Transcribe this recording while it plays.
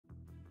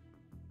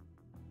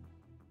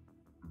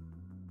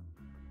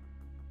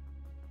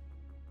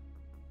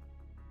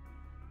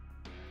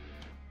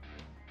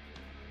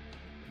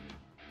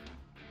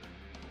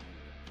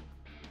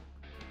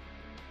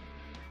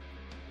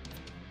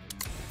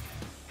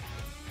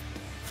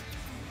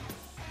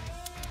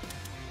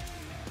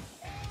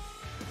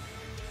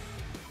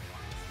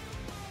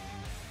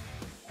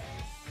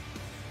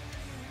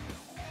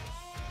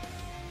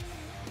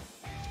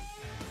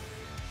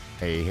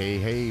Hey, hey,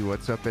 hey,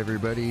 what's up,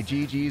 everybody?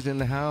 GG's in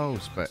the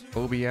house, but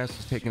OBS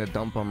is taking a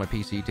dump on my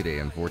PC today,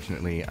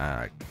 unfortunately.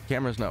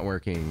 Camera's not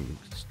working,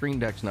 Stream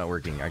Deck's not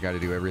working. I gotta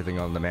do everything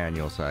on the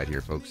manual side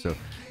here, folks, so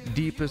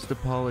deepest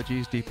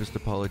apologies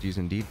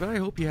indeed, but I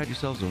hope you had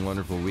yourselves a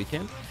wonderful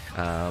weekend.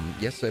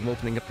 Yes, I'm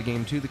opening up the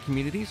game to the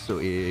community, so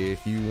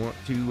if you want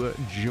to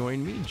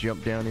join me,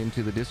 jump down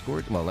into the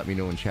Discord. Well, let me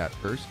know in chat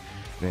first,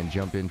 then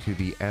jump into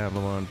the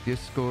Avalon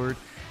Discord,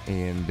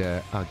 and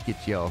I'll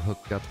get you all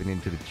hooked up and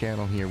into the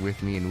channel here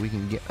with me, and we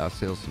can get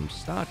ourselves some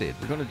started.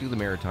 We're going to do the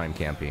Maritime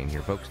campaign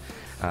here, folks.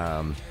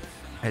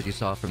 As you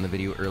saw from the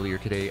video earlier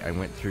today, I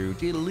went through,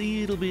 did a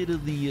little bit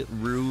of the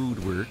road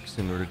works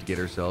in order to get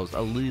ourselves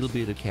a little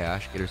bit of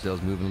cash, get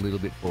ourselves moving a little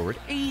bit forward.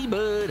 Hey,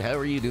 bud, how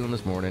are you doing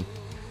this morning?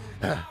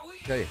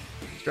 Tell you,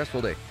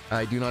 stressful day.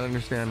 I do not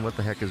understand what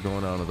the heck is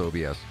going on with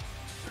OBS.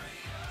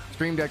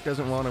 Stream Deck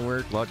doesn't want to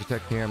work,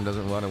 Logitech Cam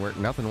doesn't want to work,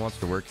 nothing wants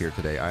to work here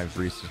today. I've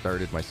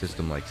restarted my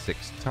system like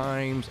 6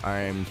 times.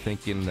 I'm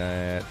thinking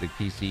that the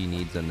PC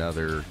needs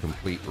another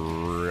complete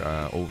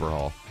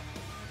overhaul.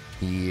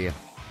 Yeah.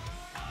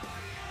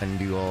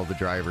 Undo all the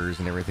drivers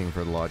and everything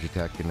for the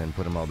Logitech and then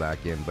put them all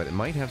back in. But it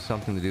might have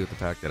something to do with the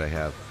fact that I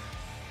have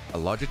a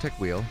Logitech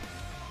wheel,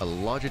 a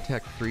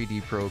Logitech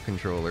 3D Pro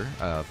controller,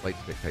 flight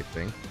stick type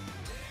thing,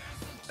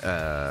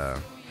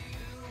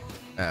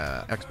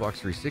 Xbox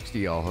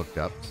 360 all hooked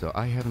up, so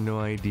I have no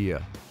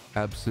idea,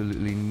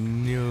 absolutely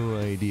no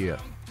idea,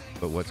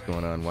 but what's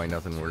going on, why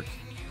nothing works.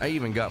 I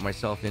even got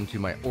myself into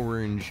my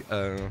orange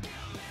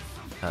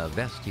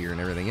vest here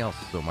and everything else,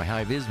 so my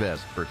high-vis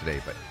vest for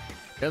today, but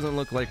doesn't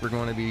look like we're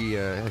going to be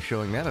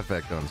showing that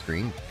effect on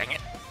screen. Dang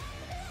it.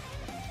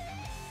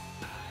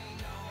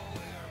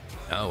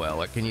 Oh well,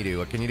 what can you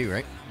do,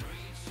 right?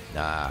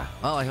 Well,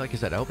 like I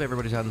said, I hope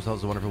everybody's had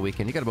themselves a wonderful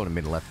weekend. You got about a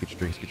minute left. Get your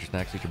drinks, get your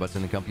snacks, get your butts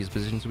in the comfiest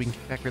position so we can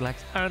kick back,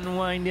 relax,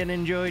 unwind, and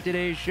enjoy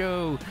today's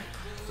show.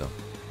 So,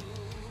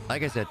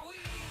 like I said,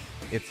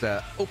 it's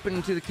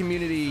open to the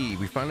community.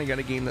 We finally got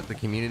a game that the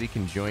community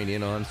can join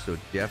in on, so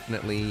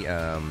definitely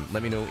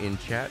let me know in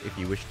chat if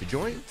you wish to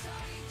join.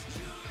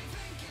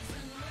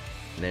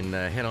 And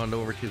then head on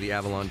over to the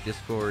Avalon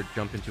Discord,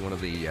 jump into one of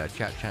the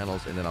chat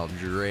channels, and then I'll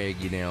drag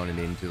you down and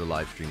into the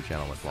live stream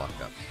channel that's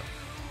locked up. So.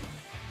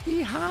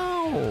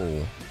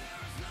 Yeehaw!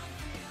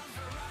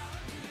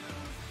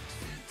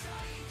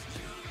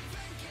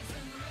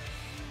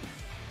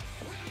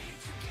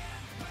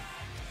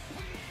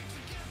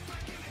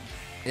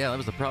 Yeah, that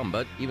was the problem,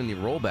 bud. Even the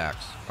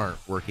rollbacks aren't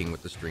working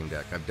with the Stream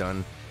Deck. I've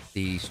done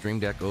the Stream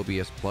Deck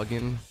OBS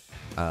plugin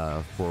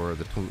for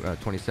the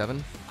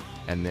 27,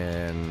 and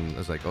then I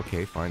was like,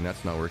 okay, fine,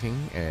 that's not working.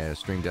 And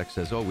Stream Deck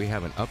says, oh, we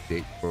have an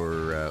update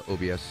for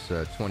OBS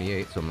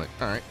 28. So I'm like,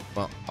 all right,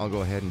 well, I'll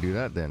go ahead and do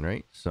that then,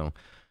 right? So.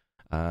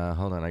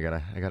 Hold on, I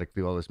gotta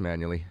do all this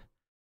manually.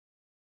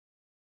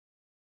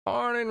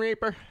 Morning,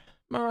 Reaper.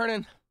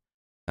 Morning.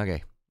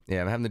 Okay,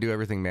 yeah, I'm having to do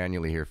everything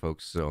manually here,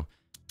 folks, so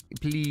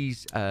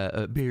please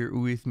bear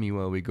with me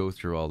while we go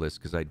through all this,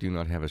 because I do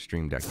not have a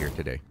Stream Deck here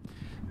today.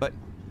 But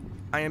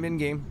I am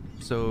in-game,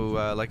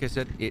 so like I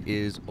said, it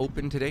is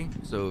open today,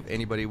 so if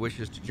anybody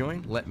wishes to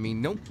join, let me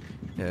know.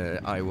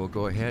 I will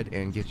go ahead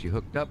and get you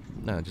hooked up.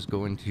 Just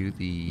go into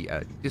the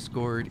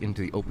Discord,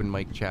 into the open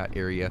mic chat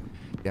area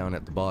down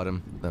at the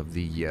bottom of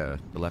the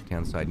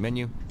left-hand side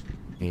menu,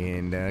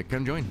 and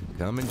come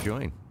and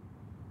join.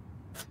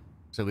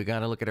 So we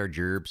gotta look at our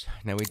gerbs.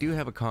 Now we do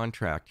have a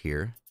contract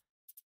here.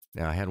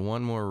 Now I had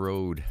one more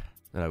road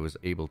that I was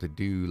able to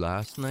do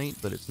last night,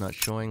 but it's not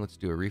showing. Let's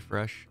do a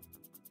refresh.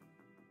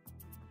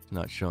 It's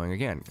not showing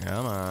again.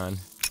 Come on.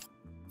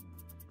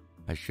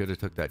 I should have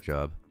took that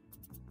job.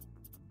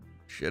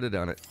 Should have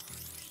done it.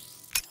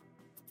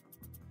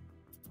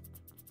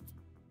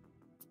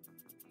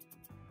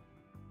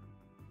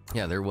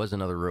 Yeah, there was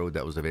another road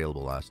that was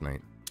available last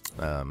night.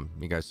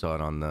 You guys saw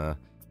it on the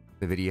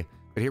video.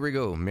 But here we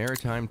go.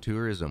 Maritime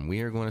tourism.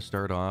 We are going to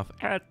start off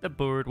at the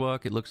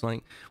boardwalk, it looks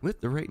like. With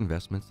the right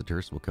investments, the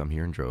tourists will come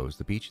here in droves.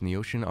 The beach and the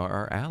ocean are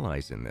our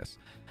allies in this.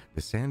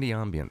 The sandy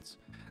ambience.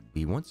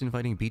 The once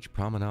inviting beach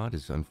promenade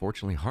is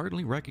unfortunately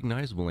hardly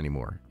recognizable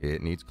anymore.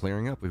 It needs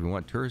clearing up if we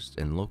want tourists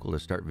and local to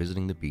start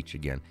visiting the beach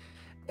again.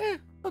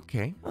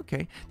 Okay.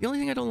 The only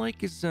thing I don't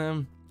like is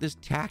this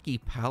tacky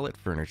pallet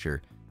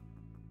furniture.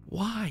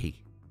 Why?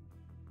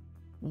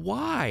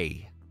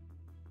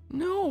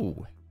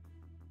 No.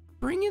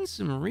 Bring in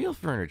some real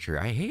furniture.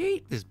 I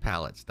hate this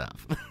pallet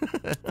stuff.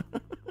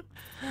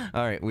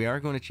 All right, we are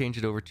going to change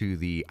it over to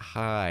the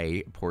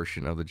high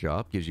portion of the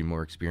job. Gives you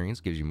more experience,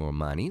 gives you more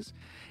monies.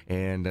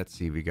 And let's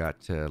see, we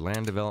got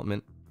land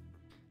development.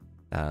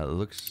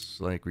 Looks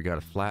like we got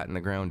to flatten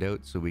the ground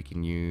out so we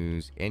can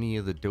use any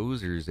of the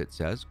dozers, it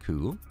says.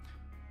 Cool.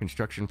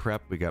 Construction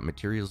prep, we got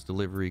materials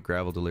delivery,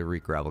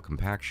 gravel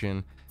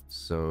compaction.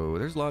 So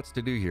there's lots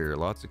to do here.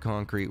 Lots of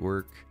concrete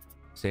work,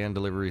 sand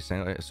delivery,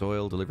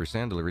 soil delivery,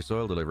 sand delivery,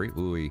 soil delivery.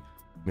 Ooh,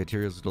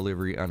 materials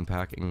delivery,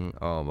 unpacking.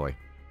 Oh boy.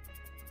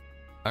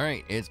 All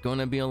right, it's going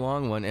to be a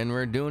long one, and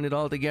we're doing it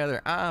all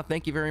together.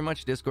 Thank you very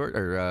much, Discord,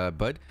 or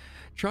Bud.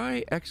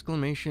 Try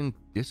exclamation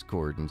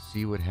Discord and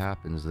see what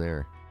happens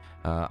there.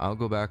 I'll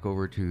go back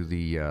over to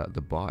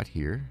the bot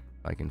here,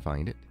 if I can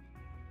find it.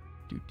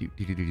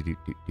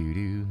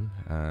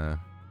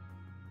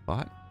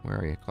 Bot? Where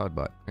are you?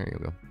 Cloudbot. There you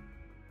go.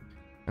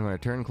 I'm going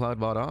to turn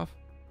Cloudbot off,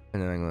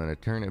 and then I'm going to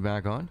turn it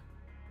back on.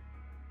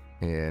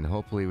 And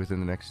hopefully within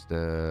the next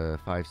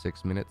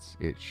 5-6 minutes,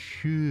 it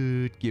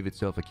should give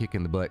itself a kick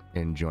in the butt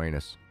and join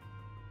us.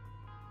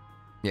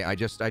 Yeah, I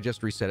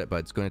just reset it, but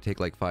it's going to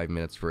take like 5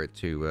 minutes for it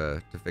to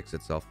fix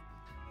itself.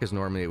 Because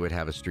normally it would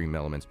have a stream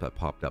elements but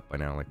popped up by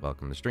now, like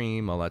welcome to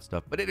stream, all that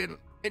stuff. But it didn't.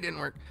 It didn't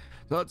work.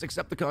 So let's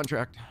accept the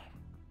contract.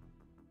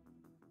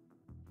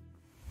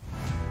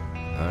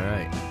 All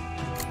right.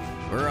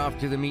 We're off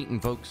to the meeting,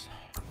 folks.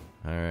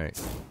 All right.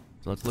 So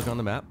let's look on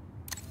the map.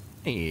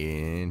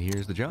 And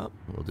here's the job.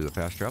 We'll do a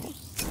fast travel.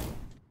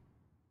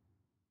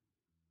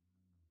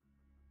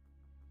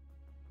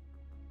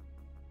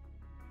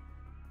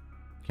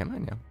 Come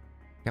on now.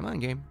 Come on,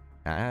 game.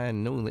 I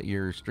know that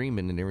you're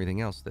streaming and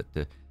everything else, that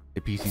the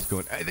PC's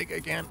going, I think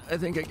I can. I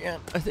think I can.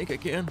 I think I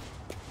can.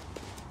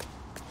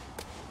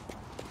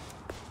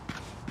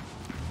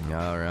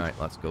 All right,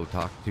 let's go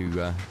talk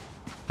to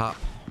Hop.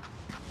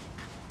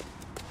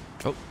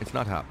 Oh, it's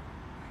not Hop.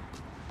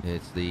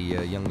 It's the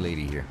young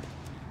lady here.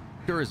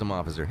 Tourism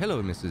officer.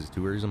 Hello, Mrs.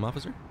 Tourism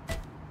Officer.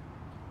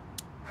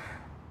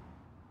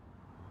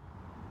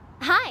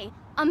 Hi,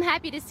 I'm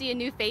happy to see a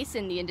new face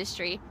in the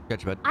industry.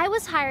 Gotcha, bud. I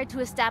was hired to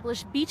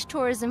establish beach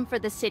tourism for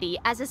the city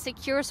as a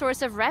secure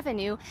source of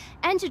revenue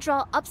and to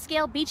draw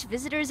upscale beach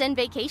visitors and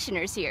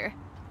vacationers here.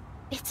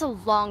 It's a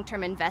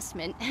long-term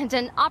investment and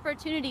an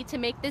opportunity to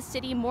make this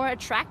city more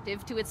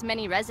attractive to its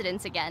many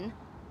residents again.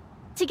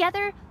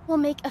 Together, we'll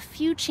make a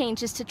few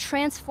changes to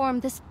transform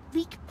this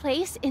bleak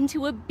place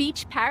into a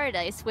beach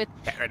paradise with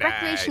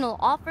recreational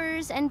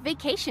offers and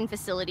vacation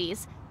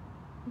facilities.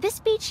 This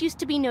beach used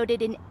to be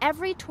noted in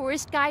every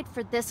tourist guide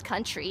for this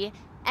country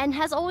and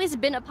has always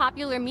been a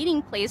popular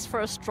meeting place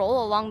for a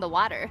stroll along the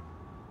water.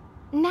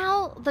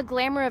 Now, the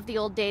glamour of the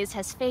old days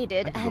has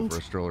faded, and go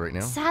for a stroll right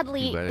now.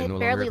 Sadly, it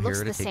barely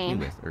looks the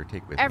same.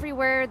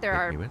 Everywhere there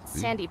are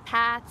sandy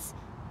paths,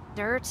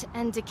 dirt,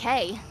 and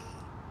decay.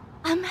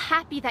 I'm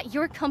happy that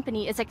your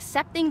company is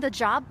accepting the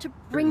job to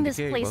bring this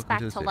place back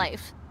to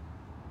life.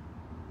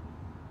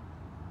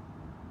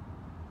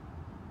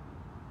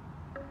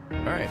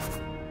 Alright,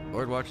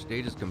 boardwalk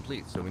stage is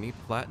complete, so we need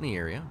to flatten the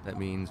area. That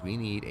means we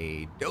need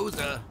a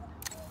dozer.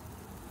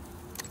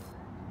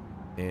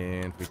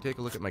 And if we take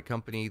a look at my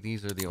company,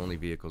 these are the only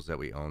vehicles that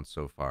we own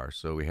so far.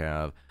 So we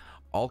have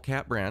all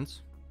Cat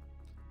brands.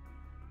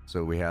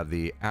 So we have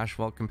the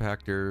asphalt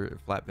compactor,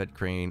 flatbed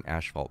crane,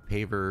 asphalt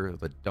paver,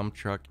 the dump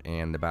truck,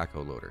 and the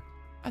backhoe loader.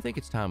 I think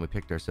it's time we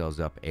picked ourselves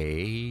up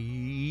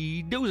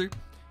a dozer.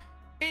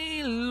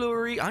 Hey,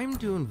 Lori, I'm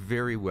doing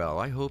very well.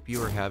 I hope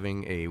you are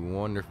having a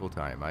wonderful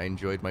time. I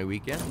enjoyed my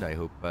weekend. I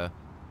hope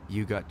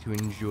you got to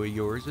enjoy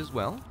yours as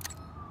well.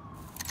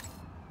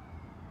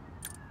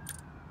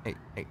 Hey,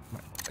 come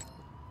on.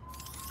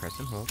 Press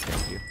and hold.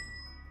 Thank you.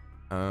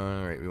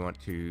 All right, we want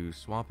to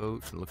swap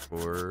out and look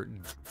for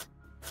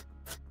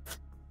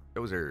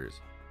dozers.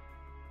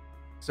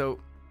 So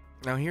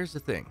now here's the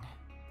thing.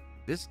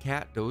 This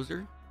Cat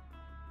dozer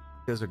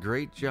does a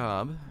great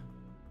job,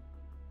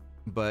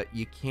 but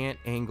you can't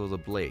angle the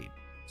blade.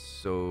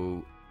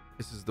 So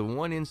this is the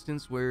one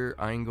instance where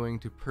I'm going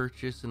to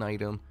purchase an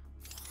item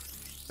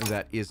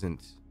that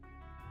isn't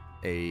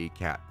a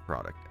Cat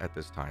product at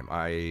this time.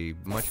 I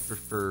much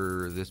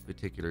prefer this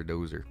particular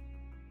dozer.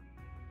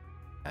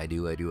 I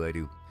do. Let's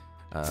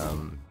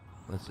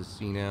just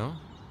see now.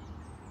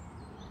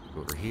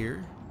 Go over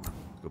here.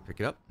 Go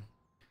pick it up.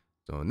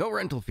 So no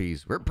rental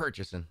fees. We're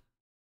purchasing.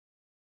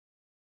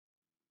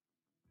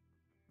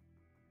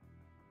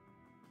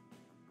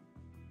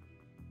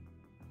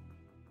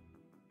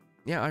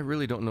 Yeah, I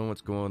really don't know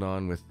what's going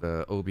on with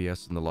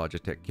OBS and the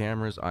Logitech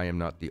cameras. I am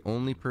not the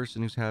only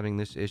person who's having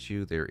this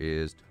issue. There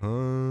is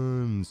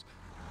tons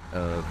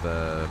of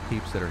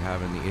peeps that are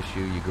having the issue.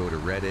 You go to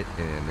Reddit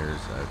and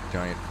there's a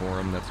giant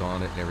forum that's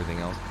on it and everything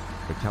else.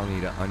 They're telling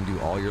you to undo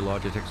all your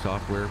Logitech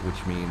software,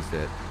 which means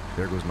that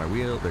there goes my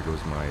wheel, there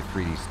goes my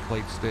 3D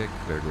plate stick,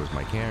 there goes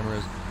my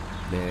cameras.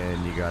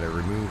 Then you gotta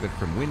remove it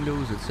from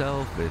Windows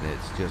itself, and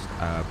it's just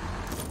a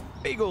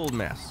big old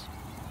mess.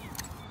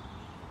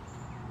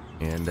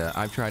 And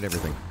I've tried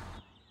everything.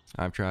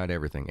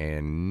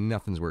 And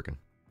nothing's working.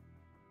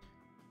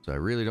 So I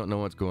really don't know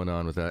what's going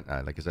on with that.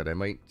 Like I said, I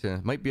might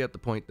be at the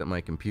point that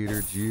my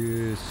computer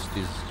just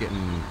is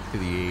getting to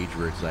the age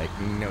where it's like,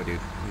 no, dude,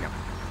 no.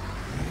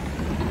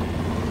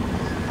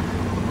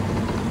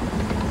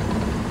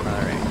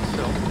 All right,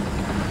 so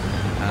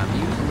I'm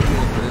using the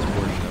wheel for this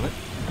portion of it.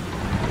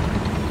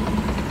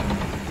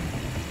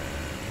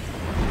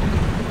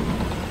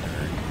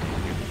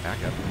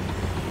 Back up.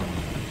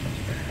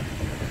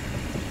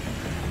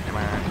 Come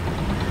on.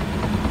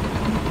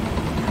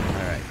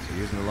 All right, so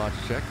using the launch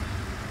check.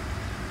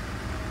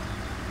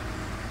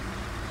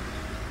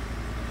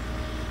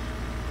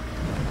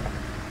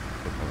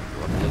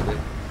 Go up a little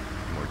bit.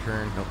 More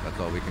turn. Nope, that's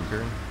all we can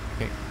turn.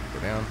 Okay, go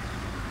down.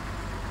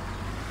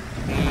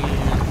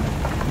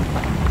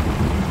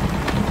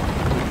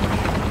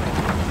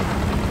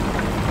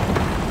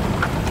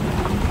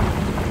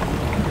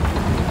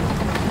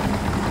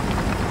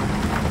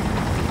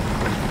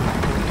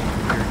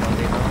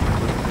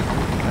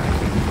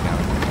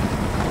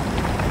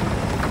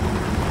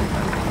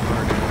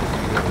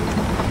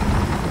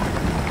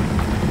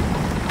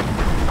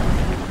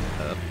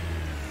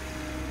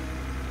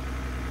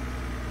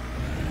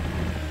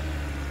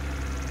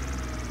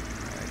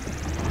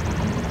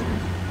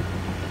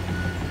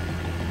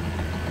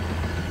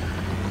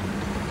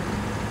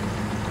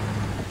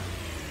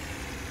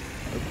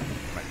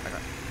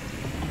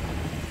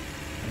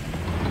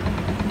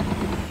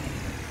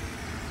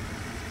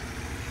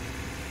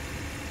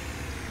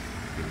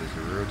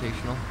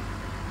 Rotational.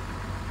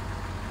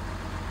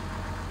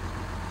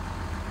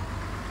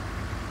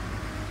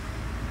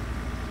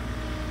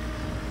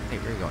 Hey,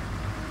 where are you going?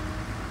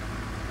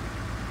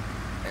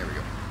 There we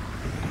go.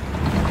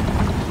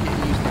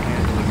 Getting used to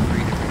handling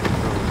 3 different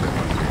controllers at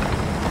once here.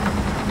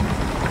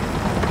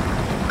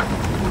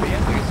 But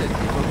yeah, like I said, if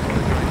you folks want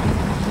to join,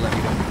 just let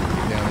me know.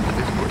 Get down in the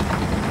Discord,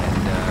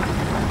 and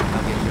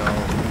I'll get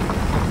y'all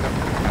hooked up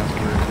with the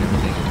password and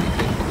everything.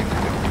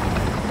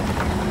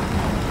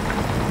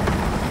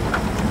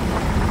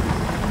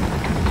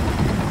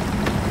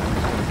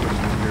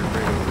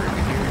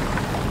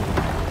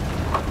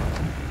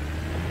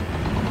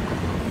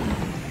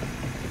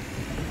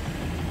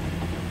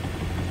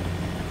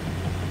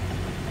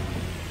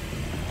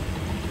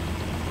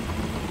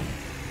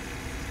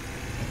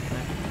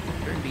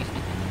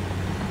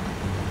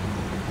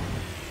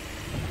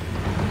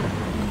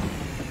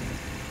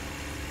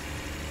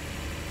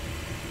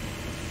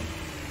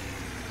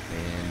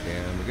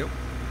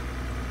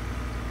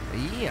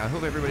 Yeah, I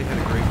hope everybody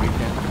had a great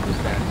weekend. It was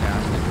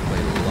fantastic. We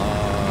played a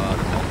lot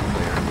of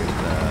multiplayer with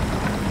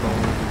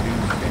Phone,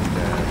 Deuce, and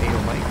AO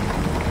Mike.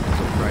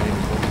 So Friday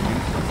was Phone,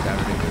 Deuce. On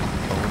Saturday was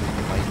Phone,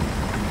 Mike,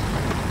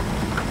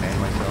 and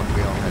myself.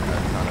 We all had a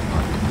ton of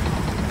fun.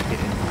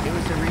 It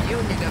was a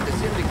reunion of the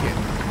Simdicate,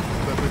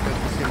 but without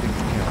the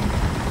Simdicate count.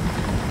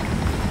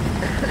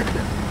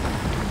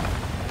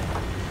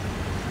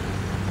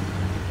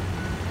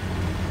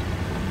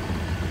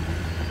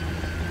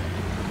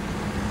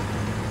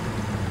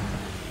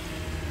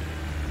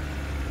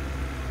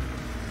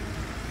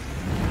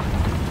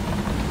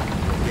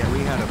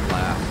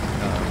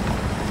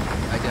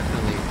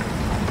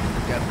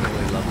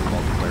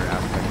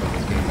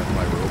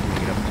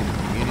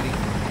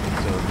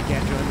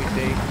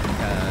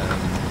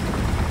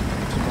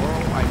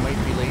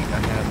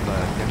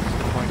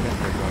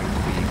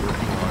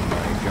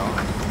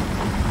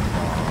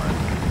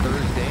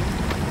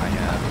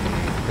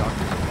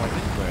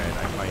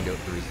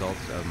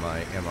 Of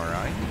my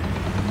MRI.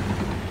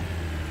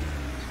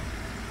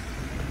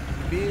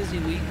 Busy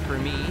week for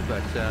me,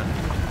 but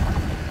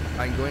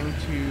I'm going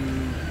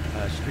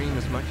to stream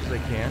as much as I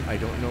can. I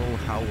don't know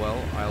how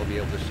well I'll be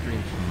able to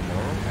stream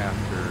tomorrow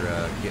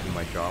after getting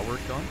my jaw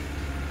worked on,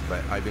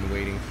 but I've been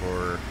waiting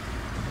for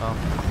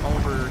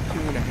over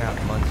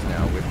 2.5 months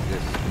now with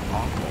this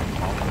awful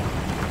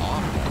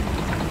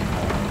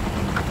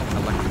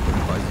electrical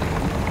buzzing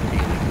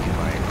feeling in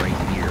my right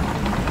ear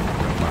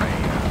from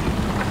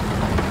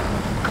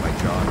my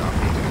jaw not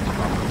being in its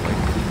proper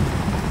place.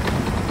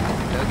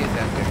 They'll get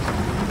that fixed.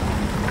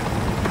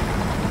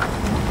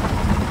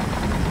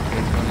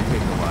 It's going to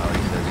take a while. He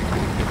says it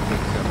could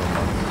take several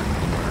months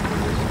in order for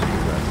this to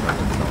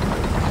sort itself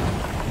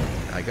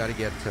out. I got to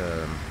get,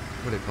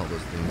 what do they call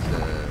those things?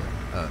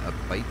 A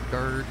bite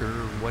guard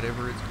or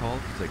whatever it's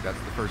called. It's like that's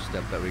the first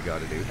step that we got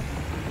to do.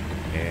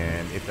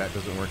 And if that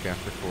doesn't work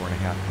after 4.5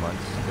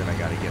 months, then I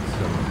got to get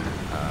some,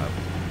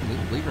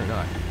 believe it or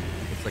not,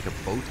 it's like a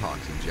Botox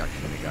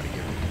injection they gotta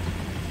give me.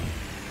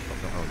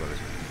 I'll go this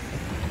way.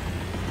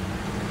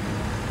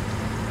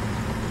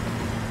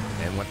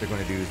 And what they're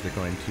going to do is they're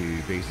going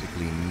to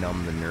basically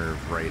numb the nerve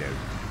right out.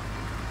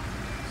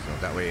 So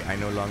that way I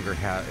no longer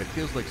have, it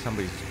feels like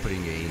somebody's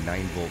putting a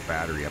 9-volt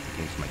battery up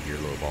against my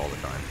earlobe all the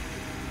time.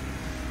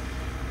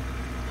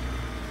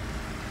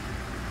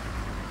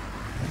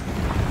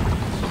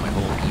 So my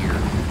whole ear,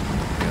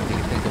 you know,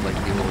 you think of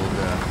like the old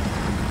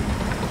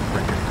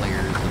record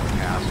players of the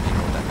past, you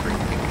know, that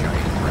great big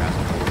giant brass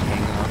pole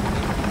hanging off of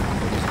it.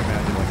 So just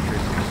imagine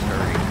electricity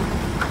starting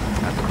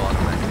at the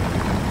bottom and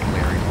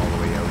flaring all the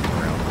way out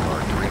around the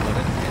large ring of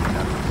it, and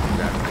that's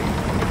exactly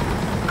what it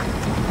is.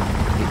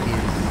 It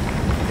is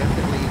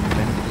definitely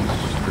mentally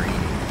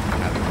straining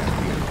having that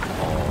feeling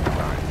all the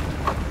time.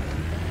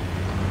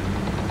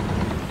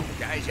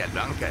 Guys, you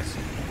blancas.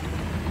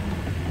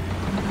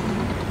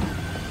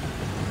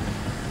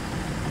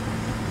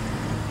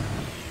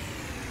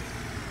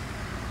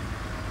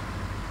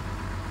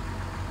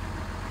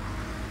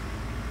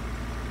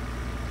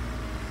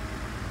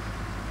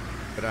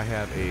 But I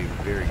have a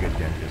very good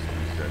dentist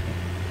who's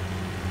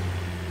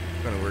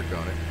going to work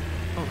on it.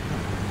 Oh.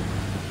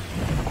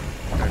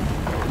 Okay.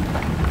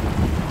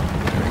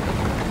 There we go.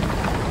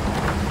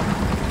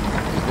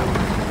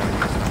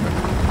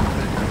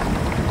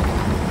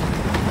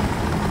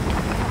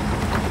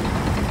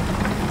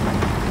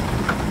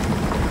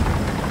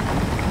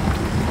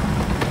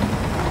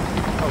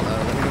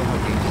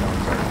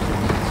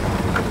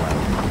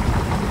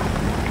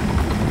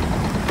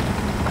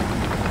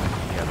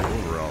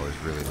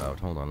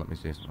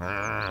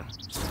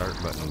 Start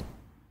button.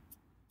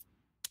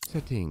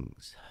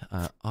 Settings.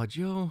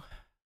 Audio.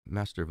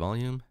 Master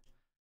volume.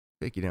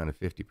 Take you down to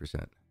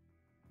 50%.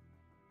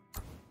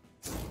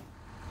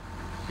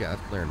 Yeah,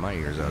 that's blaring my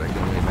ears out. I can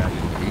only imagine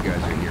what you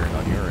guys are hearing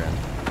on your end.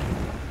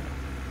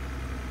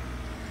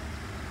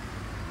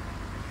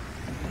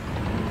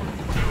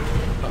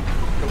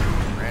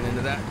 Oh, ran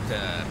into that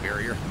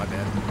barrier. My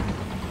bad.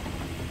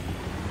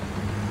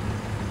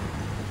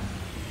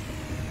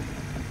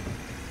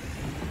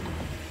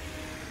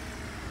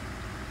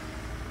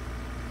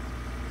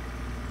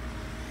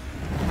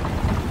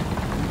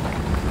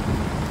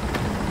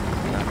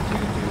 Not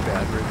too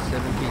bad. We're at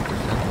 17%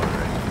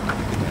 already.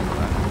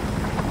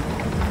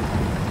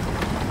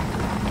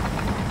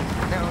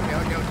 No,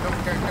 don't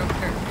turn.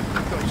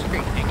 Go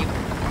straight, thank you.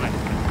 Come on. I'm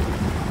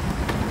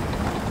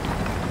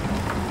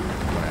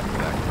gonna have to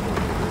back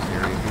over this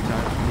area a few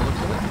times from the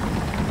looks of it.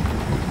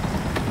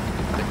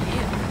 But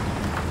yeah.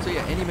 So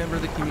yeah, any member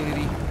of the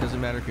community,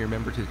 doesn't matter if you're a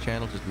member to the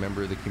channel, just a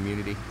member of the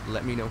community,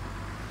 let me know.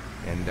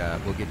 And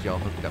we'll get you all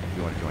hooked up if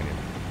you want to join in.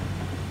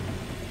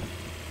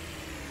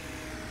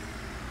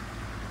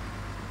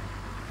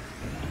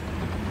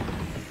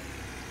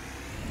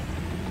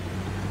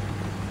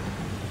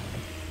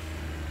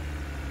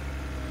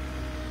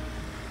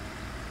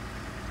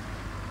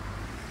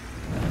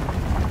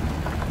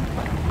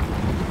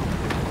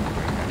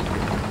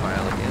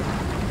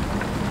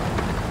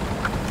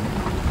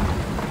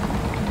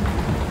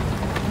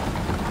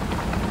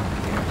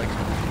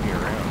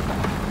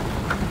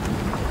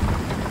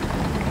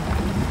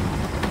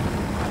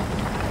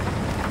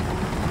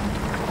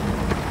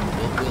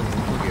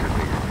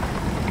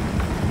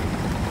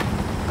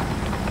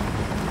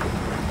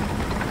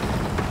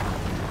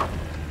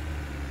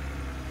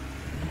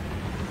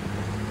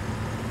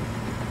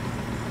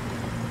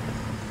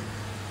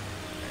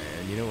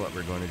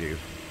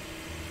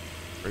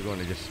 We're going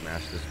to just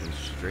smash this one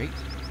straight.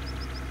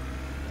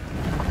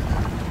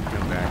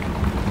 Come back and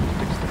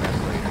fix the mess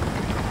later.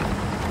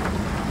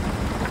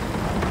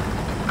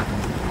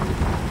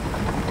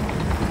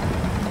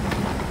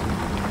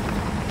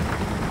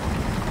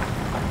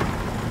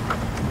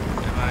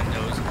 Come on,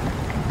 nose.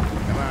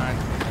 Come on.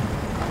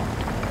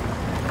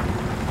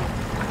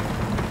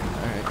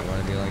 Alright, you want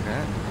to be like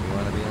that? You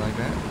want to be like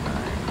that?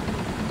 Alright.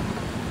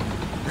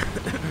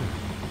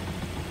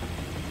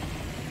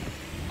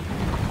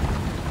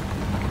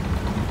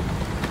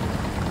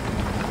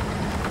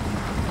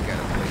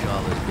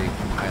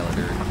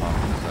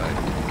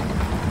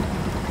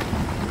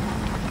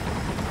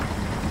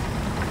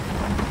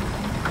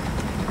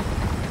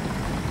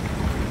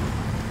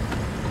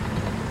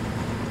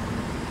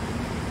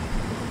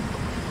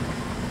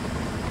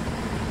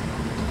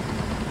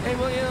 Hey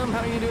William,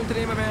 how are you doing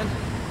today, my man?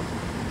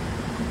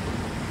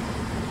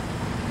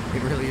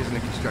 It really isn't a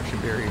construction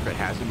barrier if it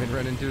hasn't been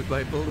run into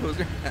by a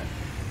bulldozer.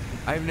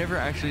 I've never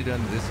actually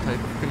done this type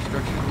of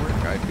construction work.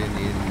 I've been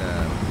in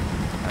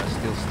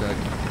steel stud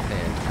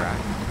and track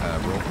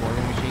roll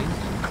forming machines.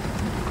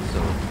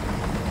 So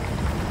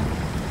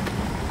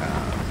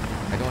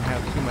I don't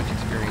have too much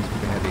experience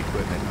with the heavy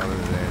equipment other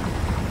than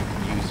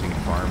using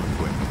farm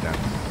equipment.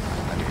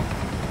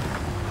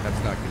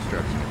 That's not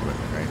construction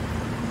equipment, right?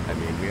 I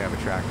mean, we have a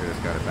tractor that's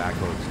got a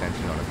backhoe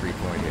extension on a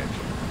 3-point hitch.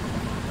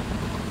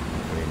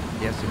 I mean,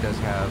 yes, it does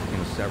have,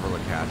 several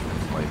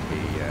attachments like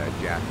a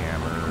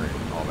jackhammer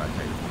and all that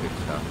type of good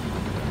stuff.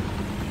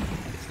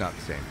 But, it's not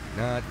the same.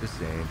 Not the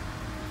same.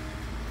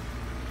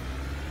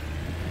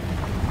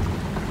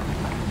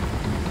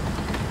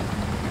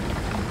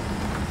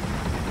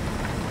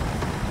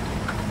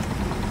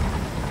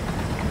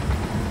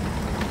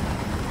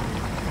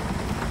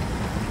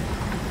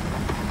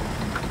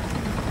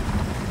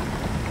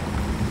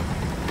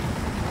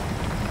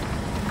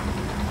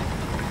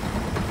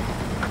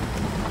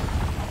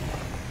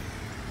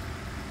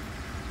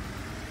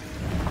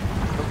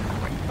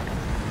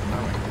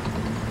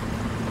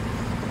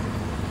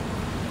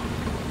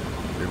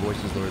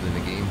 Voice is lower than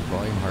the game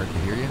volume, hard to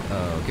hear you.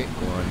 Okay,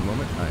 1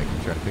 moment, I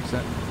can try to fix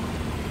that.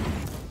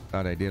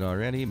 Thought I did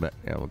already, but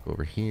yeah, we'll go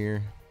over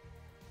here.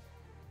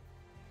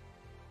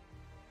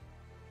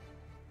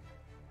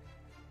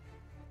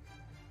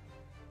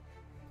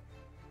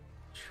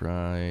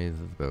 Try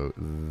about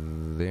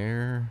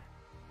there.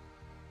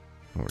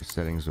 More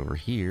settings over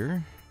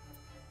here.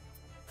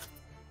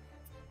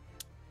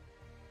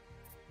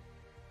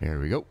 There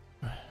we go.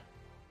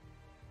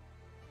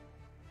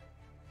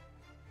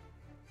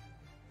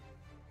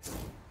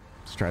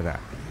 Let's try that.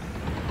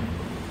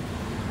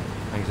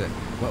 Like I said,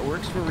 what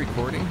works for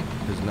recording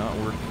does not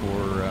work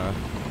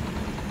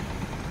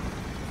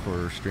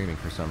for streaming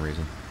for some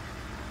reason.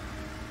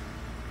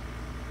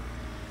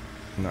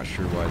 I'm not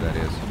sure why that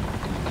is.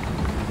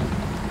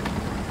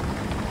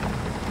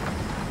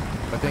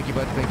 But thank you,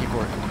 bud. Thank you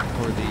for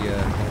the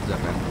heads up,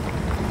 man.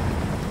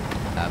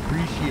 I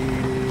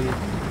appreciate it.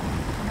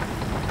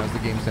 How's the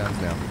game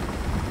sounds now?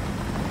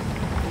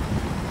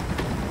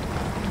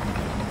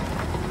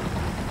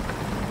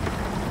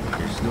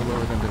 You're still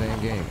lower than the damn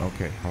game.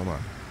 Okay, hold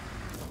on.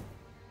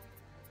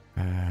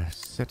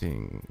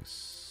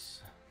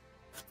 Settings.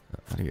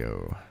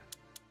 Audio.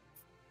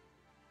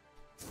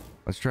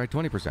 Let's try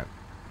 20%.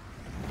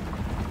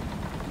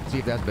 See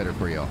if that's better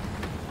for y'all.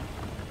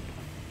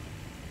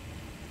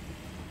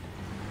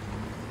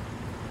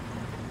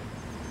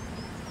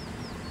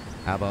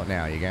 How about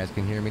now? You guys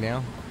can hear me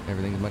now?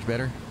 Everything's much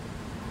better?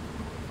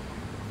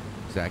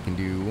 So I can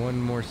do one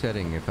more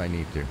setting if I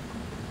need to.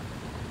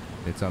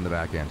 It's on the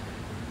back end.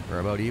 We're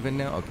about even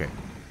now? Okay.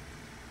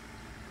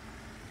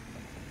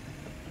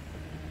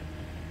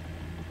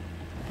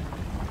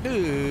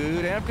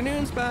 Good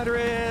afternoon,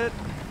 Spiderette!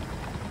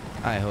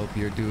 I hope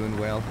you're doing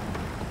well.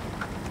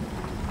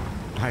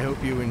 I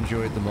hope you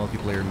enjoyed the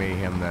multiplayer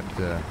mayhem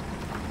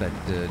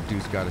that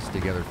Deuce got us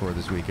together for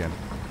this weekend.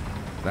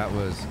 That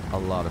was a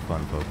lot of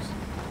fun, folks.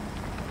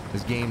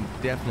 This game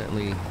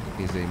definitely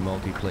is a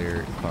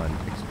multiplayer fun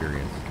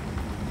experience.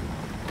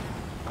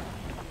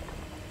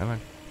 Come on,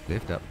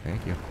 lift up.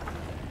 Thank you.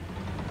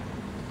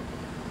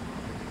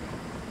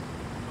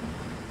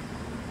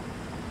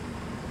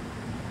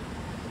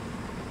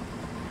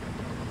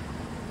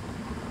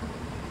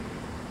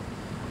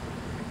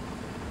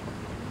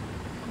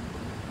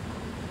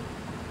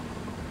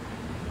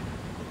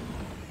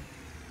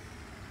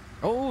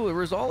 Oh, there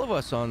was all of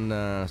us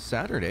on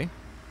Saturday.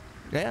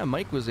 Yeah,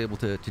 Mike was able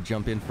to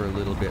jump in for a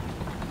little bit.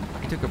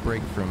 He took a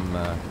break from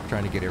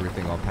trying to get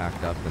everything all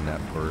packed up and that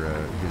for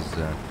his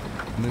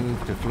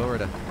move to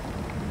Florida.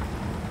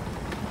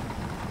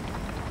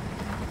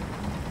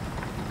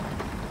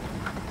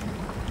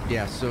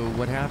 Yeah, so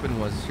what happened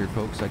was here,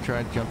 folks, I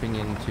tried jumping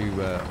into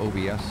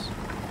OBS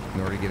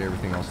in order to get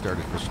everything all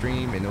started for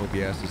stream, and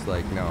OBS is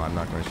like, no, I'm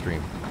not going to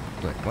stream.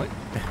 It's like, what?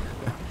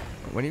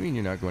 What do you mean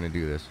you're not going to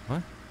do this?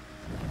 What?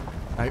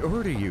 I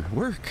order you,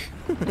 work.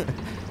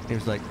 He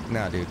was like,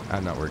 nah, dude,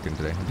 I'm not working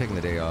today. I'm taking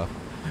the day off.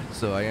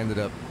 So I ended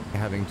up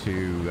having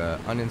to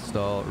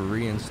uninstall,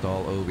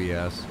 reinstall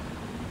OBS.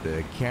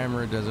 The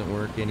camera doesn't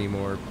work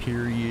anymore,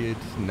 period,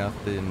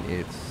 nothing.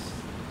 It's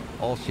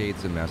all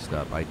shades of messed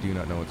up. I do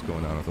not know what's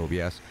going on with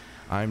OBS.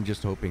 I'm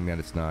just hoping that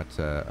it's not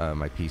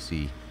my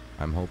PC.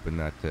 I'm hoping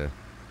that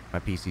my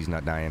PC's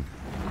not dying.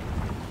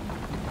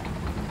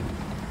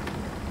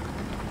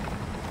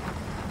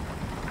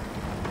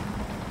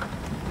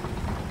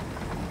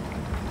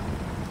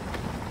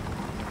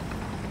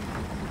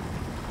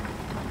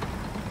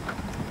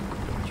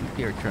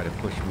 Dare try to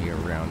push me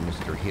around,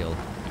 Mr. Hill.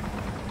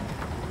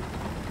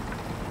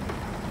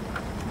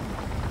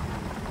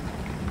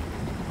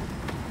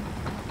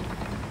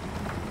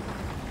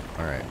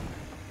 Alright.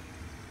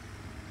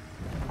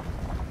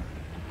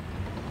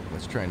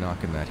 Let's try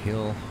knocking that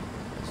hill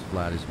as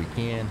flat as we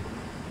can.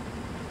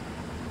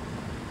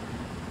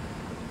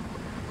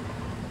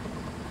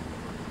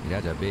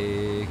 That's a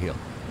big hill.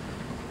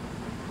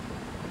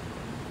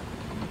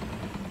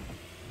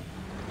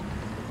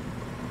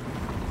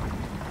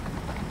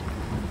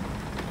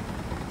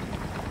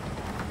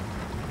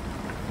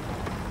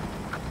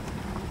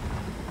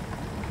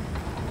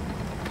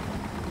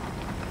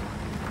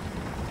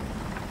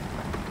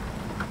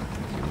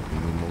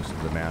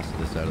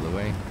 Out of the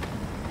way.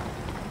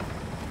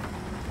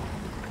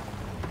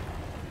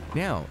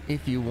 Now,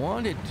 if you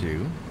wanted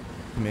to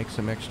make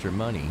some extra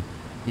money,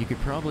 you could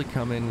probably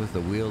come in with a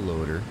wheel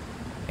loader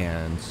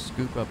and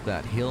scoop up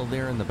that hill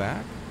there in the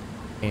back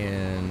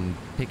and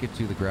take it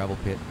to the gravel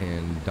pit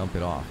and dump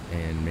it off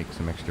and make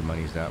some extra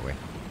monies that way.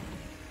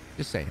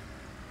 Just saying.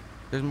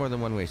 There's more than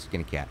one way to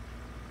skin a cat.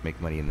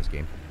 Make money in this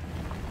game.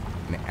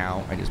 And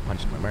ow, I just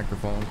punched my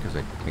microphone because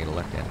I made a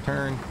left-hand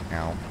turn.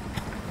 Ow.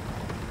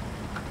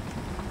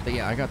 But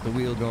yeah, I got the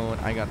wheel going.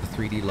 I got the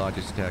 3D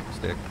Logitech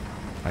stick.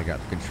 I got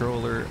the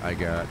controller. I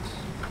got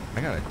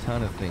a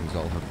ton of things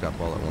all hooked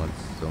up all at once.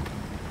 So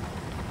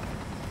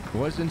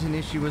wasn't an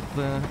issue with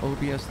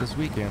OBS this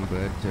weekend,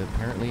 but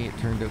apparently it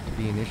turned out to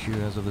be an issue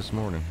as of this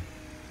morning.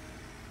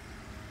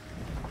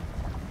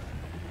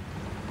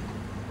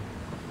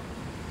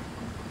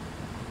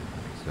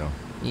 So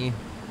yeah,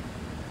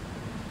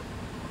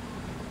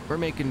 we're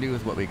making do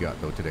with what we got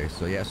though today.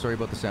 So yeah, sorry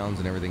about the sounds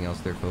and everything else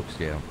there, folks.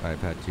 Yeah,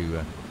 I've had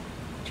to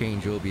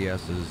change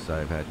OBS's.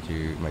 I've had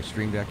to, my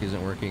stream deck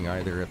isn't working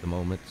either at the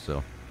moment,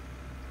 so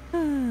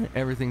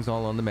everything's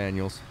all on the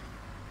manuals.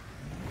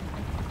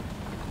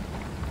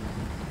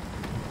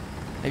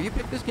 Have you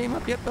picked this game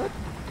up yet, bud?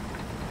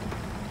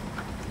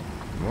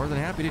 More than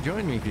happy to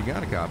join me if you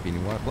got a copy and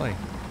you want to play.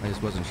 I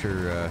just wasn't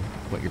sure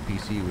what your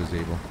PC was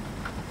able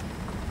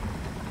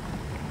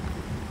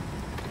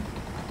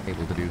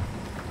to do.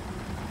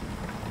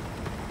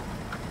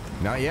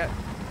 Not yet.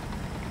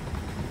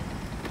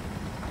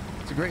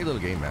 It's a great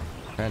little game, man.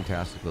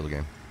 Fantastic little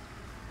game.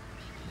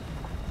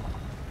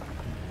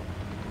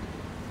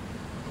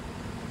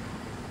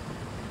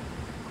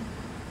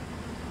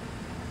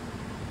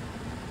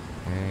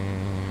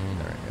 And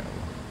there we go.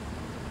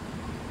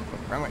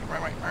 Wrong way,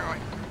 wrong way, wrong way.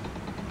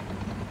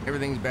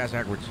 Everything's bass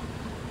backwards.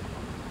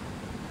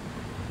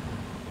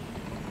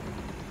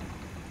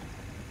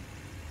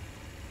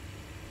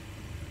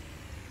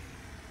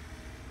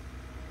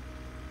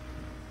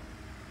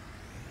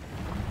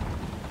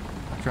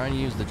 trying to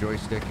use the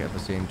joystick at the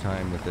same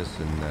time with this,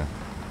 and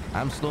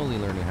I'm slowly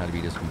learning how to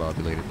be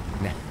discombobulated.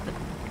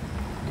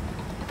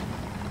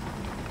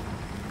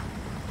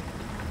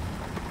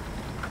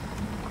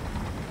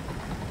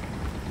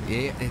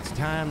 Yeah, it's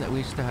time that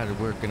we started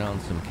working on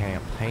some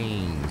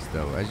campaigns,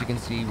 though. As you can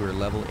see, we're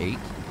level 8.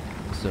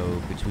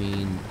 So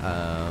between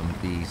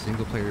the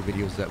single-player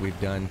videos that we've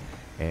done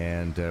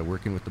and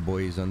working with the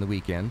boys on the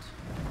weekend,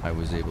 I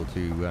was able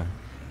to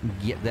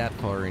get that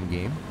far in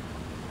game.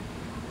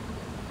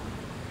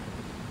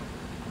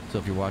 So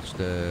if you watched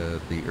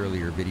the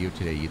earlier video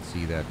today, you'd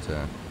see that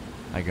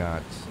I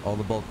got all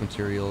the bulk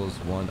materials,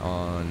 one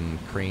on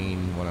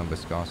crane, one on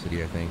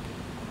viscosity, I think.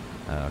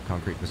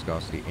 Concrete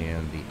viscosity,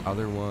 and the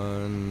other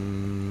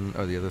one,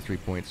 oh, the other 3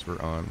 points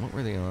were on, what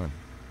were they on?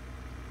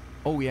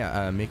 Oh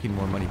yeah, making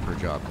more money per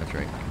job, that's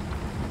right.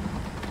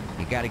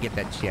 You gotta get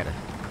that cheddar.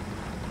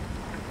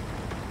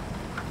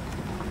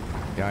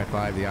 The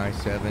i5, the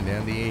i7,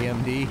 and the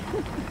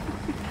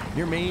AMD.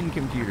 Your main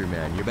computer,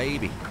 man, your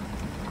baby.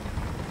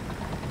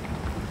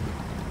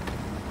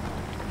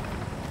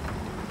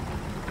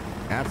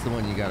 That's the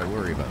one you gotta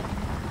worry about.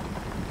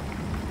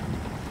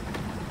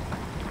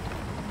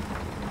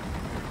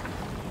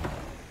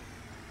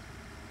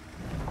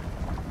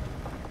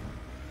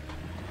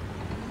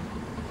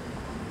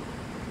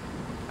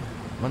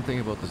 One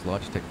thing about this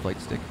Logitech flight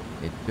stick,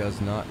 it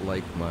does not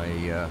like my,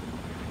 I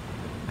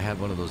had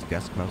one of those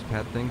desk mouse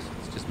pad things.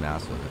 It's just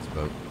massive. It's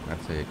about,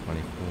 I'd say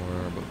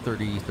 24, about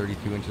 30,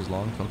 32 inches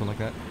long, something like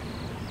that.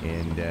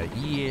 And,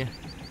 yeah,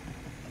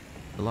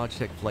 the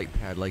Logitech flight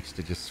pad likes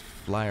to just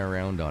fly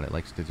around on it.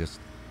 Likes to just,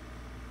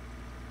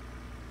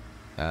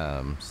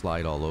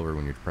 slide all over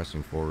when you're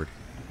pressing forward.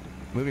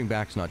 Moving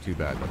back's not too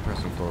bad, but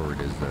pressing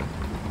forward is,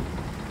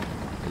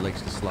 it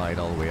likes to slide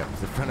all the way up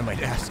to the front of my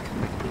desk.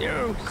 Like,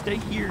 no, stay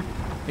here.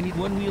 I need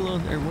one wheel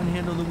on, or one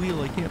hand on the wheel.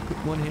 I can't put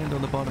one hand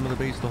on the bottom of the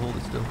base to hold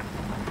it still.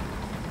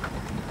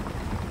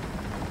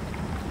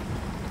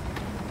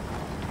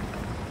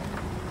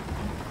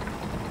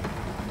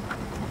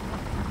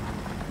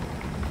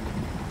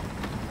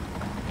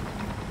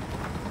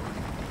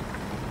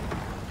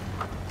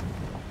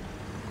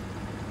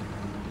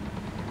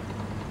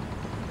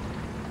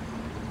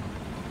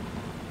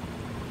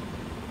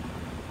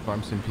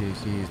 Farm Sim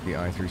PC is the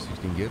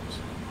i316 Gibbs.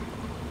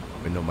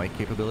 With no mic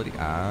capability?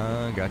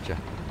 Ah, gotcha.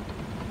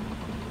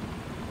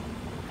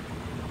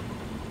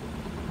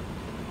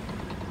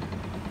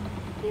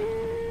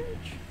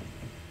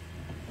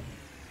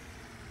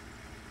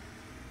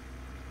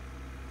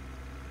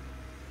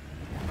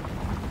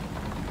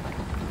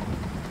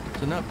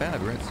 So not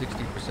bad, we're at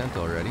 60%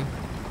 already.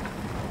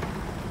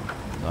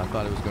 So I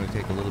thought it was going to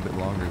take a little bit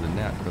longer than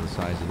that for the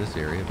size of this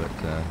area, but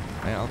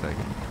hey, I'll take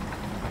it.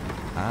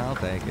 I'll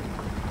take it.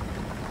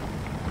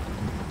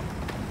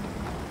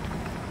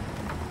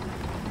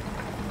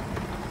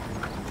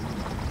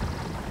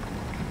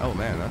 Oh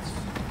man, that's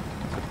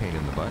a pain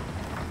in the butt.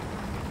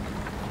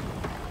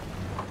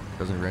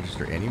 Doesn't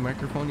register any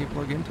microphone you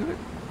plug into it?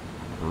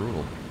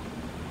 Brutal.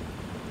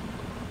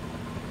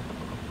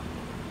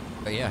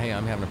 But yeah, hey,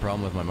 I'm having a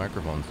problem with my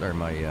microphones, or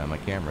my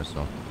camera,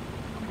 so.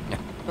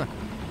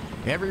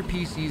 Every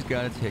PC's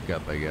got its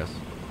hiccup, I guess.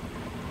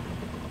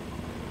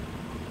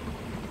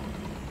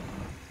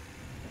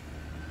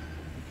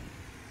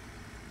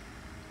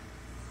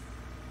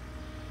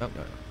 Oh,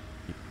 no.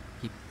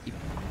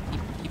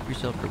 Keep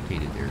yourself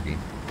rotated there, game.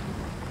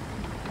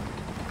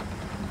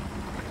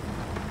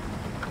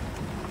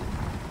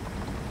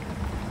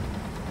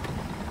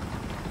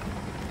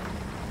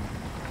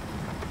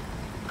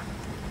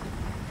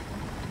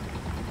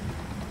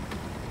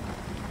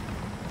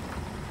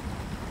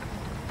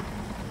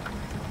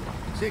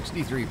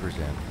 $63%.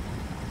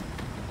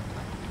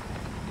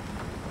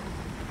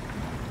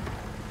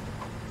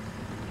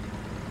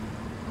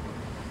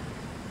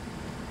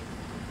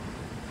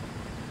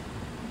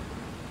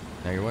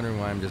 Now you're wondering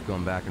why I'm just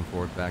going back and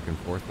forth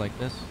like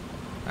this?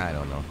 I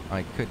don't know.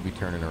 I could be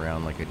turning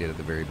around like I did at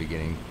the very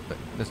beginning, but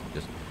this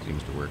just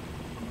seems to work.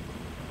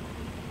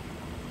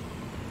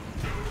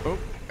 Oh,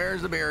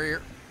 there's the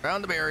barrier.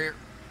 Found the barrier.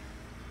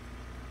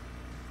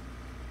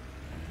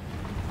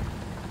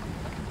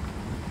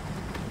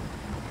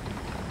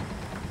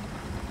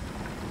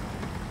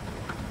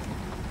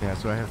 Yeah,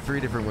 so I have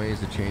 3 different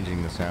ways of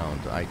changing the sound.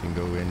 I can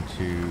go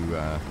into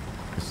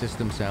the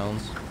system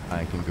sounds,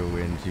 I can go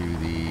into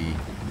the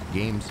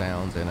game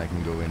sounds, and I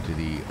can go into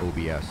the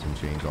OBS and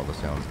change all the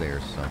sounds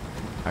there. So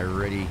I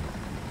already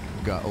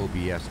got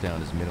OBS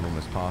down as minimum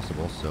as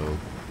possible, so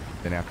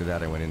then after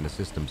that I went into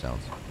system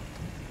sounds.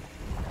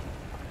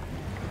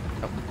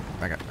 Oh,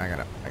 I got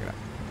up.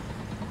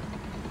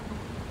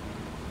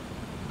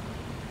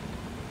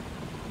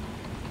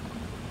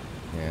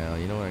 Now,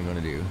 you know what I'm going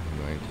to do? I'm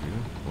going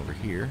to, over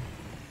here,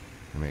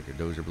 make a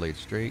dozer blade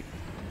straight.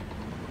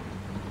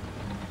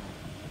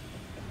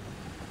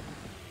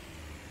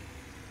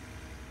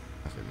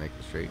 I said make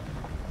it straight.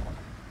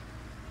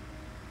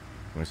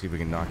 I'm going to see if we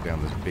can knock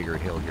down this bigger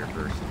hill here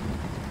first.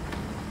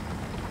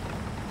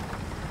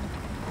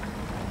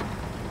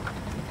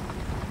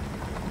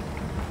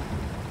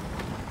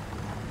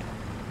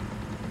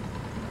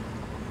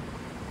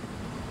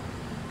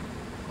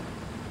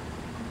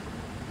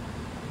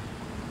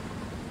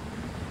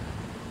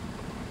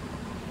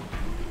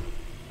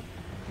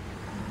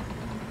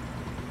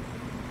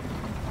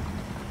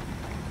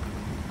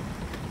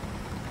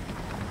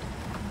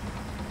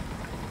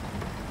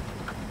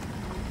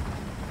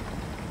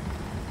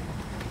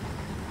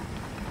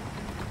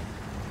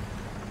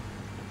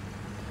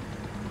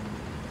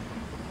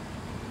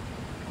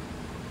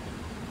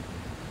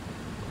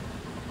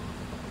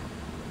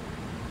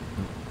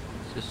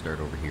 Let's just start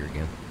over here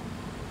again.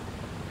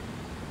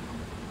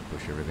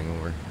 Push everything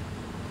over.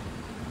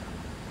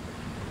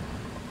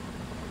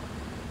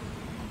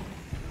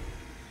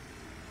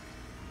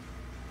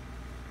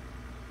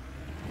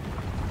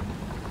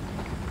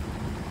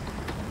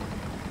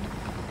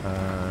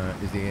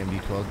 Is the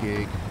AMD 12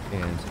 gig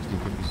and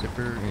 1650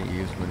 zipper and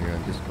used when you're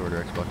on Discord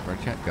or Xbox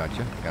Smart Chat?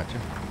 Gotcha.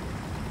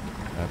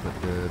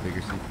 Put the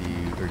bigger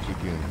CPU or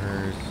GPU in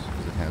hers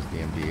because it has the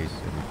AMD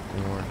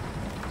A74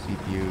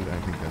 CPU. I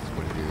think that's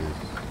what it is.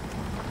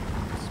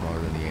 It's smaller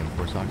than the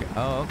AM4 socket.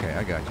 Oh, okay,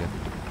 I gotcha.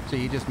 So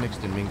you just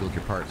mixed and mingled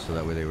your parts so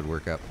that way they would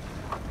work up.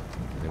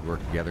 They'd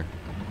work together.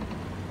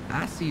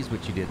 I sees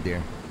what you did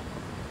there.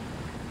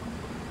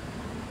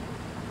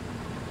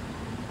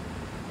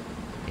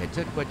 You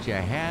took what you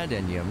had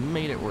and you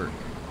made it work.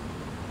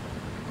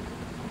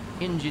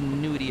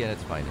 Ingenuity at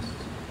its finest.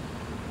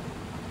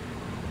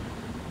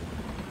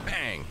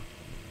 Bang!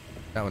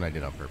 That one I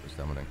did on purpose.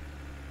 That one I...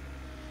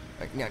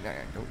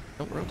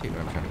 Don't rotate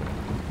when I'm trying to go.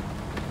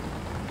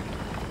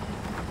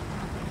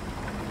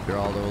 They're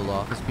all the old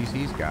office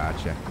PCs?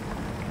 Gotcha.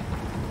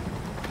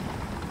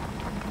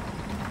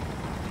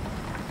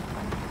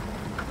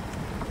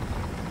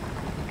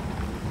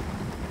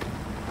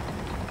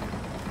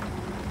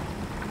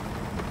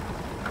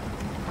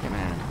 Come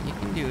on, you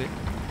can do it.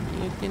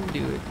 You can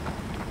do it.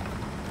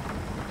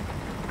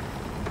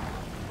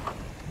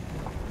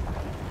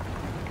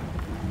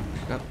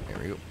 Push up. There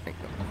we go. Thank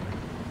you.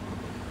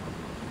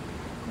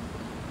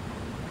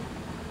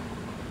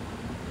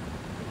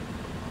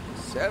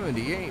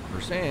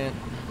 %78%.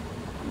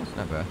 That's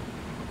not bad.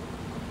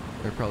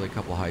 There are probably a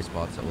couple high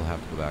spots that we'll have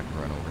to go back and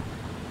run over.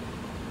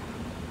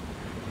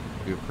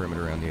 Do a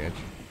perimeter around the edge.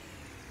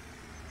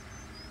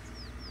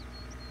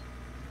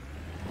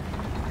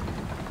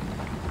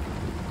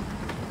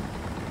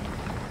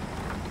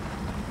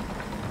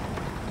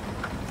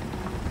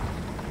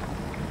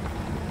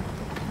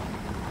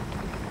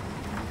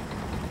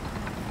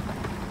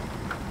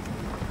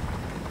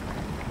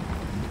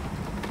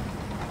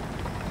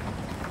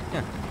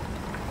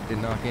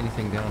 Didn't knock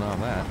anything down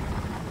on that.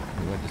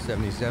 We went to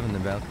 77,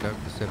 then bounced out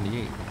to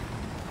 78.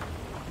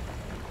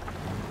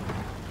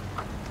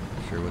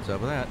 Not sure what's up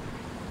with that.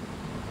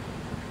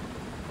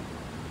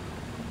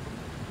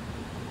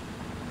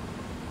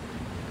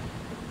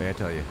 But I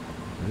tell you,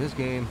 in this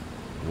game,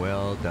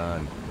 well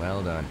done,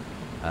 well done.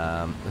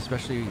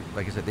 Especially,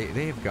 like I said,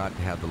 they have got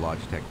to have the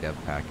Logitech dev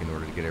pack in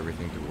order to get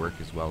everything to work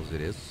as well as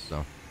it is.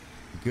 So,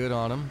 good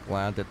on them.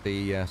 Glad that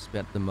they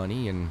spent the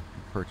money and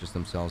purchased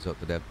themselves out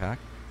the dev pack.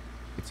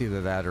 It's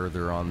either that or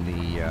they're on the,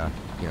 you know,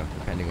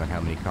 depending on how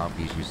many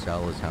copies you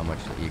sell is how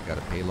much that you got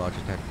to pay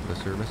Logitech for the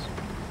service.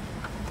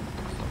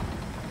 So,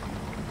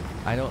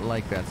 I don't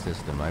like that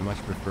system. I much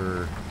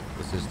prefer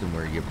the system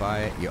where you buy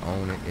it, you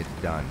own it, it's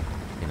done,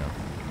 you know.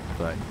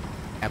 But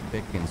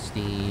Epic and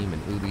Steam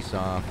and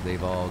Ubisoft,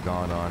 they've all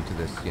gone on to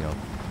this, you know,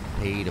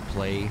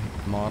 pay-to-play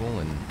model,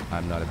 and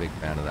I'm not a big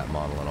fan of that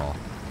model at all.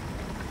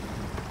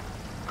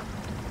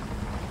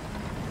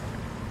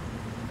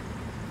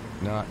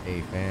 Not a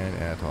fan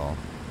at all.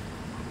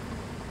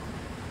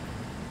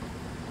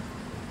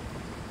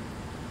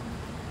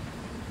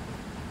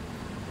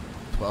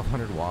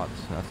 1200 watts.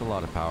 That's a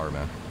lot of power,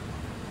 man.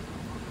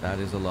 That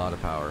is a lot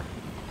of power.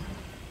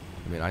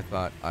 I mean, I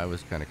thought I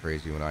was kind of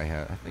crazy when I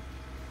had...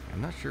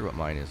 I'm not sure what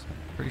mine is. I'm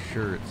pretty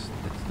sure it's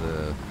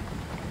the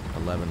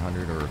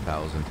 1100 or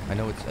 1000. I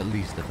know it's at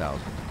least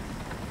 1000.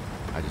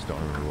 I just don't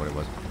remember what it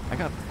was. I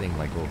got the thing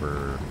like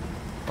over...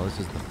 Well, this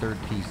is the third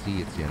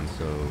PC it's in,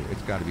 so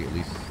it's got to be at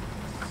least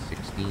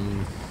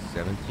 16,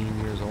 17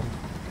 years old.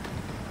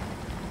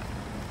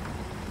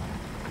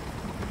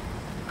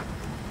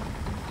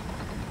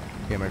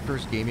 Yeah, my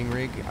first gaming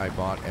rig I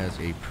bought as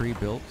a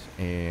pre-built,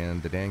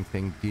 and the dang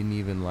thing didn't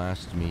even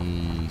last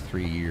me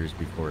 3 years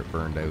before it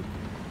burned out.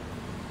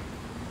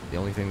 The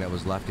only thing that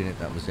was left in it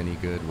that was any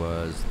good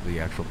was the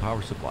actual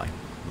power supply.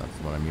 That's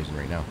the one I'm using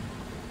right now.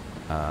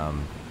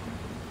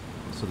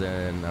 So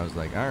then I was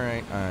like,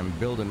 alright, I'm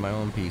building my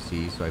own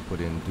PC, so I put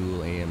in dual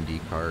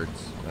AMD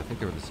cards. I think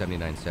they were the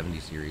 7970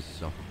 series,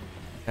 so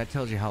that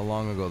tells you how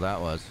long ago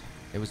that was.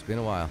 It's been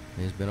a while.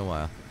 It's been a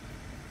while.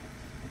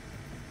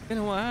 Been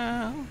a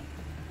while.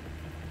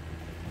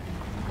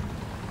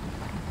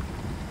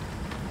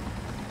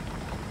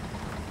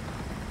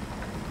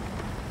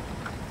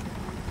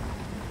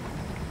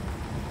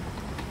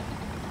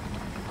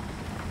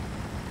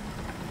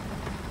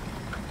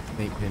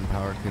 Pin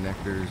power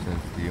connectors,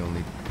 that's the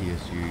only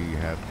PSU you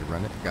have to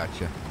run it.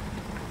 Gotcha.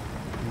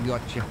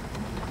 Gotcha.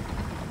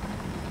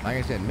 Like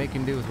I said, make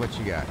and do with what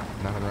you got.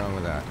 Nothing wrong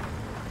with that.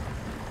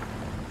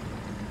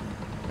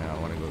 Now I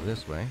want to go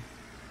this way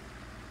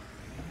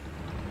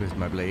with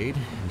my blade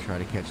and try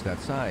to catch that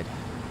side.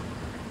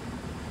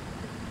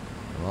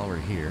 And while we're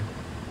here,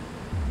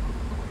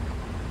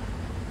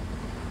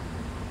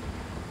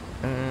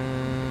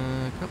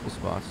 a couple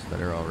spots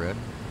that are all red.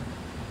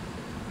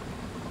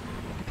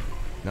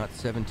 Not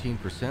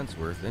 17%'s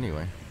worth,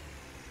 anyway.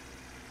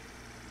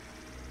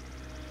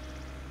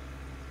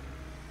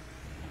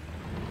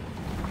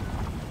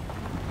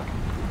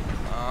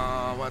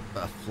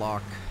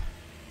 flock.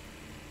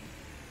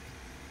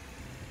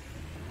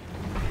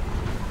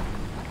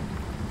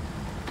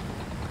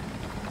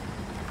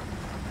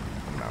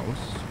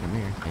 Mouse, come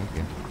here, thank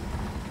you.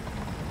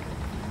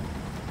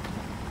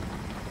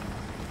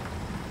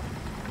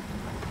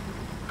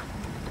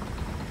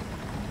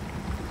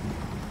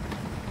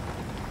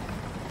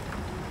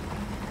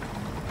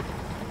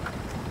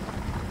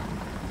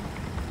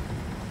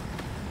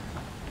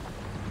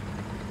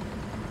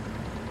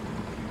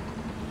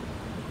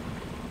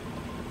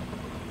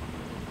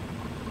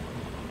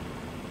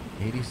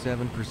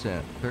 $87,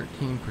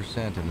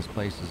 13%, and this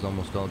place is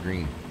almost all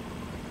green.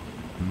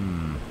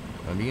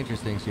 It'll be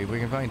interesting, see if we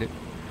can find it.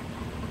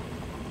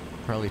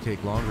 Probably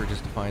take longer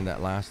just to find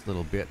that last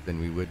little bit than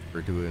we would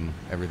for doing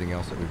everything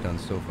else that we've done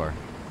so far.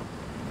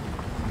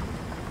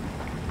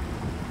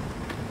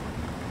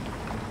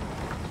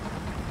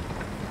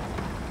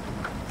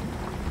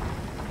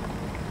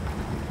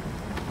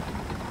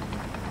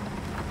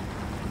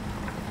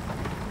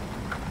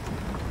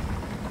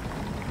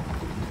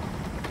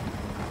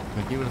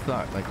 Like you would have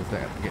thought, like with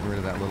that, getting rid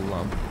of that little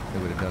lump,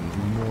 it would have done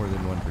more than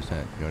 1%, you know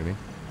what I mean?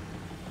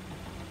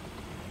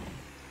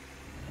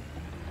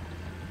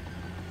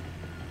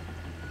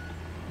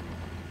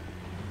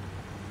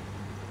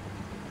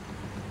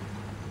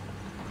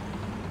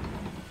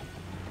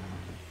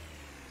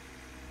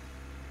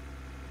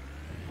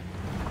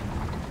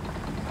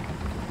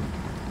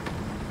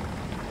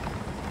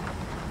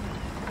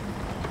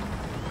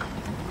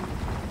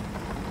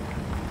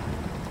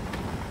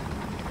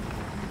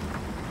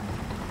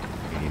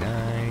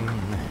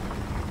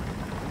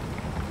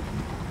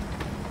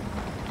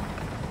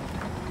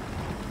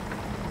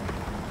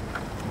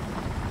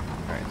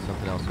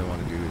 Something else I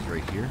want to do is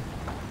right here.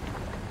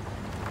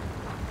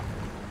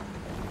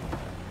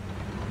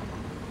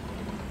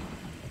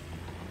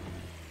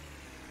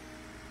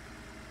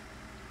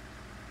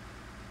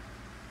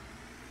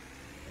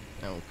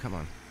 Oh, come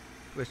on.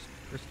 Twist,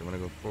 I want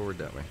to go forward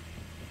that way.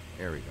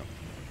 There we go.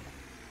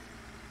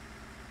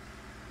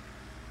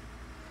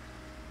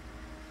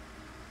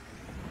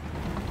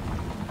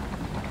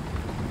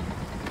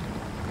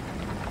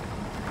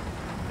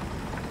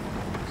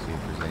 See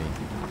if there's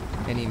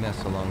any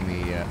mess along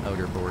the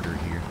outer border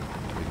here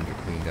we can get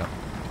cleaned up.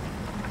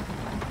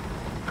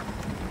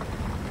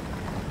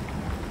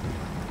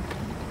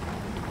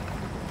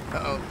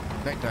 Uh-oh,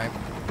 nighttime.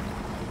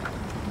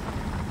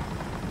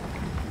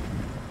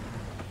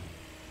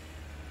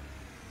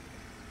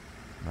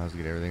 I was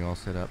get everything all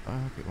set up. Oh,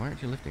 okay, why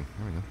aren't you lifting?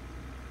 There we go.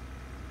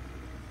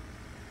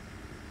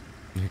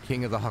 You're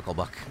king of the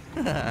hucklebuck.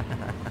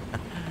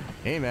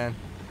 Hey man,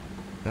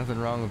 nothing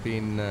wrong with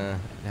being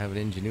having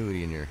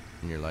ingenuity in your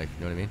life.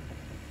 You know what I mean?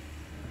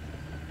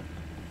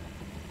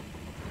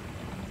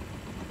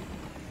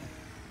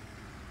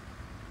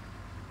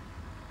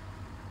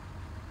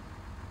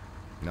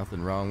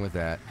 Nothing wrong with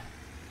that.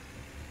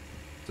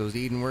 So is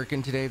Eden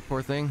working today,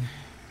 poor thing?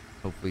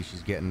 Hopefully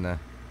she's getting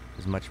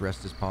as much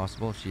rest as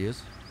possible if she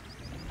is.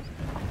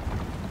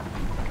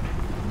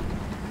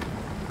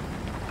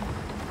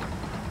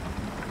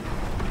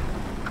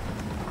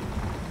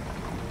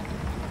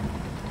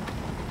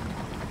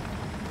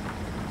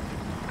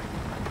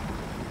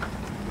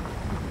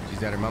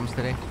 She's at her mom's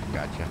today?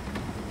 Gotcha.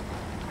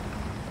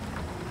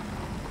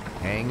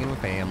 Hanging with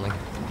family.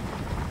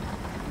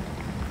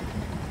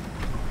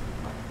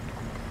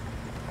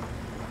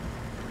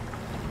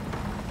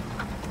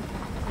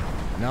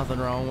 Nothing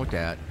wrong with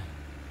that.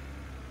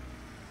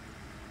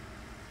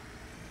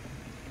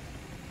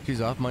 She's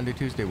off Monday,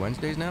 Tuesday,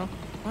 Wednesdays now?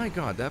 My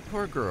God, that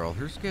poor girl.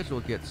 Her schedule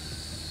gets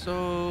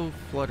so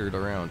fluttered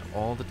around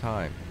all the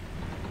time.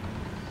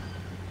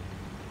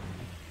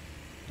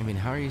 I mean,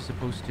 how are you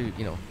supposed to,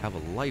 you know, have a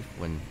life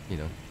when, you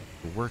know,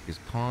 the work is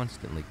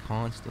constantly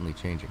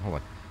changing? Hold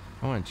on.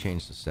 I want to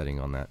change the setting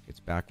on that. It's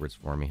backwards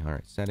for me. All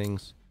right,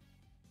 settings.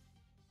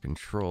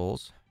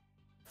 Controls.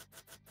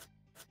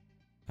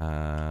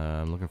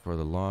 I'm looking for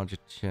the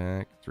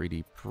Logitech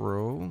 3D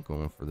Pro.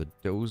 Going for the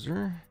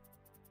dozer.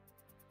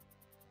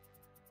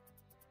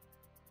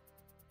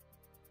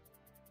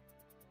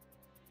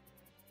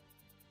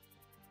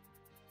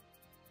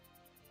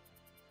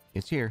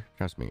 It's here,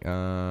 trust me.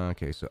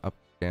 Okay, so up,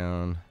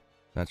 down.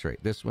 That's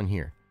right, this one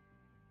here.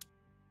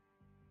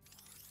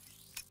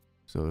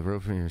 So the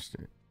rope from here.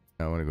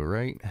 I want to go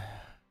right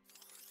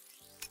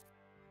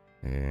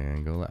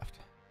and go left.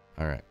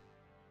 All right.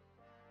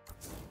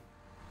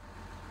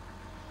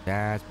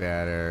 That's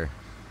better.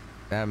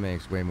 That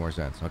makes way more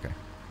sense. Okay.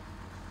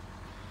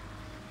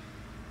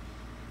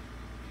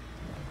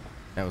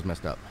 That was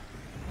messed up.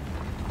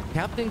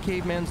 Captain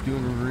Caveman's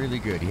doing really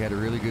good. He had a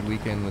really good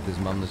weekend with his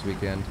mom this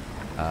weekend.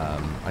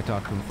 I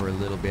talked to him for a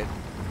little bit.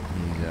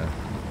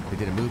 They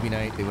did a movie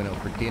night. They went out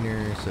for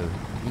dinner, so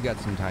we got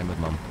some time with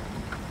Mom.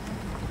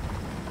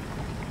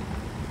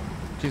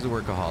 She's a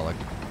workaholic.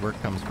 Work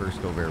comes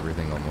first over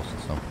everything almost,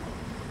 so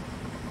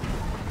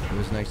it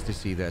was nice to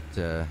see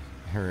that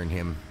her and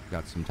him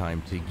got some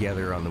time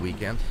together on the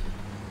weekend.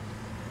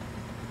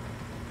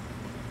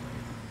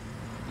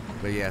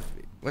 But yeah,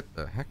 what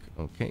the heck?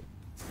 Okay.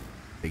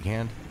 big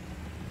hand.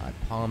 I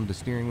palmed the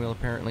steering wheel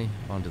apparently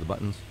onto the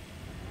buttons.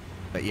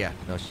 But yeah,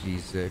 no,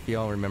 she's. If you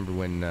all remember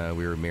when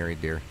we were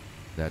married there,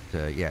 that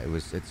yeah,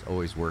 it's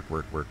always work,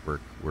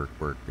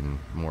 and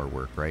more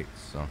work, right?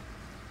 So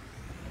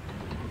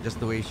just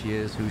the way she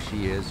is, who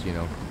she is, you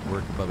know,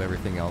 work above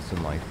everything else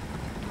in life.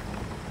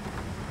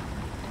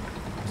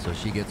 So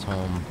she gets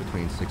home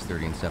between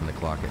 6:30 and 7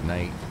 o'clock at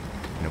night.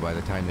 You know, by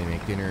the time they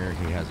make dinner,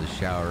 he has a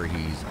shower,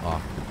 he's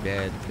off to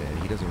bed, and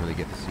he doesn't really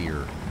get to see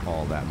her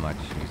all that much.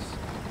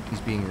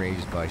 He's being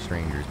raised by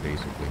strangers,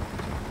 basically.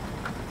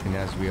 And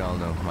as we all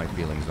know, my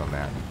feelings on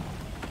that.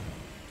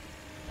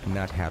 I'm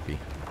not happy.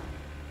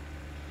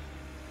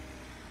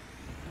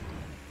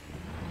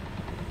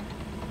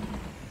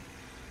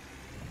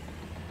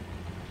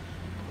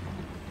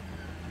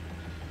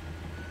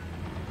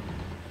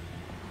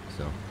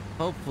 So,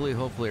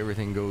 hopefully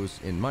everything goes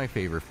in my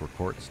favor for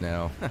courts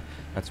now.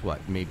 That's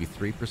what, maybe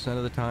 3%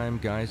 of the time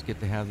guys get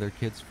to have their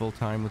kids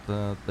full-time with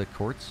the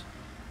courts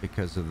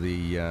because of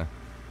the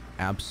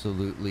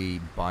absolutely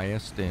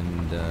biased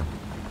and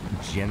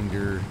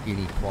gender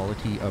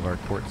inequality of our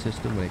court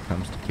system when it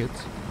comes to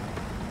kids.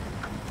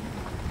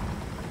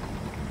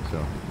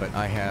 So, but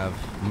I have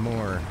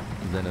more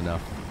than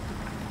enough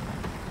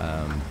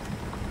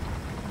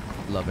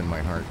love in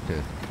my heart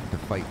to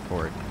fight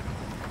for it.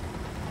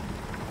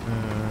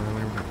 I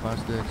work at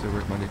plastics. I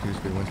work Monday,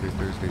 Tuesday, Wednesday,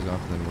 Thursdays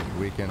off, and then work the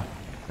weekend.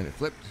 And it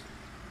flipped.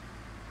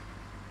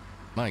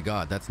 My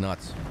God, that's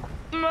nuts.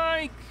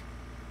 Mike!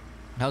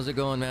 How's it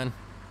going, man?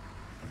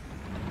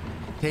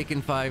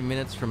 Taking 5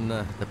 minutes from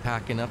the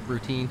packing up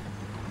routine.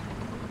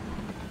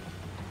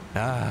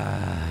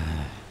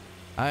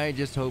 I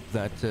just hope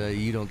that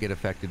you don't get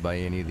affected by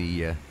any of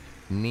the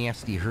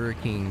nasty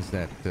hurricanes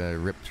that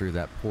rip through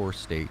that poor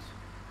state.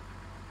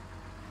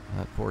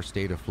 That poor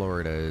state of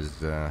Florida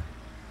is,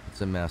 it's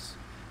a mess.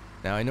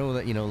 Now, I know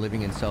that, you know,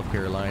 living in South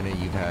Carolina,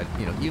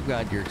 you've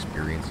got your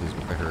experiences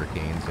with the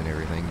hurricanes and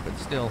everything, but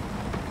still,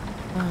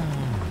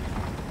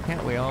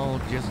 can't we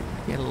all just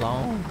get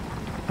along?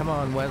 Come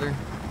on, weather.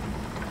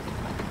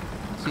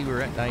 See,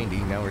 we're at 90,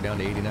 now we're down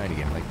to 89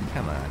 again. Like,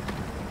 come on.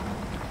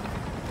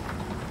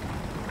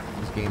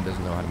 This game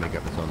doesn't know how to make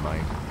up its own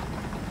mind.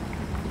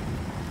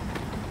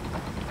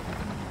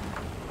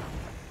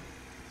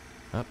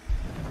 Up.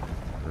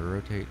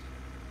 Rotate.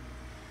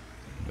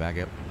 Back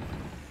up.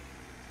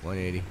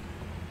 180.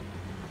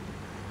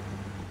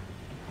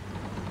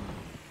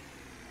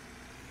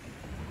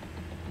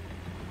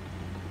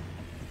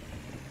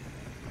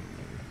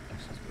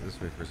 Let's just go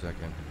this way for a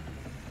second.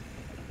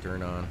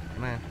 Turn on.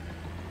 Come on.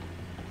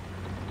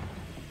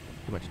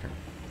 Too much turn.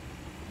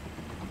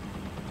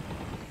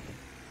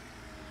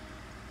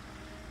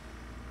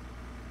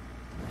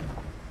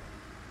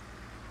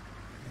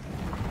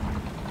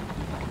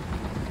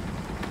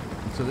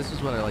 So this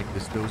is what I like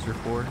this dozer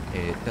for.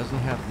 It doesn't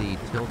have the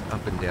tilt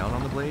up and down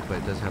on the blade, but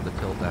it does have the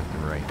tilt left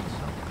and right.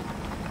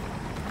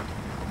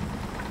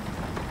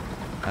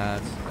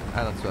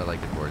 So that's what I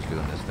like it for, is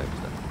doing this type of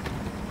stuff.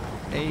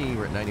 Hey,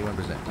 we're at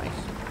 91%. Nice.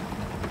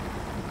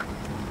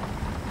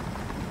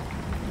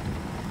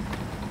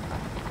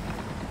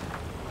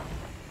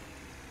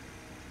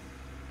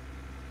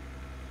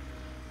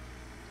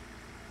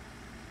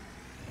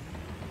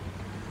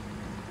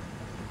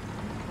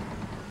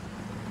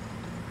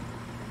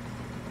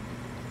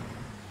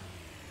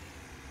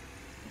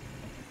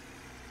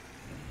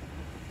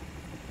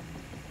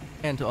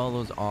 And to all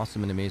those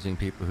awesome and amazing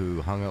people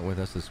who hung out with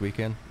us this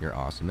weekend, you're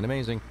awesome and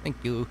amazing. Thank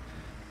you.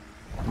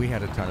 We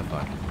had a ton of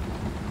fun.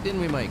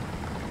 Didn't we, Mike?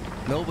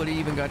 Nobody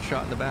even got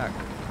shot in the back.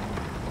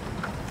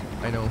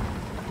 I know.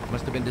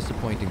 Must have been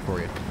disappointing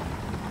for you.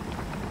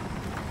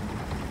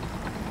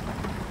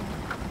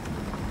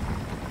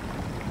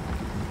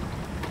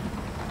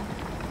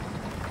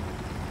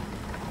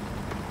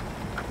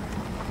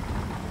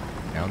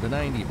 Down to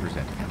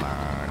 90%. Come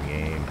on,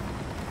 game.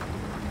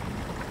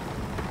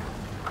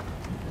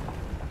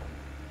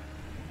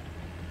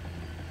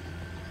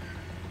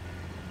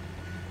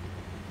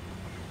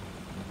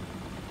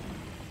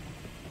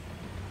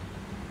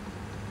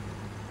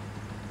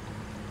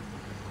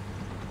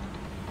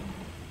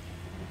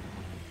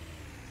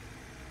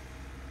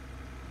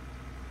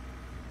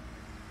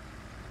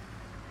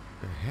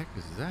 The heck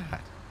is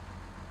that?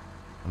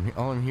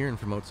 All I'm hearing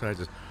from outside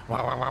is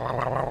wow, wow, wow, wow,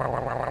 wow, wow,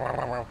 wow, wow,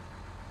 wow, wow.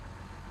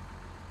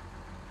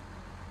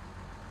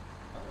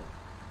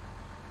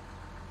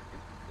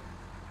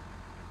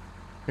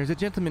 There's a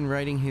gentleman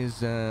riding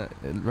his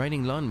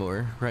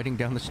lawnmower riding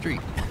down the street.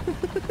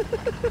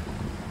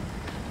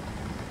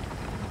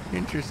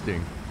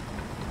 Interesting.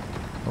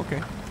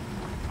 Okay.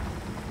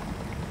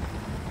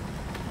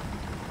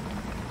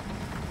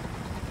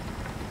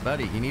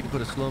 Buddy, you need to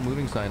put a slow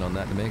moving sign on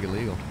that to make it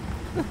legal.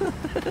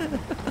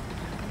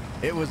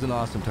 It was an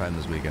awesome time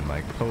this weekend,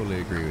 Mike.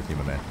 Totally agree with you,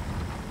 my man.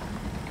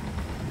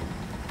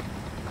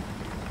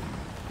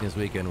 This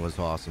weekend was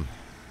awesome.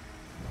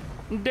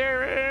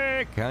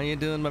 Derek! How you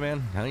doing, my man?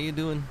 How you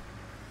doing?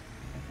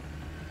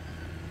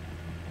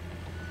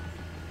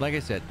 like I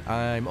said,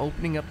 I'm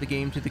opening up the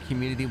game to the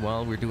community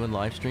while we're doing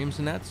live streams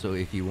and that. So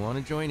if you want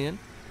to join in,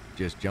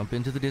 just jump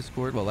into the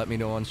Discord. Well, let me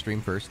know on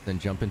stream first, then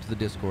jump into the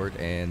Discord,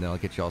 and I'll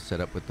get you all set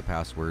up with the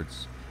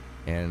passwords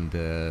and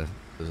the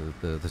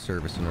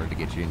service in order to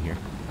get you in here.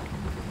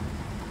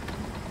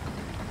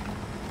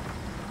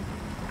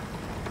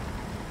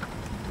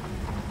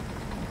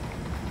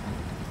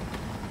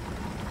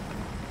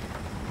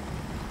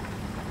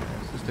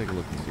 Let's just take a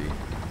look and see.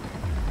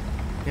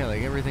 Yeah,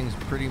 like everything's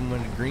pretty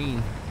much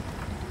green.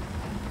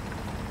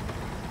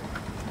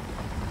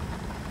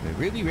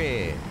 Really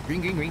red.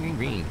 Green, green, green, green,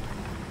 green.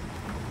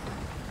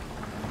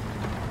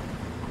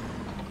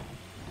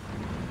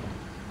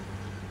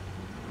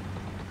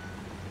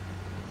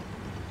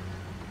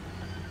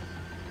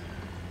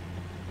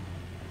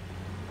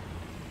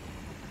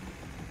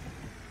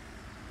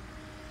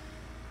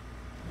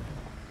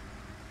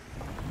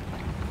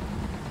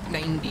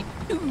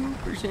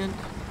 %.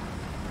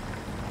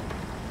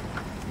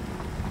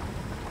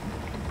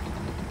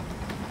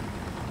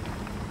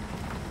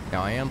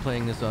 Now I am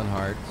playing this on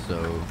hard,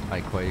 so I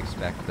quite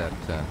expect that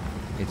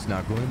it's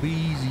not going to be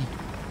easy.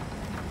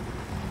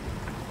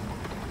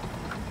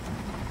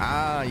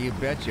 Ah, you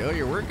betcha. Oh,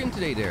 you're working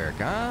today, Derek.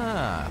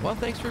 Ah, well,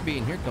 thanks for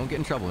being here. Don't get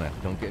in trouble, man.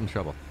 Don't get in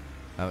trouble.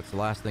 It's the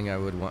last thing I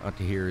would want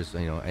to hear is,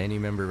 you know, any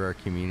member of our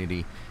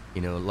community,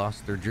 you know,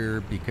 lost their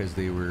job because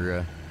they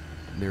were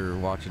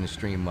watching a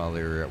stream while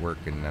they were at work,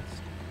 and that's,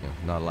 you know,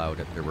 not allowed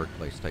at their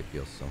workplace type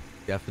deals. So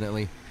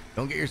definitely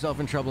don't get yourself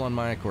in trouble on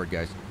my accord,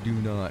 guys. Do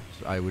not.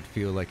 I would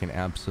feel like an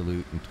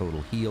absolute and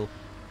total heel.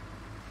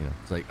 You know,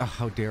 it's like, oh,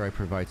 how dare I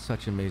provide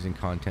such amazing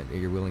content that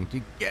you're willing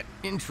to get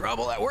in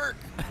trouble at work.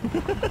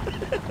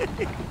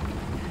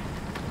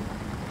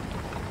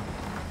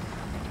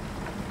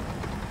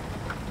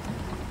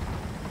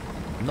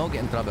 No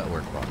get in trouble at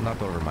work, bro.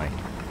 Not over me.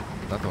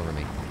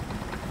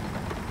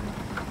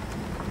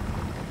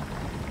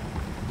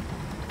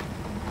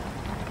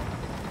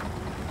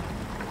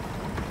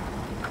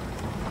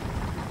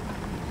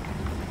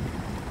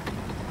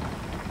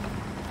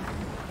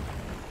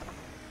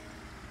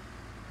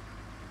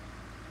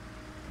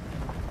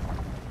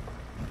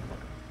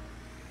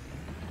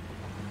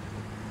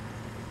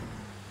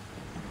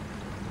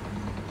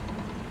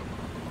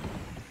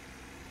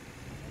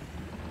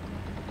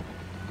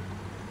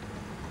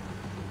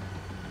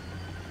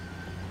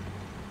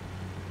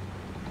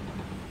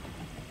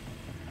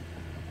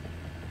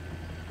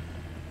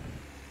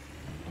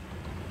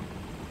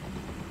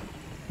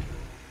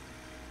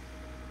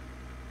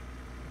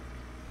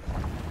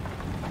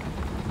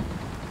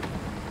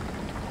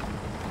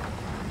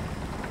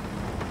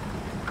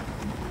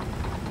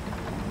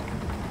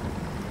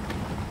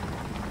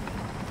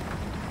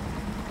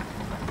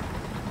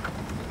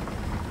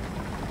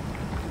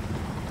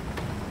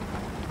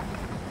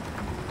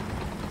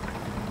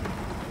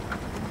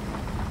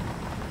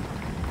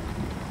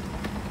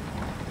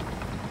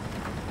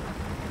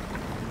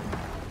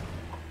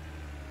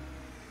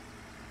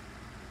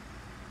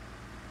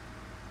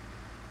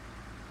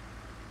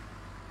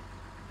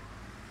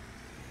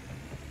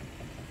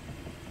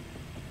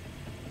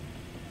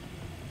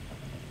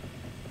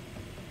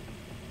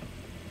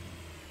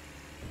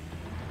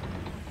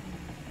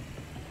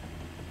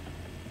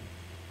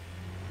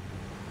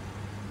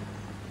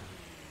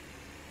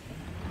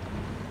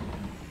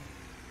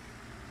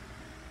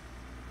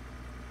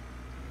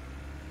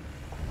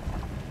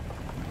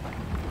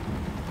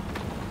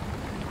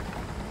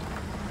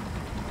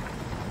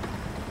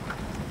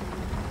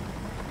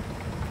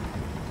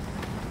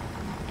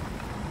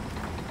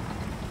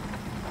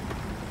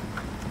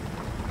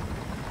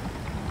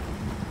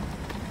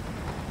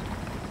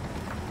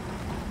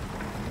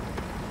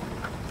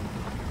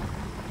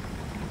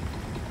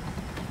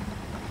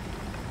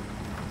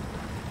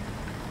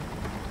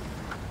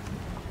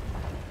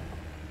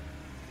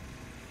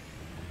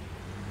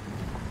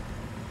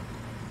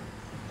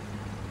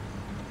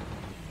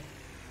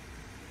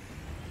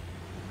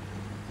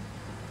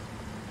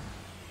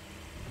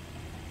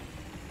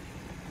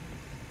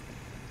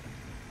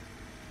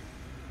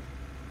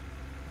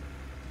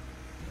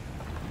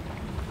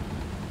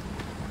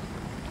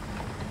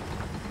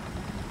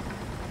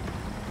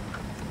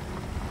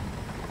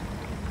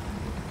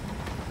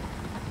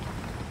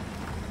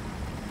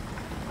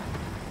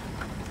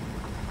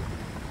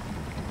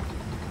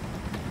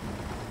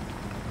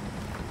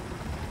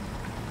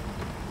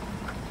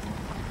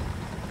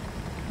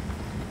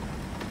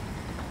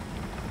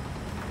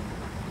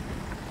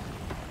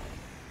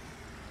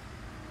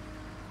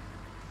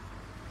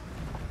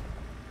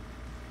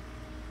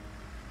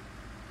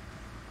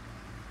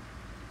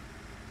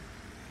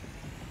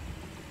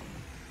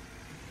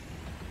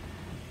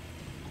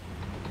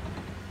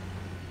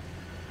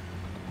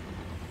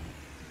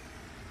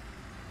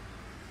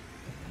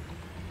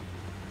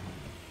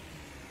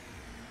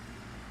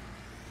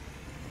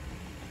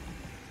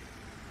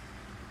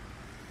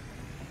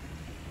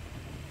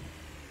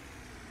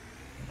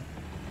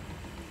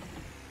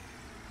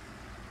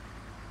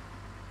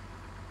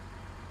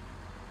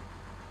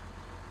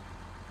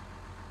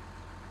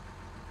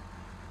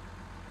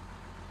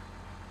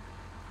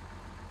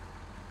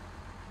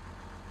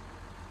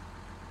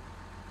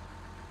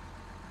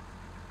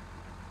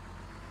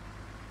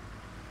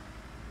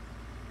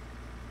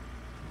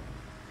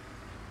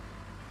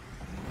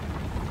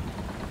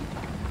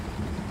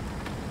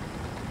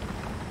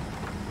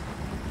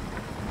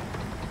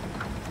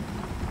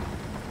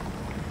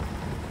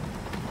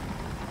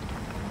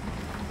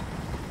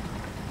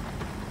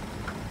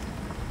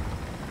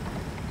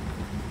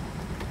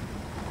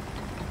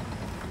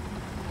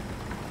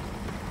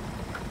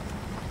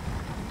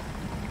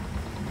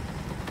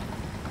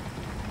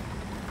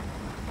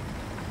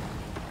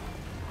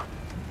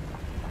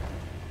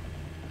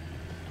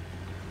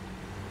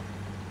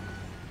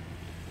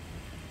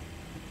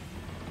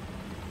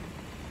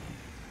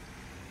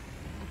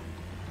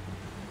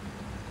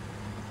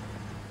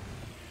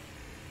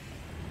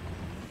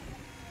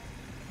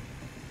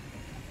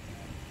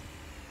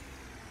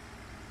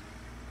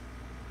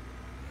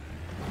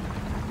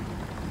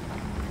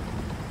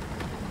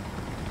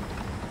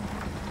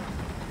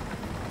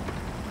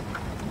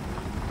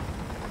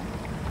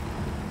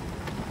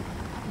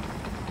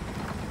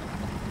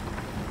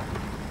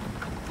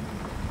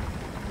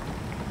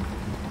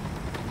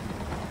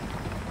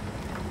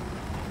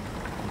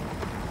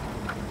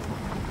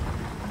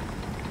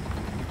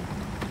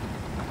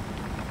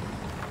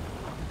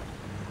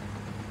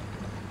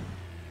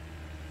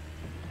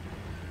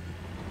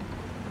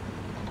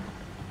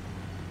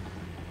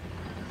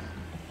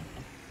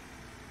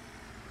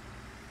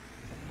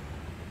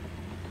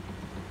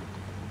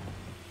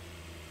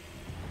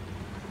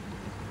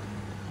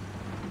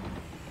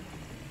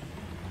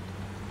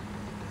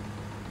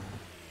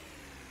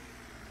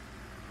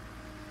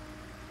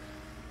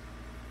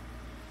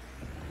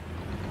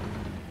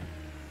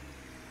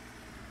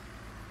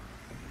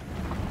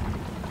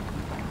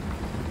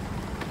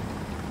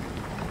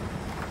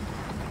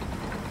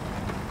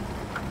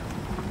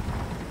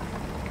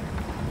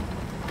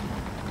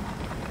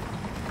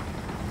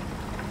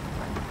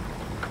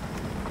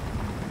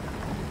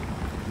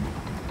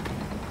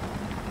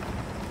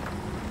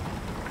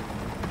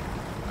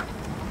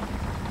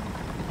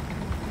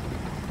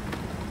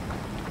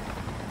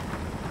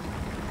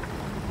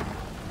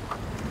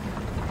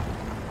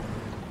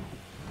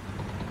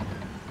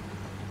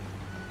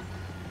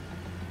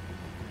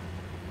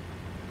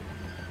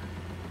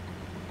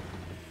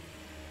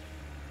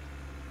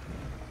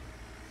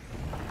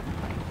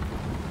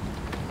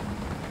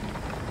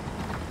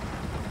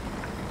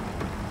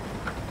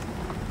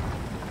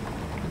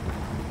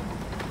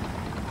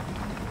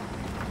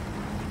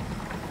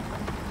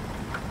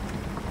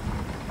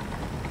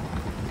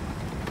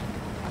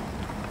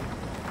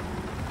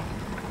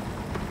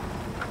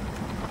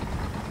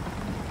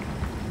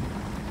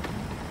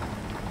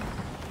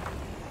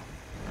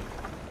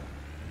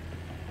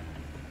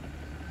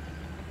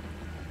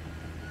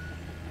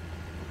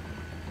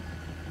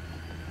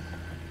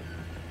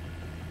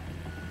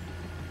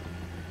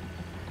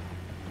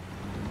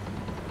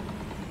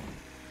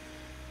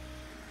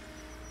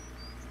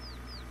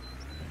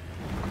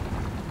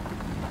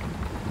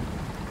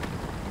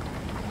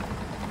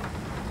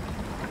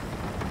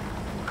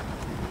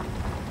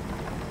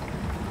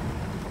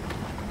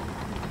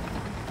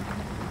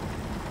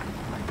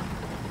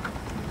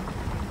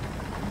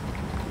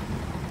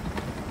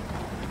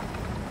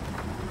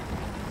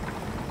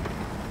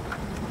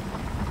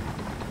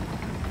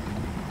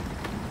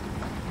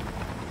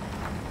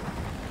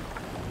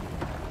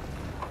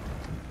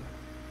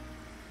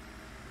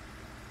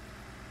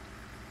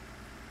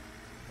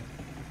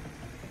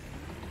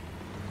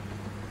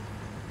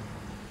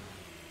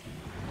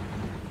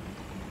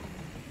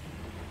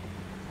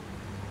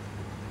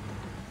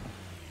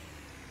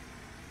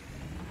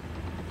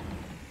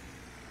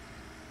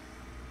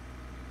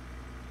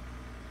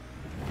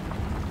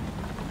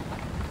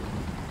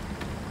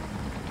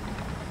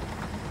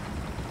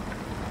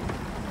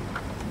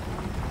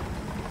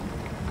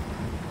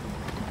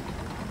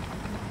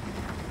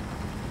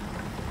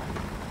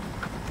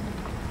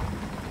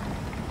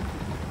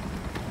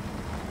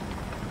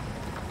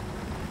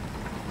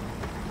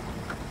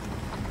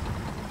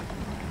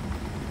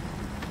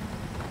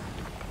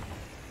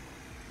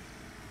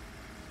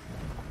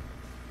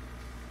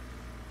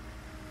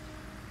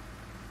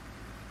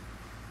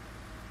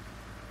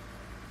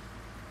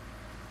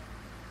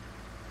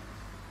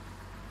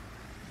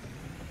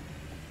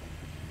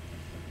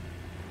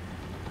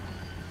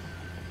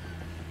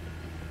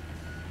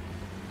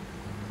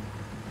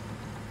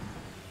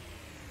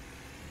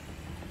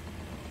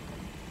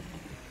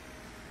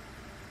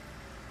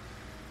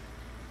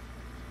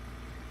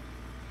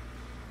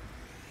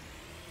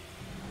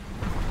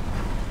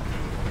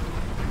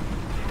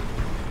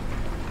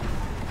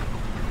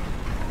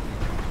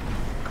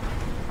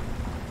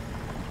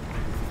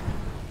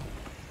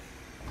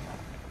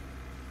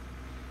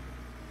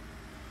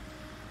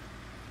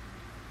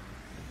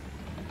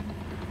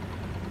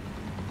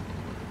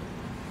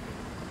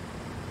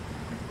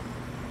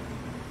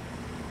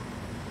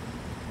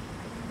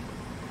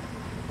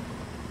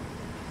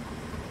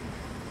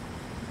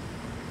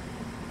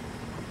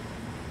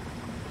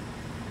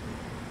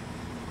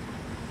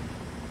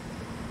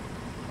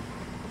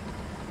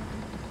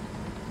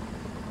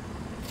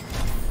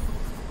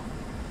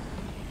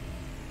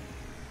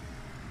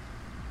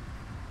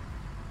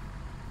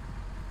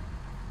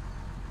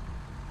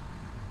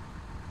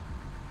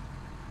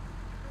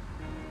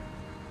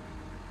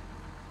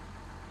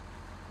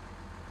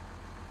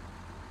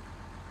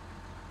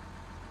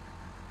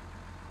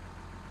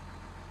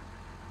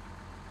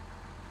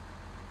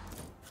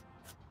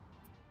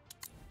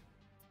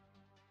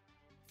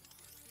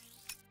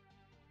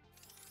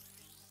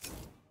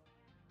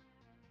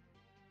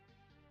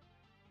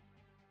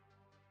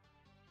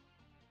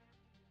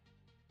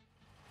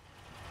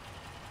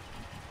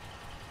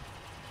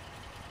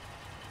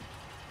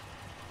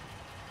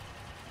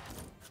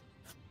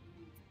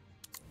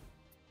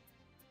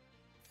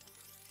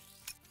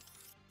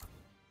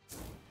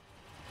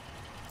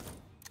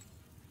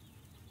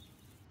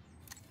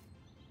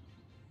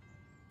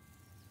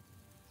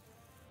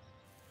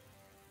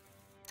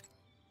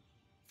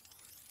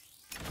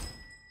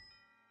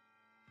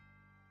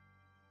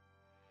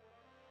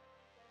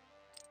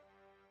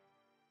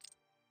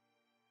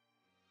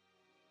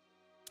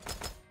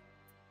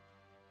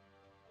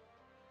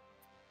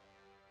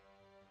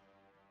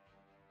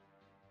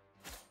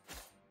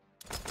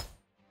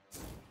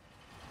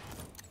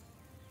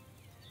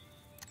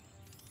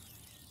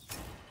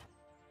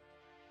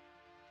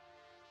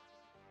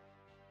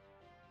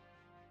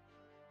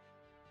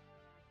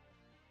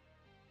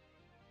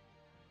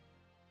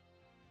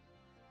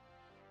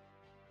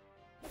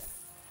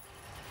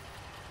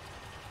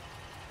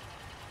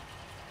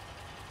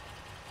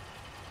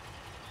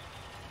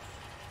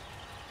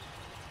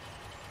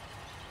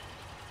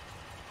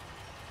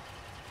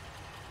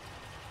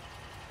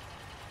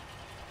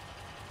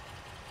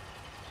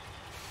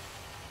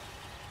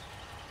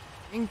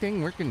 Ding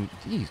ding working.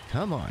 Jeez,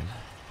 come on.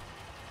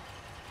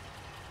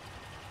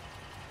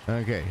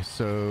 Okay,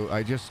 so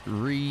I just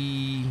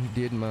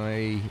redid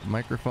my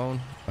microphone.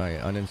 I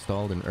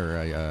uninstalled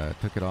I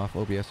took it off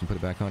OBS and put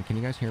it back on. Can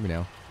you guys hear me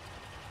now?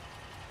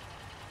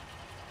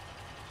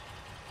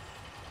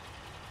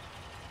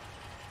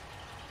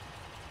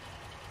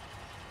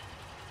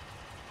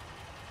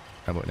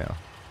 How about now?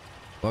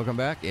 Welcome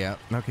back. Yeah.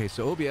 Okay,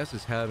 so OBS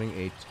is having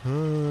a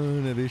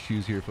ton of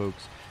issues here,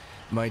 folks.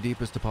 My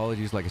deepest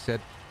apologies. Like I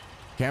said,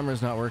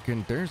 camera's not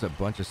working. There's a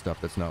bunch of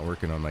stuff that's not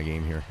working on my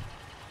game here,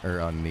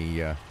 or on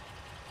the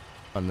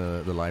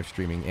live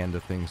streaming end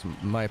of things.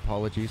 My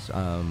apologies.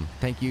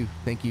 Thank you,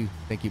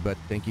 bud.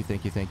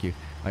 Thank you.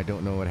 I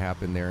don't know what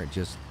happened there. It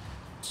just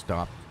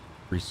stopped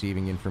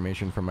receiving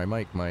information from my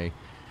mic. My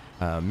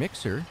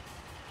mixer,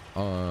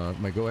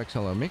 my Go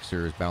XLR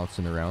mixer is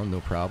bouncing around,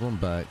 no problem.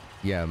 But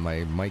yeah,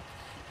 my mic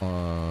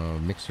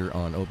mixer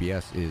on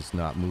OBS is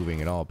not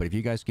moving at all. But if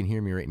you guys can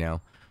hear me right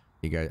now,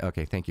 you guys,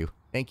 okay, thank you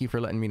for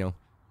letting me know.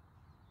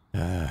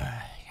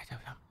 I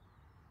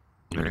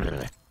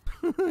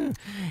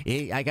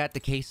got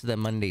the case of the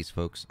Mondays,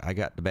 folks. I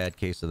got the bad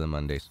case of the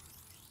Mondays.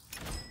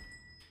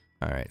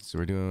 Alright, so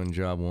we're doing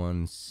job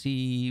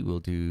 1C. We'll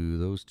do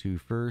those two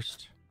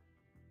first.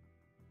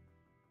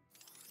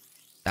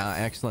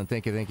 Excellent.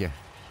 Thank you.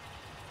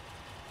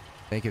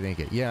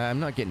 Yeah, I'm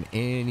not getting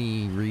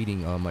any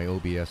reading on my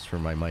OBS for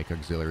my mic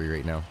auxiliary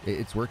right now.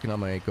 It's working on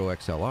my Go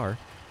XLR,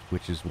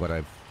 which is what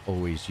I've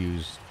always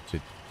used to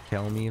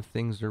tell me if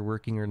things are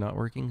working or not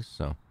working,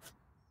 so...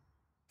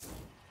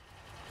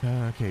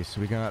 Okay,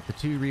 so we got the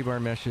 2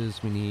 rebar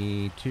meshes. We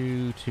need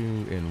 2, 2,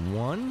 and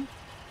 1.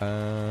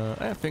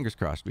 Fingers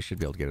crossed. We should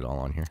be able to get it all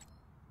on here.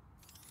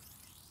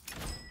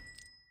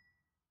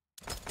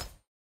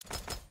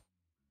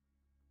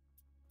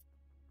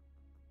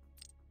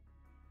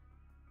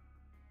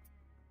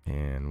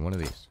 And one of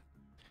these.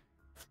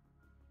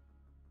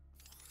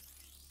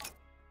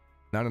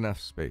 Not enough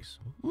space.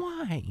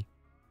 Why?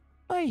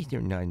 Why is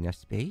there not enough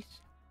space?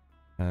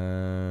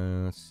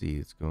 Let's see.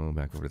 Let's go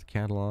back over to the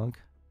catalog.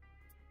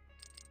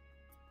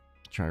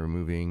 Try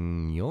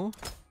removing Yule.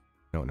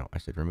 No, I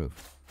said remove.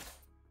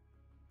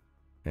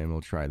 And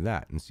we'll try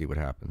that and see what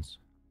happens.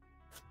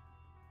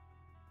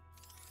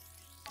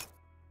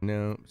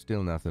 No,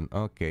 still nothing.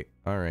 Okay,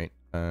 alright.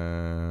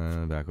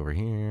 Back over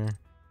here.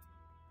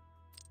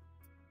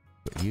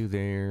 Put you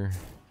there.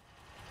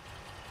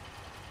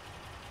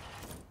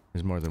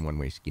 There's more than one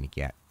way, skinny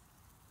cat.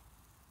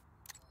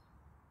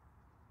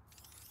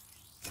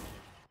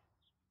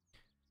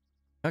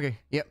 Okay,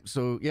 yep,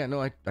 so, yeah, no,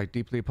 I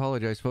deeply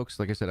apologize, folks.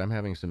 Like I said, I'm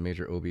having some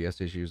major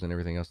OBS issues and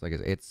everything else. Like I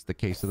said, it's the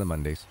case of the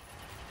Mondays.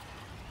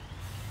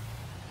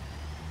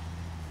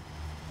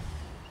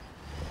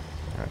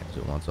 Alright,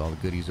 so it wants all the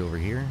goodies over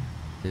here.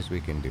 This we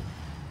can do.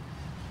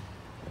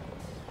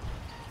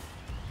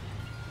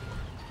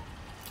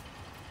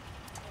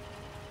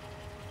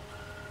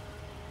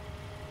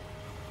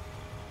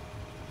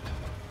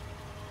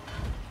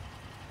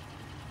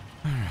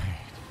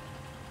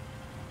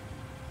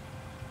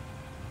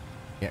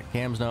 Yeah,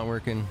 cam's not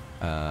working.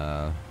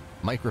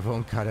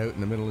 Microphone cut out in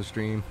the middle of the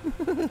stream.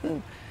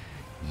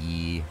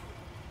 Yeah.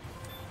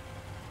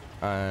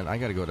 And I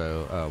gotta go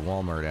to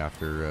Walmart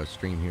after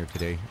stream here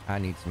today. I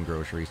need some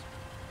groceries.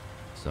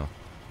 So,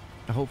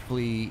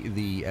 hopefully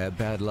the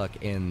bad luck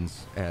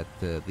ends at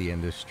the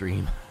end of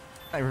stream.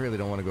 I really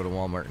don't want to go to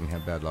Walmart and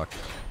have bad luck.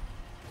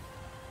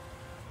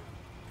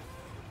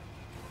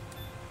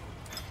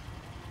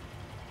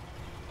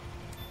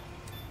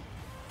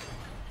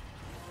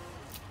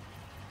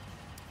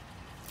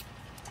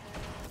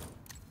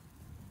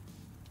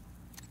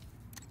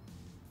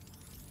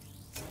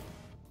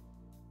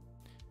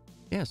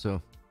 Yeah,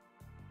 so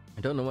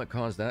I don't know what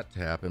caused that to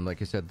happen.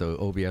 Like I said, the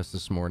OBS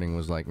this morning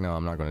was like, no,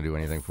 I'm not going to do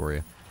anything for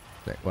you.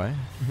 Like, what?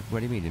 What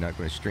do you mean? You're not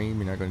going to stream?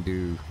 You're not going to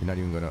do... You're not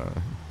even going to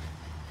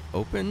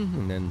open?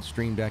 And then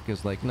Stream Deck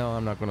is like, no,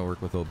 I'm not going to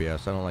work with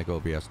OBS. I don't like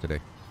OBS today.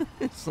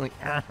 It's like...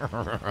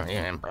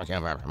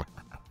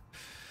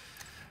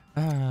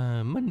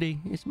 Monday.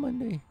 It's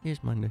Monday.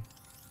 It's Monday.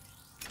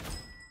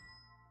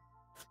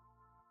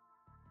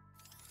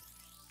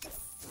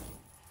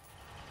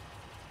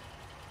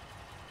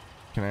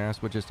 Can I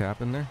ask what just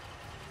happened there?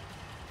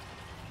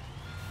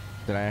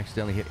 Did I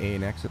accidentally hit A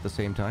and X at the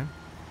same time?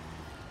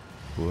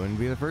 Wouldn't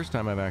be the first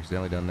time I've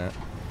accidentally done that.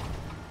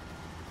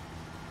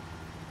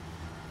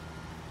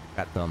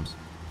 At thumbs.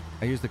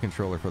 I use the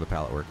controller for the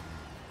palette work.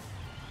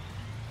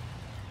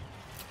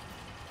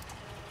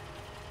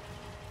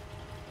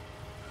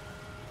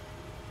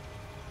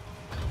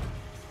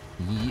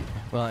 Yeah.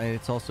 Well, and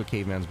it's also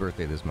Caveman's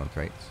birthday this month,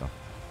 right? So...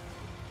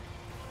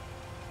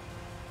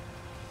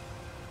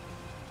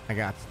 I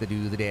got to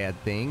do the dad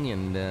thing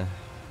and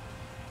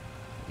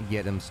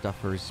get him stuff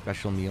for his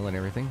special meal and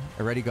everything.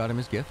 I already got him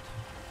his gift,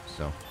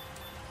 so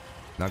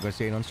not going to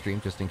say it on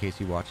stream just in case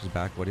he watches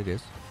back what it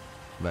is.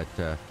 But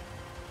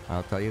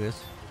I'll tell you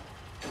this,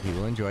 he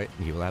will enjoy it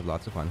and he will have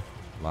lots of fun,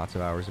 lots of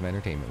hours of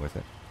entertainment with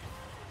it.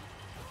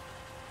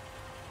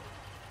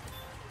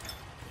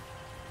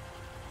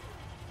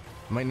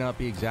 Might not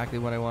be exactly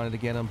what I wanted to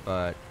get him,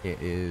 but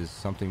it is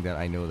something that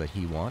I know that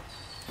he wants,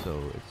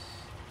 so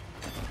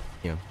it's,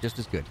 you know, just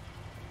as good.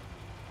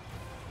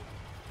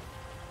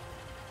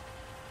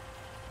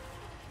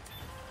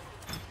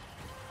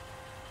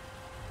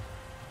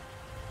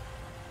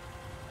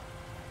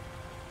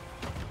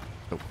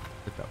 Oh,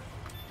 lift up.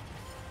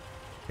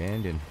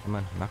 Stand in. Come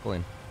on, knuckle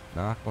in.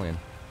 Knuckle in.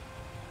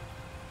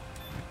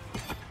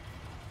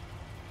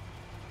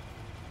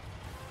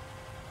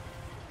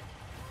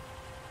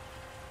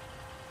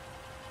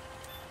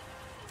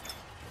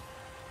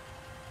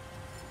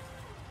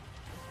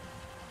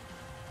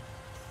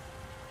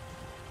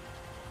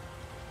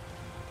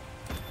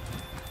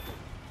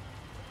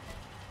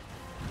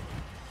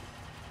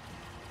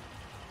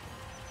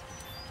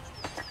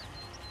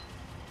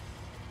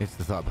 It's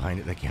the thought behind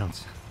it that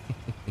counts.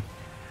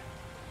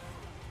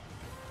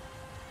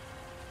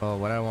 Well,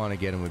 what I want to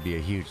get him would be a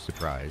huge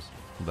surprise,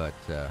 but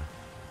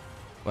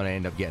what I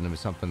end up getting him is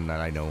something that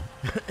I know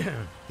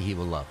he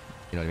will love.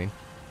 You know what I mean?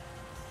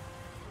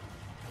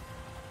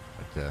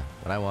 But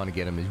what I want to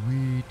get him is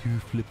way too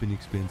flippin'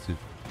 expensive.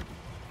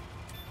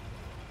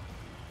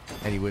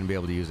 And he wouldn't be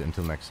able to use it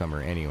until next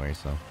summer anyway,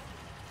 so...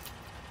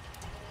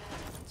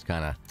 It's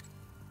kind of...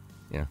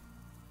 Yeah.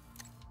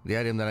 The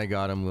item that I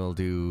got him will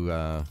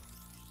do...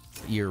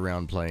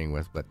 year-round playing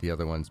with, but the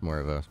other one's more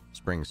of a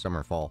spring,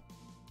 summer, fall.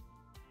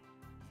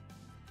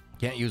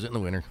 Can't use it in the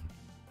winter.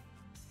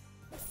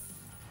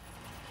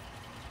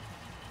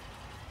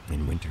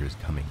 And winter is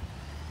coming.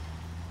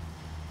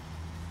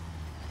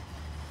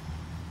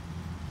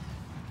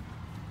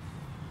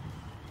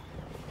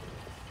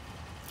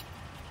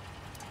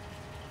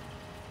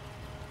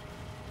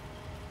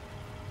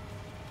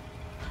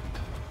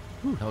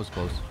 Whew, that was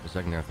close. For a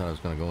second there, I thought I was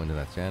going to go into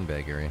that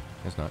sandbag area.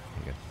 Guess not.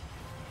 Okay.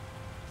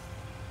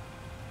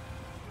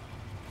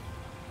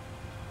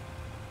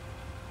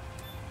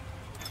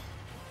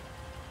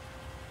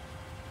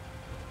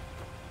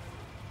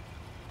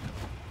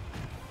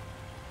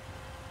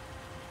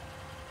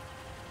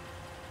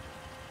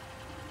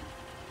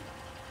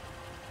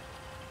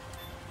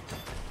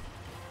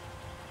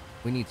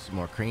 We need some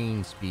more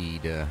crane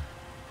speed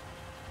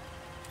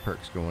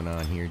perks going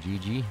on here,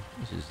 GG.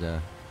 This is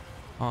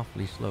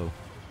awfully slow.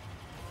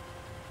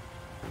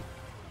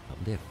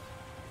 Uplift.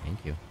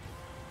 Thank you.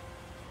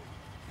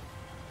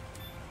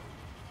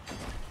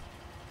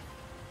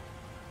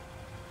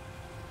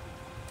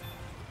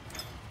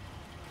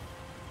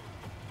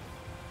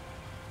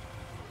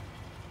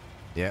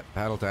 Yep,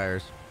 paddle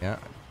tires. Yeah.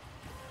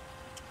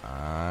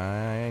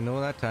 I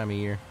know that time of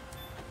year.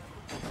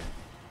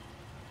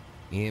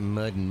 In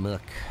mud and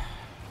muck.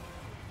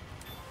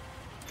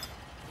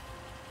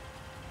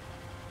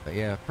 But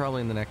yeah,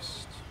 probably in the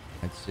next,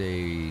 I'd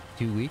say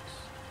 2 weeks,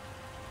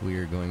 we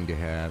are going to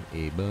have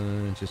a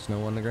bunch of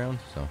snow on the ground.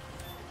 So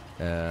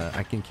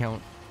I can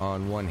count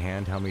on one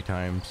hand how many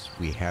times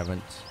we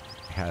haven't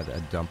had a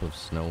dump of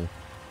snow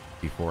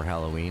before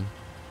Halloween.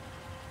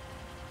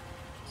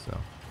 So,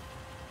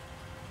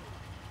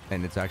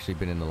 and it's actually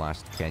been in the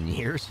last 10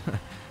 years.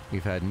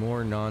 We've had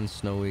more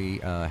non-snowy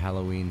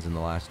Halloweens in the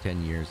last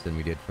 10 years than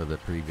we did for the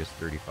previous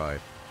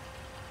 35.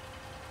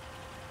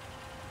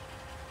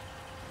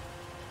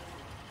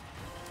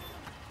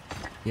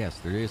 Yes,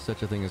 there is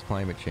such a thing as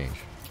climate change.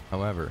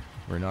 However,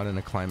 we're not in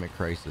a climate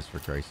crisis, for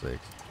Christ's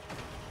sakes.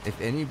 If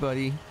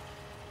anybody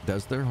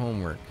does their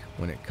homework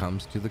when it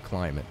comes to the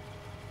climate,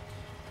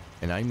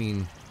 and I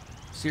mean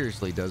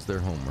seriously does their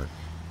homework,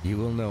 you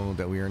will know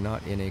that we are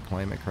not in a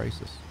climate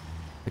crisis.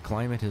 The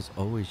climate has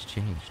always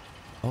changed.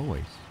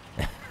 Always.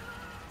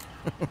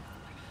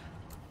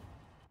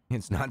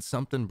 It's not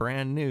something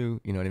brand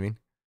new, you know what I mean?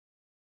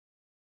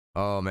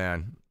 Oh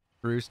man,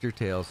 rooster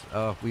tails.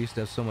 Oh, we used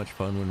to have so much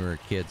fun when we were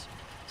kids.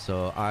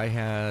 So I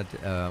had,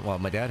 well,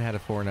 my dad had a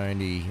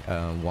 490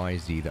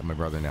 YZ that my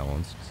brother now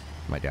owns.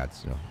 My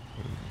dad's, you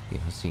know,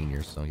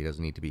 senior, so he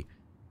doesn't need to be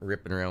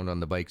ripping around on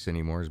the bikes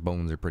anymore. His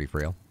bones are pretty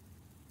frail.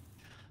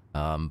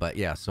 But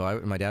yeah,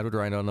 so my dad would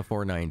ride on the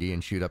 490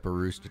 and shoot up a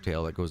rooster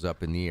tail that goes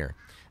up in the air.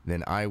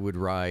 Then I would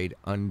ride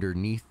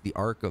underneath the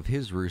arc of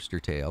his rooster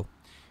tail,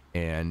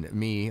 and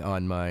me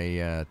on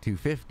my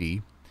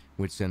 250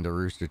 would send a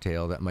rooster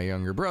tail that my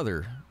younger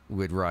brother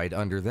would ride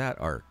under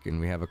that arc. And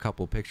we have a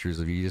couple pictures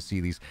of you just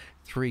see these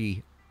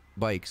 3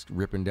 bikes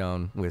ripping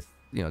down with,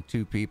 you know,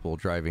 2 people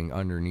driving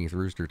underneath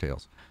rooster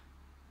tails.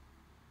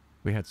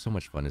 We had so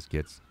much fun as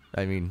kids.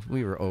 I mean,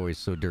 we were always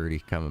so dirty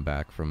coming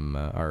back from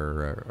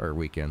our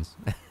weekends.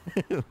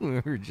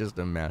 We were just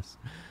a mess.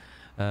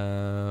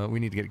 We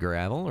need to get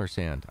gravel or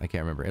sand. I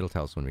can't remember. It'll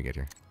tell us when we get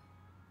here.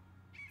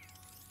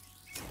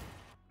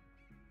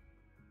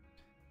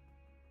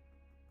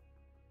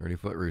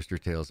 $30-foot rooster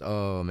tails.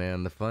 Oh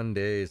man, the fun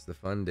days, the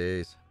fun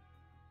days.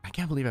 I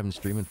can't believe I've been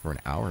streaming for an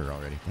hour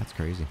already. That's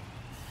crazy.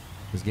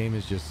 This game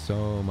is just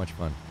so much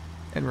fun.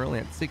 And we're only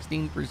at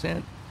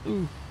 16%.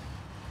 Ooh.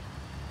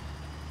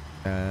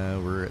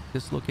 We're at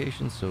this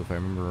location, so if I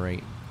remember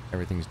right,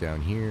 everything's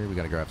down here. We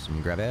gotta grab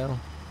some gravel.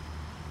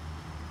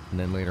 And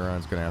then later on,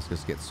 it's gonna ask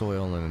us to get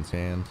soil and then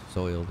sand.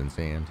 Soiled and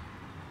sand.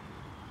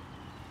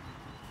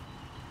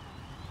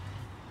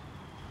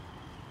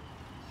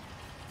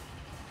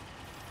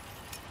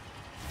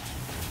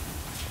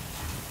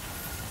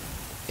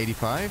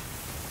 85?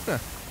 Huh.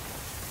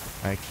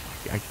 I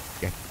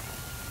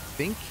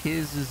think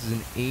his is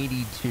an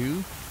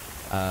 82,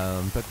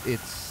 but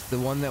it's the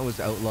one that was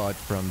outlawed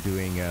from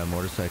doing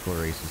motorcycle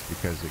races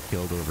because it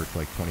killed over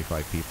like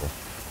 25 people.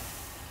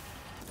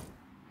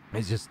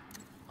 It's just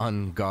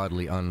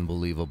ungodly,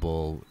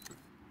 unbelievable,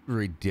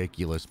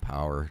 ridiculous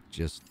power.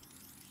 Just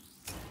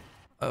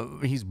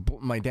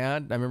my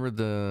dad. I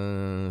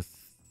remember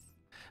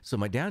so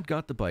my dad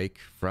got the bike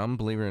from,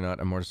 believe it or not,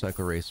 a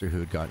motorcycle racer who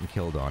had gotten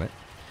killed on it.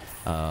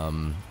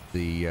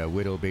 The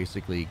widow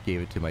basically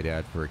gave it to my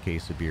dad for a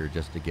case of beer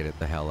just to get it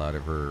the hell out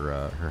of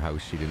her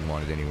house. She didn't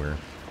want it anywhere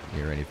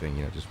near anything,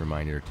 you know, just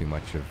reminded her too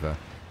much of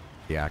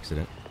the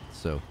accident.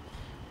 So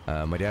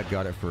my dad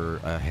got it for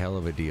a hell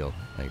of a deal,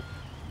 like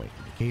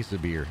a case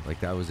of beer,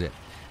 like that was it.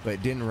 But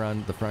it didn't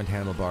run. The front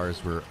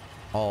handlebars were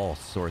all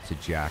sorts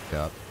of jacked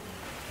up.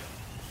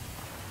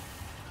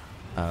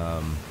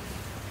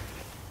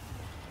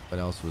 What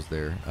else was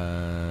there?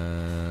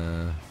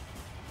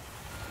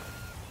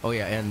 Oh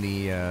yeah, and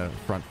the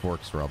front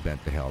forks were all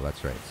bent to hell,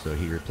 that's right. So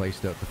he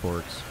replaced out the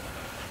forks.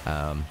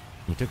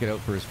 He took it out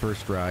for his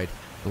first ride,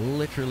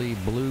 literally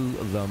blew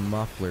the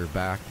muffler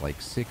back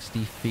like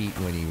 60 feet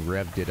when he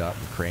revved it up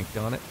and cranked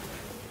on it.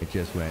 It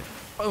just went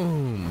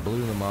boom,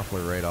 blew the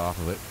muffler right off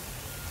of it.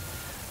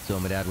 So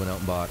my dad went out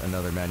and bought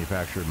another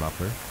manufactured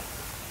muffler.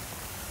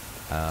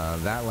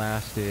 That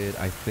lasted,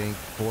 I think,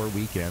 4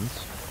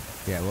 weekends.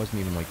 Yeah, it wasn't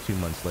even like 2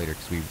 months later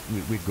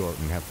because we'd go out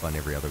and have fun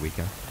every other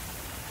weekend.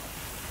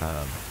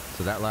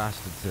 So that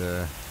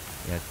lasted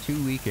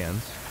 2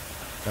 weekends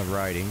of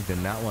riding.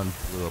 Then that one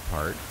blew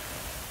apart.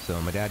 So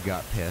my dad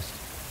got pissed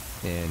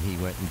and he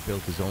went and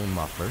built his own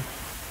muffler.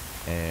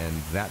 And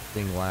that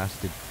thing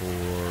lasted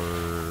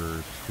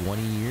for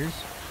 20 years.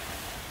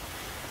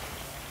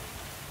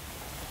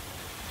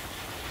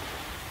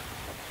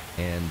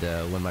 And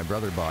when my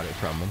brother bought it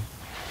from him,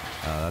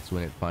 that's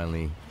when it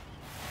finally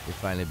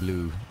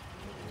blew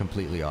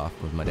completely off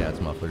with my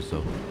dad's muffler.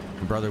 So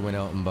my brother went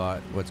out and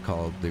bought what's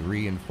called the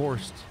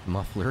reinforced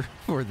muffler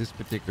for this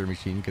particular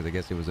machine because I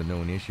guess it was a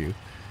known issue.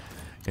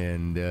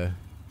 And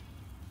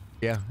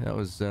yeah, it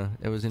was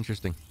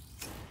interesting.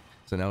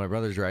 So now my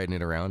brother's riding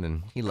it around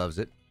and he loves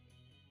it.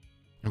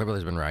 My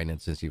brother's been riding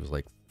it since he was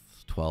like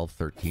 12,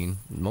 13.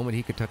 The moment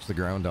he could touch the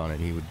ground on it,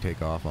 he would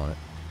take off on it.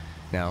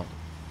 Now,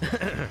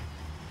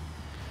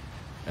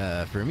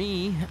 for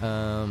me,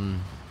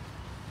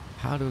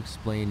 how to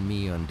explain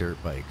me on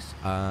dirt bikes?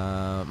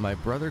 My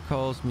brother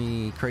calls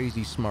me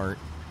crazy smart.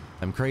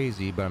 I'm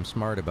crazy, but I'm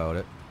smart about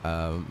it.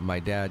 My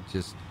dad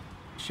just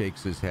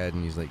shakes his head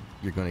and he's like,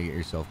 "You're going to get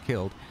yourself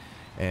killed."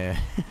 And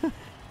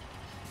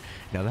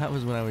now that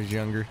was when I was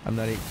younger. I'm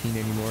not 18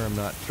 anymore. I'm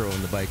not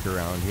throwing the bike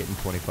around, hitting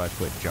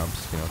 25-foot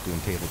jumps, you know, doing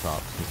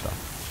tabletops and stuff.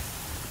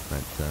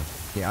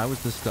 But yeah, I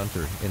was the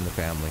stunter in the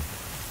family,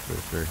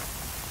 for sure.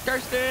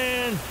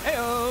 Kirsten!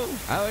 Heyo!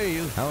 How are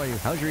you? How are you?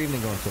 How's your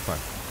evening going so far?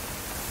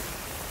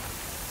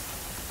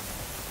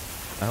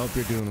 I hope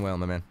you're doing well,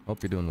 my man.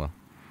 Hope you're doing well.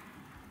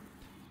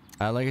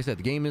 Like I said,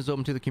 the game is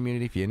open to the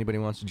community. If anybody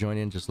wants to join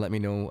in, just let me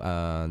know.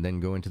 Then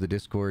go into the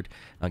Discord.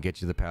 I'll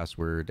get you the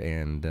password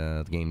and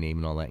the game name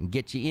and all that, and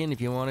get you in if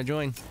you want to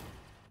join.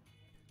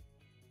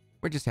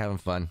 We're just having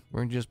fun.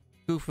 We're just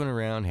goofing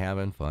around,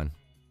 having fun.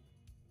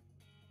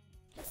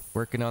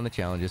 Working on the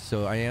challenges.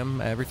 So I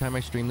am, every time I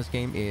stream this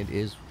game, it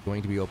is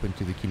going to be open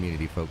to the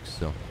community, folks.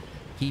 So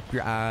keep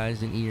your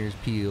eyes and ears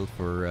peeled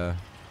for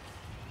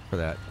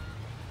that.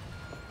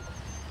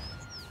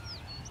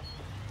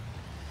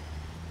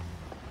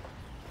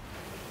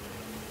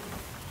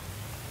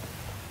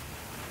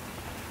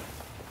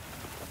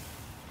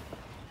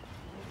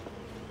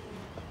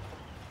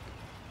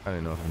 I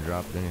don't know if I'm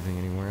dropping anything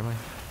anywhere, am I?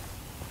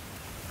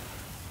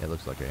 Yeah, it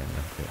looks like I am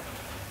now. Okay.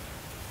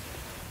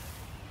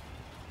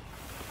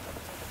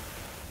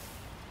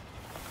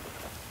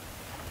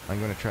 I'm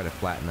going to try to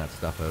flatten that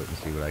stuff out and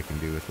see what I can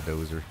do with the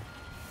dozer.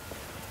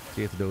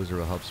 See if the dozer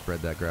will help spread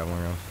that gravel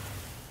around.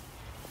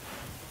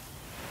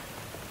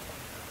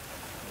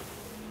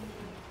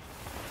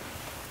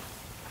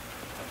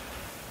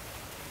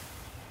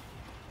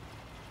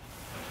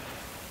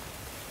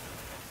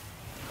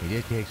 It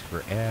just takes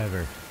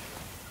forever.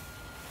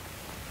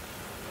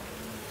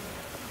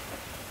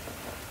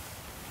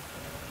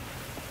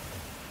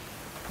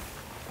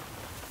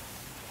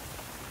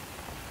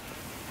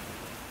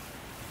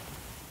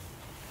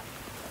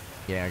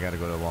 Yeah, I gotta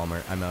go to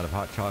Walmart. I'm out of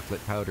hot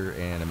chocolate powder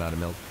and I'm out of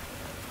milk.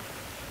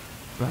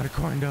 I'm out of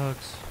corn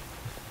dogs.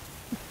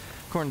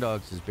 Corn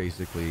dogs is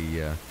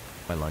basically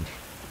my lunch.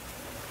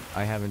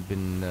 I haven't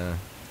been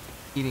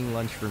eating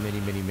lunch for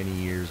many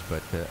years,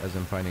 but as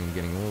I'm finding I'm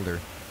getting older,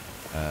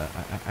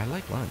 I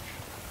like lunch.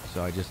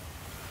 So I just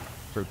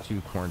throw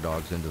 2 corn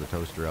dogs into the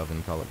toaster oven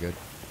and call it good.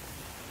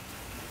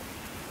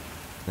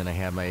 Then I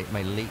have my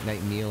late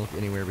night meal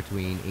anywhere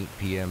between 8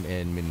 p.m.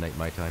 and midnight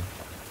my time.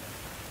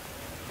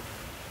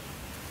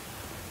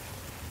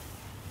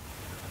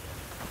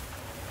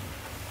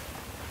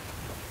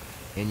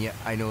 And yeah,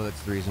 I know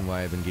that's the reason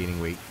why I've been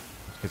gaining weight.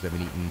 It's because I've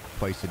been eating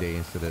twice a day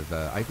instead of...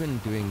 I've been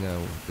doing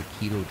the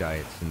keto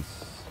diet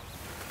since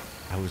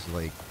I was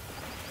like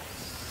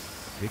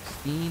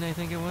 16, I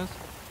think it was,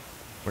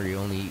 where you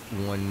only eat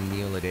one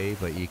meal a day,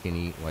 but you can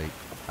eat like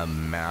a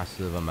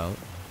massive amount.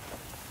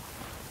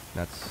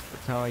 That's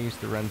how I used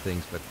to run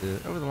things, but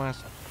over the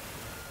last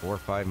 4 or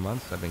 5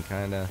 months, I've been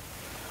kind of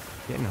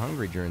getting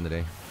hungry during the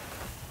day.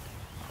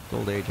 It's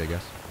old age, I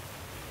guess.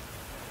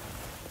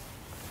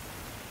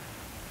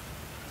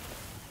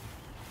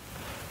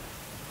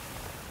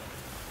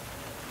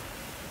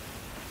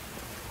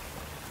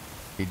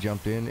 You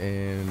jumped in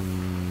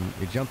and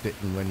you jumped it,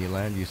 and when you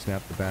land, you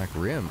snap the back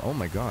rim. Oh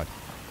my god.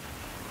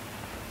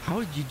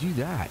 How did you do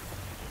that?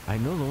 I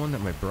know the one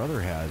that my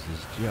brother has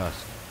is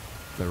just,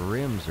 the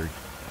rims are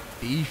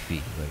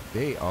beefy. Like,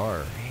 they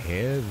are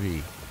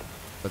heavy.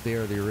 But they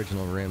are the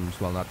original rims.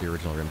 Well, not the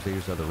original rims.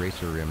 These are the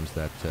racer rims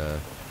that the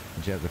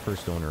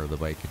first owner of the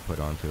bike had put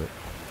onto it.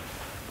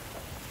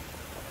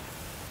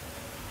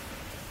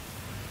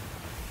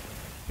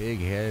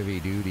 Big,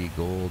 heavy-duty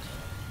gold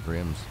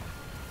rims.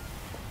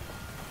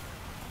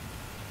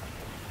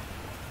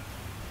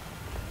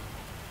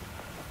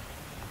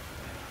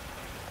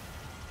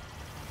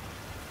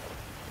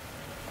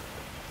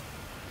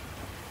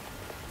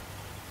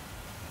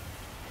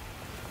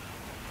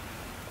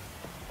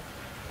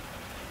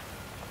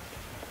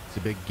 It's a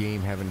big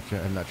game. Haven't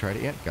not tried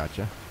it yet.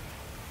 Gotcha.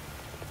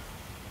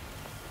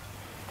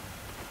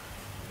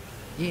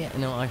 Yeah,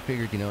 no, I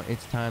figured, you know,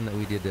 it's time that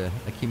we did a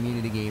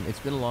community game. It's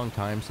been a long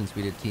time since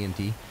we did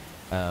TNT.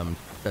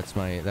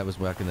 That was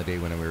back in the day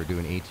when we were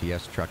doing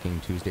ATS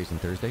trucking Tuesdays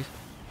and Thursdays.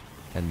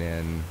 And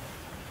then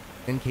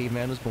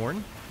Caveman was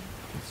born.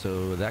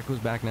 So that goes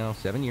back now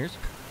 7 years.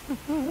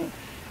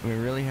 We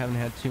really haven't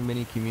had too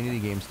many community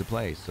games to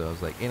play. So I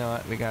was like, you know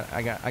what,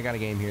 I got a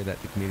game here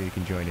that the community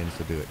can join in,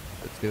 so do it.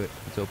 Let's do it.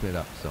 Let's open it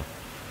up. So,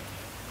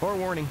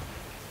 forewarning.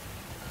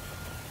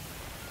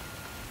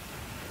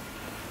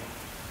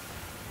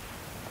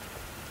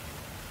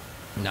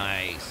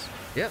 Nice.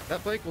 Yep,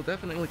 that bike will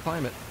definitely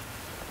climb it.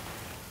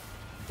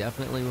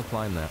 Definitely will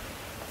climb that.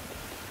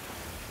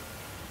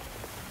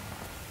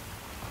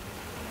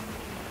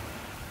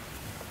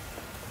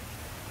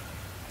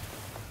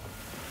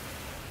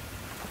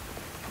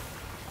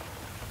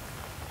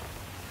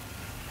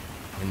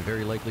 And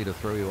very likely to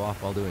throw you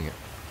off while doing it.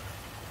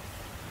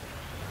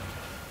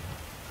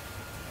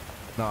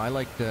 No, I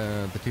liked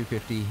the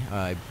 250.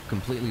 I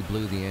completely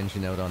blew the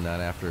engine out on that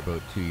after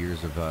about 2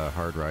 years of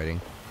hard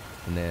riding.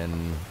 And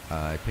then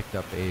I picked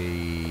up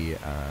a,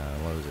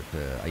 what was it,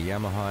 a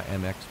Yamaha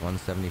MX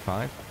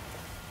 175.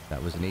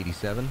 That was an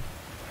 87.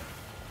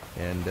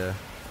 And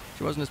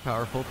she wasn't as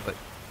powerful, but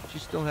she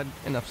still had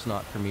enough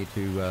snot for me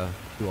to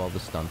do all the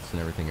stunts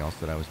and everything else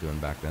that I was doing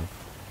back then.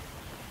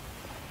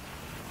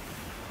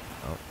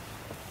 Oh,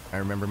 I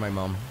remember my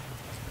mom.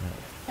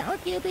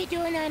 Don't you be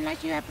doing that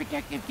unless you have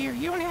protective gear.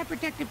 You don't have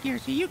protective gear,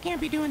 so you can't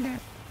be doing that.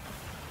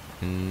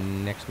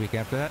 And next week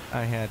after that,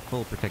 I had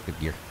full protective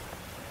gear.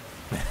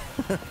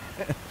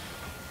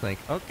 Like,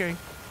 okay.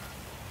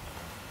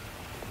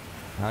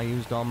 I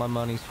used all my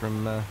monies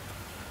from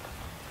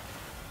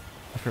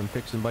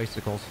fixing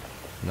bicycles.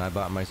 And I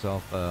bought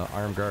myself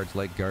arm guards,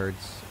 leg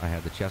guards. I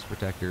had the chest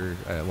protector.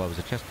 Well, it was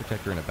a chest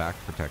protector and a back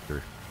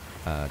protector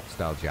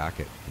style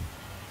jacket.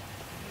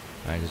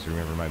 I just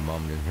remember my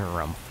mom doing her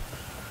rump.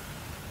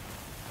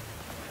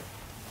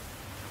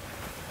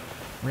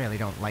 Really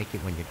don't like it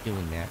when you're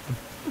doing that.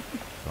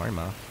 Sorry,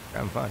 Ma.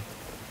 I'm fine.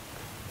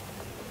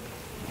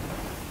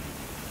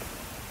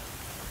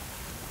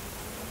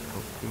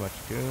 Oh,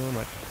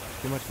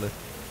 too much lift.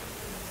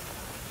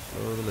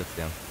 Slow the lift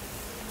down.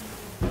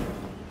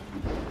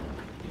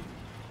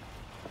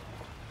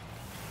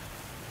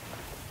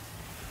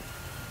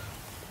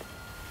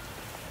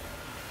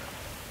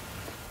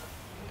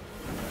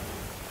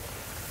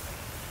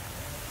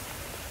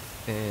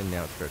 And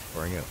now it starts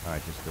pouring out. I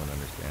just don't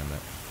understand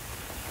that.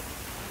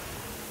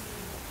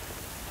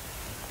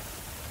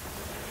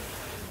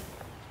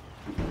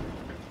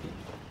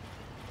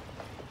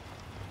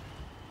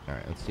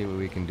 Alright, let's see what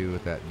we can do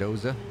with that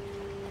dozer.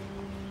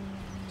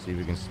 See if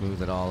we can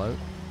smooth it all out.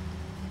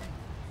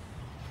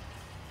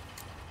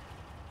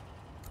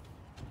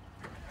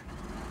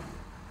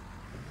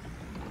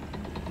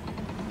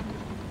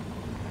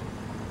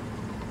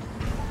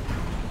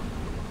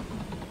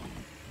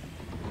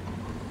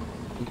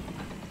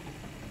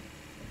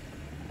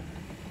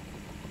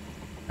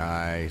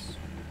 Nice.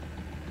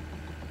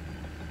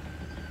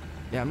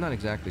 Yeah, I'm not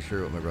exactly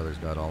sure what my brother's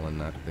got all in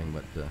that thing,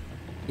 but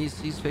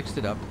he's fixed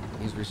it up.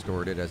 He's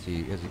restored it, as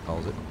he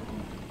calls it.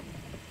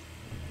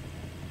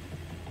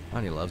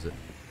 And he loves it.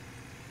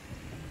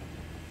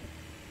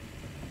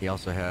 He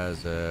also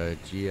has a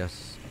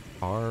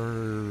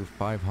GSR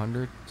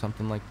 500,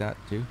 something like that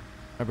too.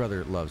 My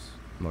brother loves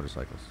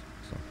motorcycles,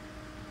 so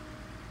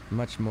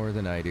much more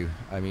than I do.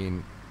 I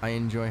mean, I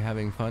enjoy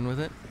having fun with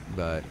it,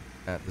 but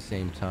at the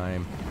same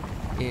time,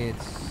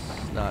 it's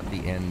not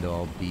the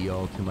end-all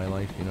be-all to my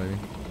life, you know what I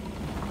mean?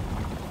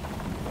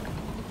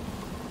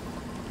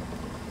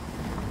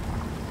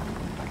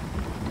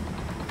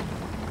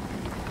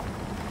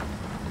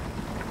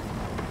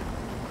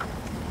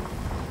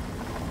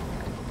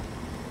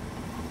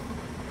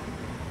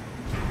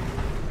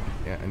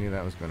 I knew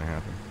that was going to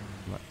happen.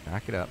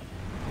 Back it up.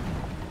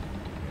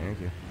 Thank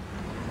you.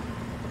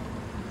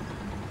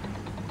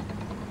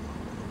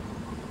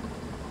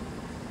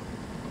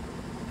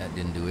 That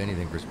didn't do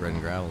anything for spreading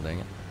gravel, dang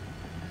it.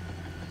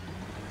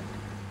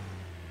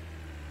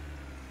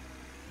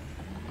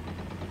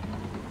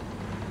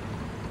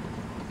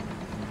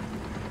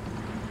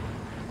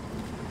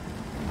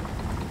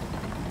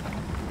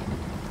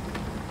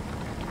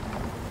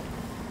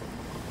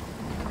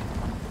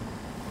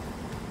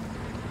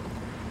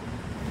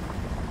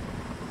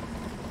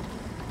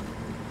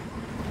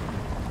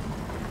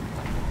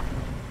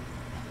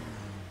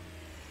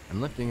 I'm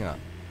lifting up,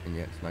 and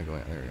yet it's not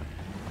going out. There we go.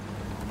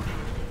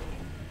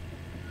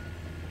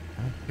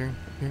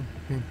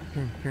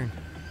 Turn.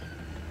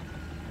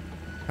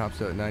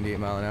 Tops out at 98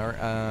 mile an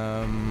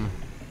hour.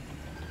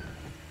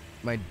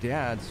 My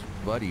dad's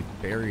buddy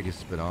buried his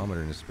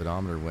speedometer, and his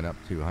speedometer went up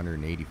to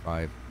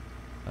 185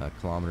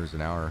 kilometers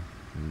an hour.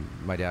 And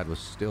my dad was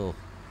still,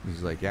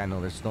 he's like, yeah,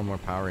 no, there's still more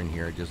power in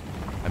here.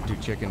 I'm too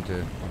chicken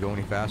to go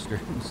any faster.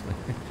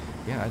 Like,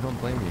 yeah, I don't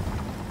blame you.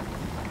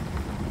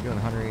 You're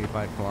going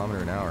 185 kilometer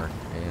an hour,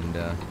 and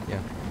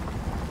yeah,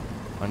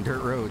 on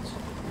dirt roads.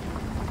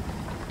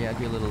 Yeah, I'd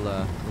be a little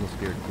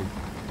scared too.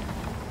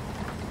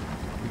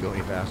 You go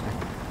any faster.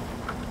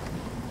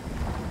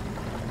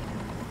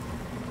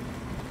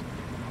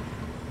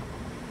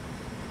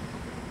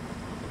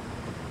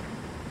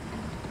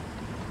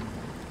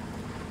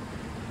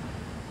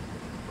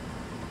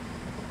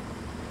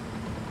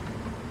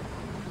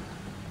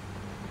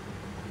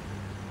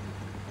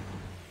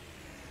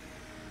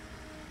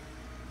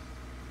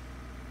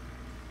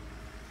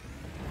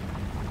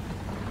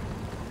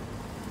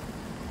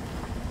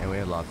 We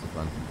had lots of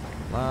fun.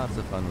 Lots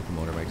of fun with the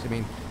motorbikes. I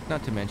mean,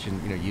 not to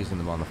mention, you know, using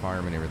them on the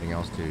farm and everything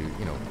else to,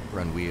 you know,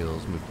 run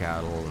wheels, move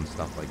cattle and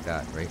stuff like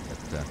that, right?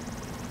 But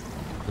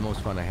the most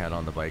fun I had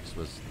on the bikes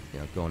was, you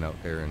know, going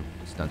out there and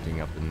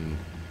stunting up in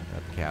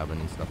at the cabin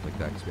and stuff like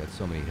that, because we had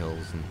so many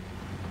hills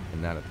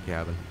and that at the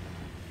cabin.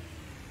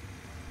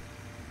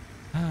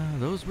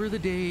 Those were the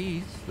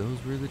days.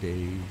 Those were the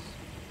days.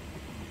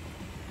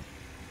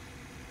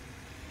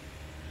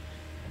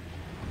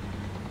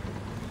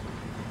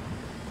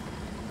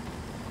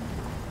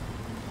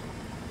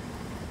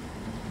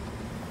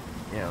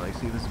 Yeah, like,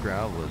 see, this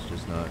gravel is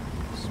just not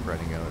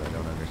spreading out. I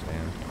don't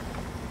understand.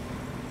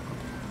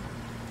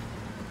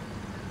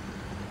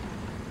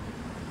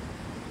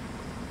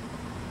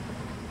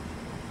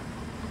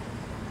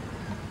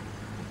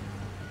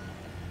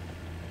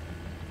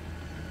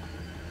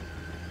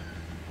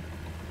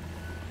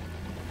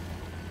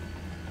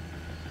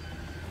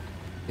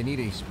 They need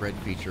a spread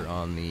feature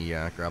on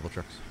the gravel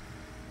trucks.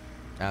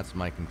 That's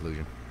my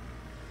conclusion.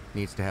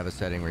 Needs to have a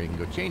setting where you can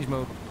go change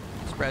mode,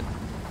 spread,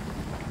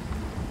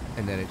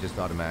 and then it just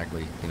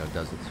automatically, you know,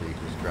 does it, so you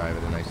can just drive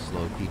it a nice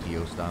slow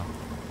PTO style.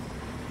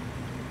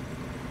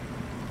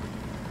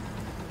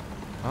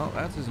 Well,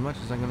 that's as much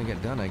as I'm going to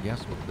get done, I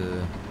guess, with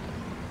the...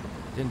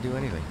 Didn't do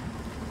anything.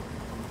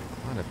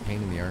 What a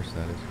pain in the arse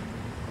that is.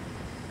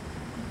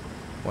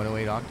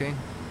 108 octane?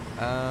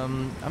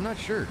 I'm not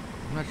sure.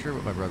 I'm not sure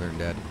what my brother and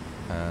dad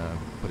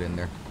put in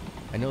there.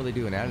 I know they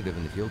do an additive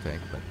in the fuel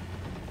tank, but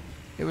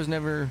it was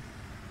never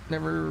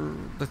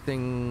the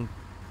thing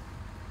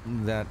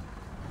that,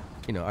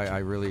 you know, I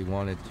really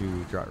wanted to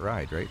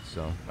ride, right?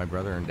 So my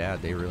brother and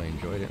dad, they really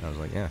enjoyed it, and I was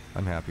like, yeah,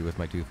 I'm happy with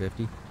my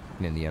 250,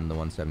 and in the end, the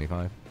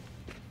 175.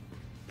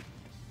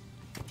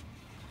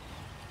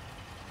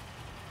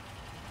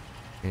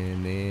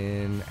 And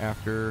then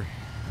after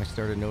I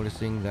started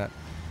noticing that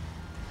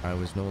I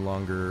was no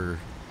longer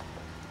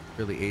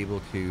really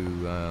able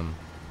to,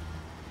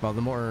 well,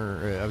 the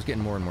more, I was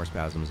getting more and more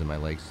spasms in my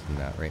legs and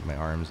that, right? My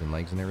arms and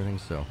legs and everything,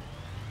 so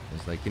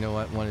it's like, you know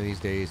what, one of these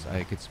days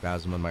I could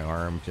spasm on my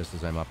arm just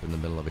as I'm up in the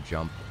middle of a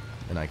jump,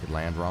 and I could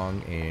land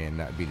wrong, and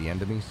that'd be the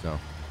end of me, so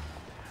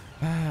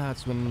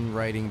that's when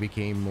riding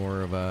became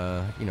more of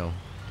a, you know,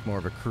 more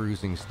of a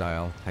cruising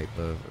style type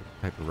of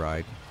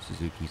ride.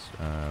 Suzuki's,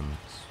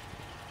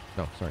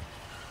 no, sorry,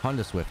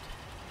 Honda Swift.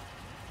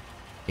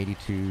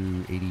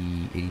 82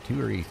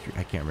 or 83,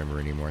 I can't remember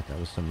anymore. That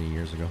was so many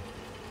years ago.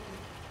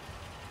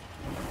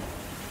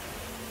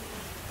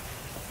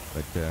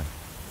 But,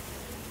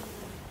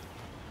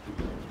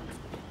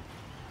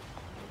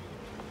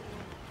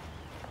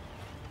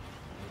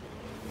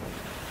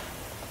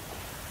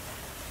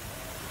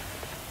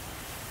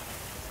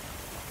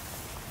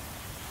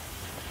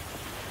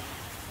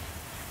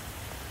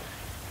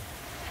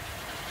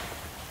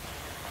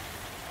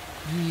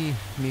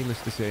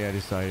 needless to say, I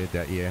decided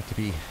that, yeah, to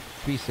be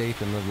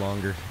safe and live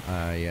longer,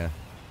 I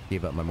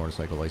gave up my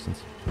motorcycle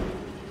license.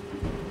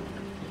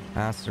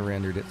 I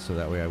surrendered it so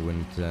that way I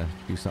wouldn't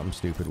do something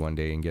stupid one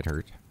day and get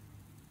hurt.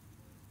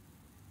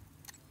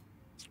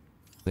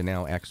 The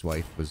now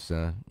ex-wife was,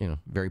 you know,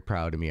 very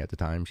proud of me at the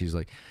time. She's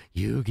like,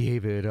 you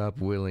gave it up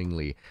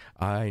willingly.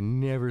 I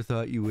never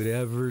thought you would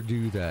ever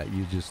do that.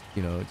 You just,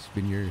 you know, it's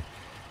been your,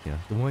 you know,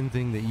 the one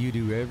thing that you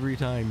do every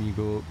time you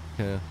go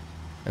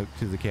out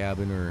to the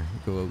cabin or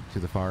go out to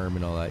the farm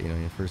and all that. You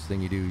know, the first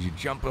thing you do is you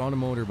jump on a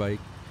motorbike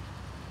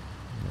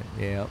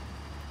Yeah.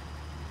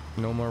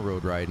 No more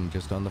road riding,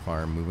 just on the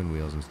farm, moving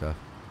wheels and stuff.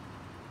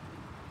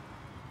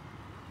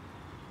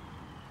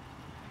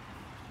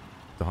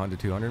 The Honda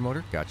 200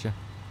 motor? Gotcha.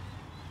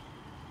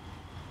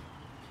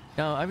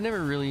 Now, I've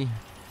never really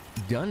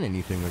done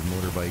anything with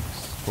motorbikes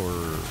for,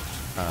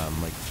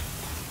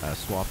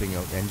 swapping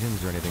out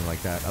engines or anything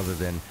like that, other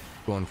than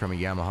going from a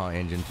Yamaha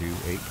engine to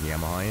a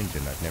Yamaha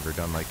engine. I've never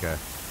done like a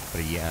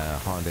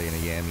Honda and a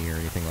Yami or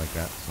anything like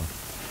that, so.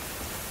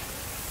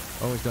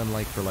 Always done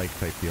like for like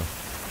type deal.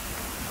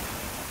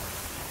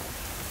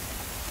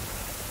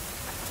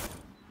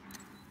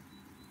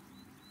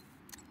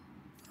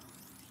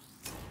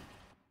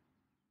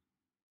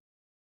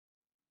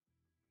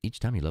 Each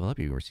time you level up,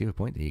 you receive a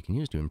point that you can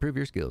use to improve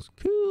your skills.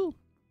 Cool!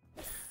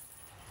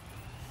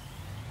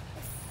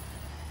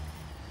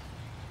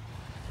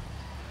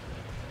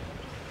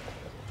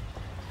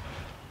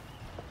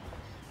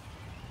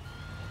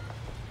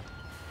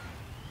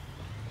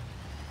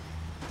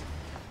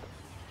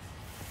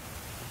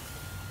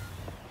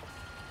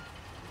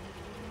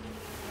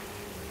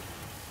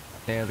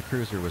 Yeah, the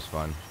cruiser was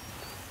fun.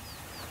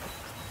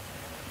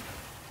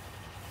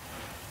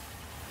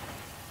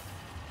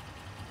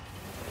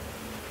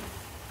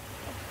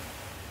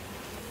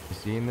 You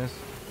seeing this?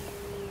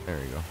 There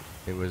you go.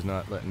 It was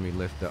not letting me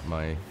lift up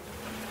my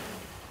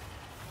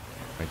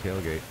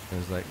tailgate. It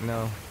was like,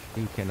 no,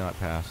 you cannot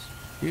pass.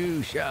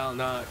 You shall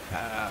not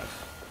pass.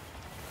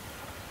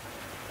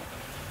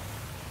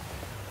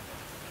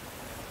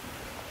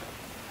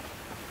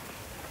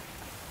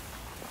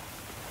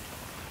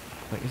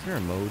 Like, is there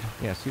a mode?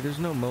 Yeah, see, there's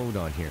no mode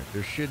on here.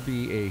 There should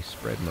be a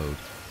spread mode.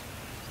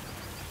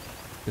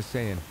 Just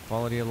saying.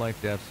 Quality of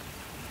life, devs.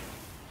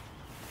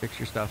 Fix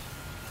your stuff.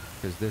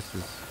 Because this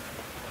is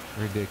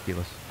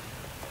ridiculous.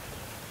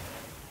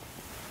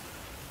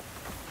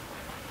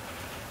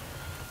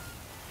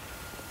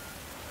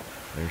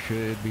 There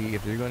should be,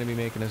 if they're going to be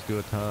making us do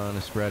a ton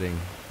of spreading,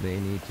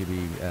 they need to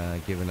be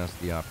giving us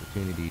the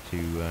opportunity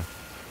to,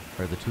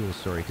 or the tools,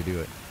 sorry, to do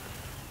it.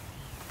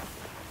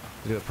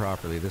 To do it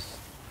properly. This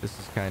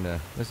is kind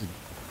of, this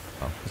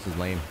is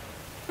lame.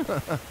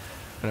 What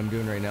I'm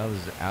doing right now,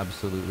 this is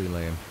absolutely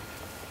lame.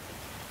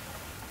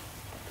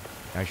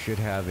 I should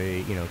have a,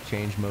 you know,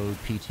 change mode,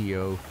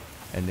 PTO,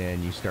 and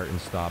then you start and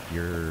stop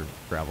your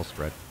gravel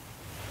spread.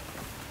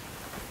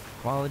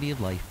 Quality of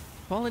life.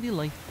 Quality of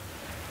life.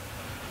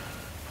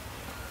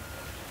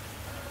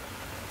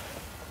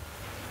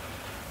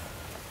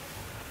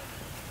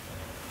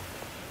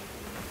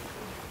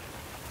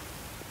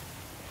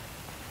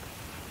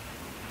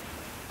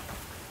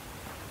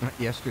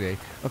 Yesterday.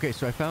 Okay,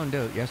 so I found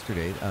out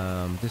yesterday,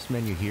 this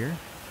menu here,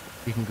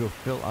 you can go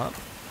fill up,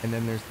 and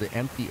then there's the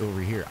empty over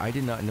here. I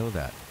did not know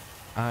that.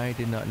 I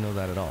did not know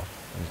that at all.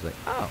 I was like,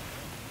 oh.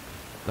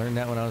 Learned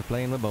that when I was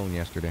playing with Bone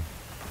yesterday.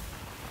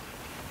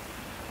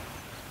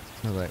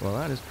 I was like, well,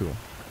 that is cool.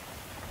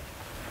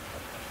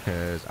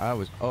 Because I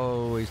was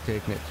always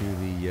taking it to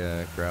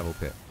the gravel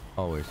pit.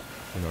 Always.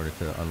 In order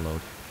to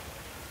unload.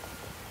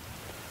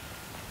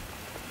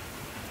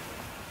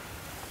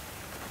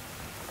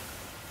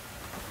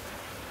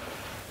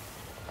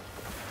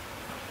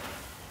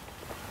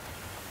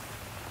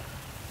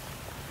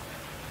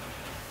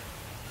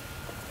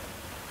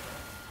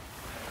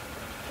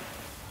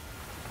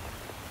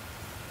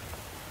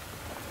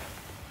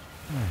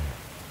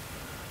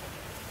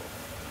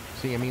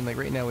 See, I mean, like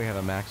right now we have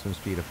a maximum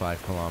speed of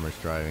 5 kilometers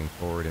driving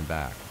forward and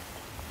back.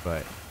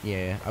 But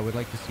yeah, I would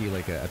like to see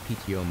like a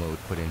PTO mode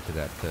put into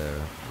that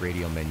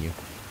radial menu.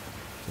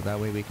 So that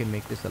way we can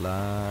make this a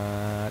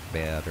lot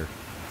better.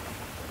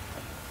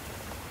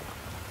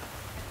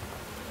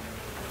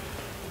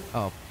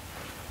 Oh,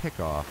 pick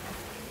off.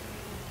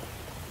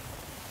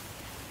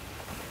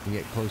 You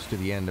get close to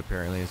the end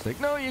apparently. It's like,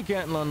 no, you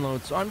can't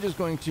unload, so I'm just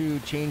going to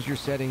change your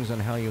settings on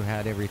how you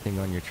had everything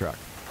on your truck.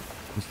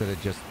 Instead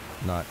of just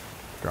not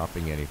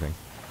dropping anything.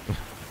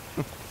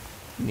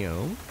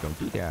 No, don't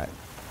do that.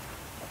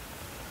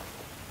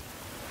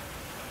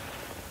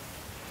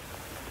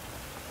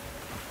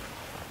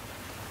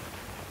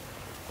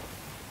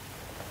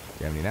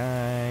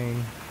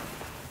 $79.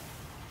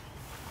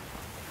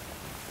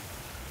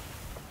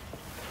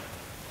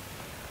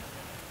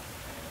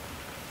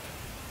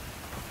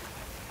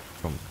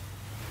 Boom.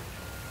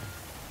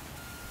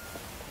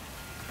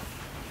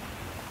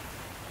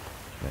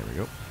 There we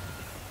go.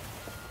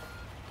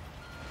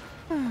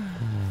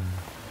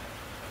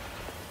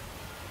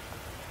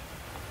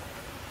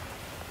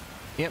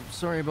 Yep,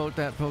 sorry about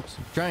that, folks.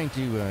 I'm trying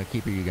to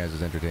keep you guys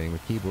as entertaining.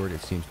 With keyboard,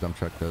 it seems dump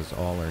truck does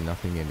all or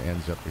nothing and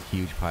ends up with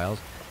huge piles.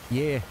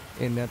 Yeah,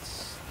 and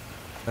that's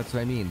what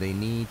I mean. They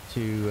need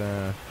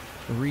to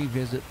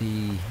revisit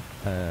the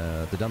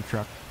dump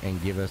truck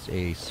and give us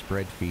a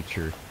spread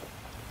feature.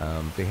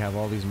 They have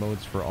all these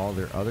modes for all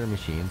their other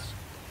machines,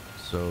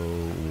 so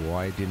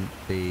why didn't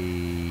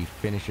they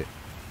finish it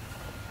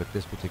with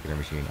this particular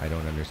machine? I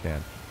don't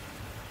understand.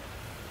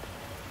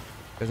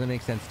 Doesn't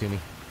make sense to me.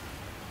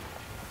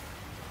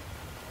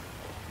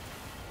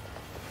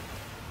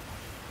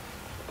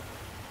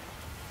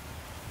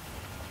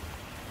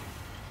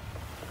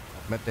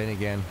 But then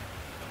again,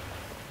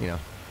 you know,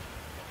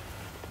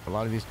 a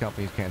lot of these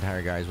companies can't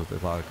hire guys with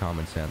a lot of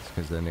common sense,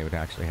 because then they would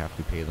actually have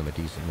to pay them a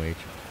decent wage.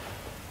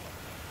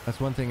 That's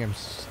one thing I'm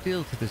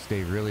still to this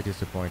day really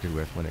disappointed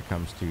with when it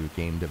comes to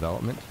game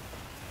development.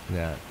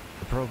 That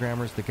the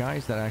programmers, the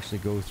guys that actually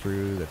go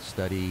through, that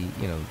study,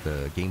 you know,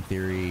 the game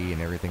theory and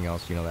everything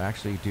else, you know, that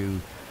actually do,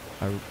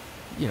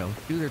 you know,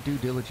 do their due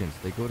diligence.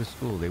 They go to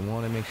school. They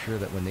want to make sure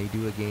that when they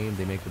do a game,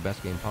 they make the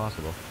best game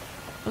possible.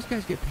 Those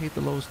guys get paid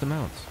the lowest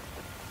amounts.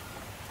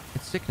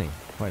 It's sickening,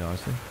 quite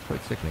honestly. It's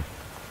quite sickening.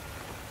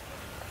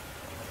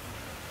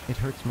 It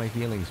hurts my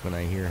feelings when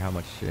I hear how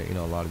much, you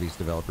know, a lot of these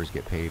developers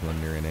get paid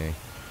when they're in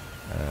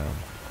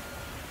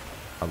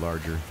a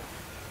larger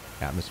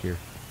atmosphere.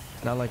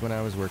 It's not like when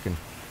I was working.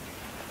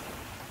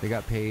 They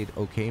got paid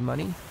okay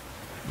money.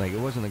 Like, it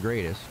wasn't the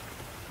greatest,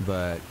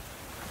 but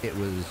it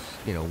was,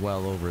 you know,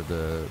 well over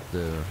the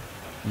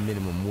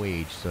minimum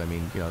wage. So, I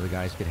mean, you know, the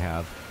guys could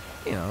have,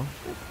 you know,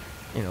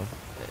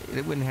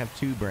 they wouldn't have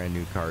 2 brand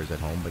new cars at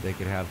home, but they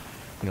could have,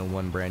 you know,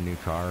 1 brand new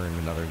car and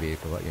another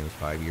vehicle that, you know, is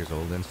 5 years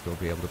old, and still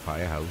be able to buy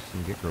a house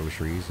and get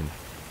groceries and,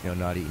 you know,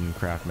 not eating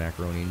Kraft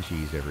macaroni and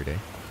cheese every day.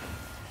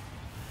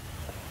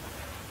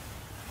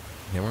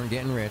 They weren't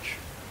getting rich,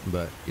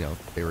 but, you know,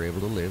 they were able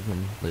to live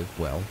and live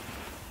well.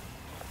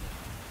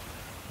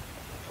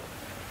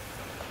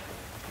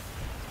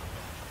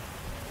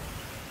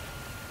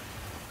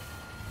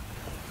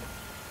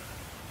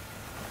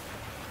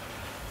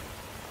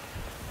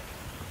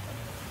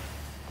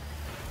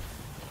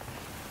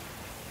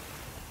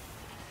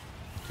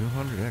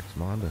 $200X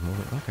mod.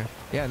 Okay.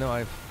 Yeah, no,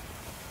 I've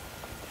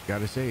got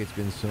to say, it's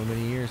been so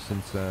many years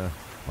since,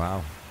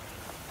 wow.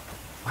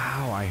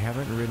 Wow, I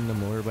haven't ridden a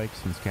motorbike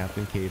since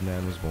Captain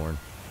Caveman was born.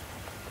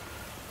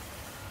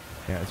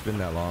 Yeah, it's been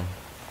that long.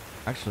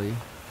 Actually,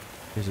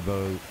 it was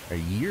about a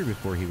year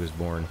before he was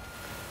born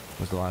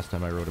was the last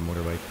time I rode a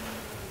motorbike.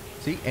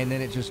 See, and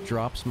then it just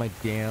drops my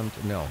damned...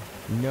 No,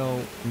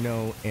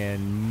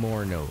 and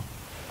more no.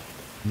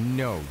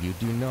 No, you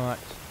do not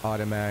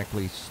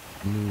automatically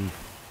move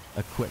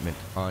equipment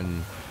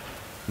on...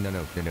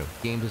 No.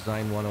 Game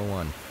Design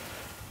 101.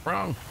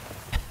 Wrong!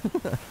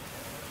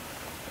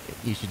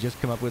 You should just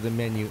come up with a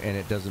menu and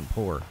it doesn't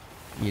pour.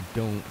 You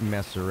don't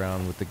mess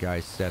around with the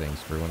guy's settings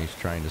for when he's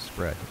trying to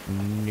spread.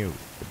 No.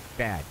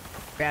 Bad.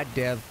 Bad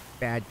dev.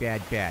 Bad.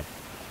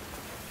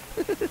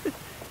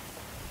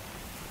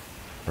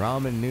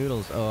 Ramen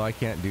noodles. Oh, I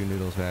can't do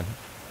noodles, man.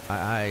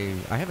 I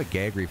have a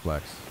gag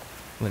reflex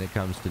when it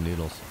comes to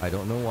noodles. I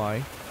don't know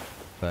why,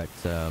 but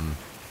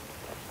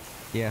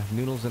yeah,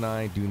 noodles and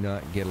I do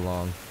not get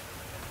along.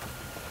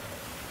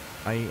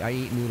 I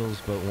eat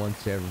noodles about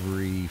once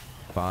every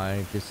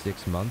 5 to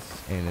 6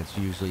 months, and it's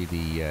usually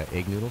the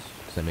egg noodles,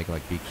 because I make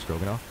like beef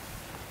stroganoff.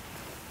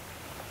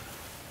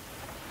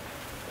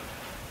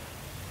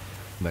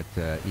 But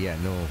yeah,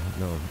 no,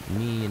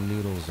 me and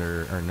noodles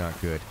are not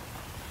good.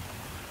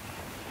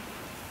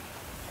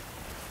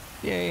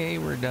 Yay,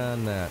 we're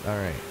done that.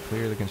 Alright,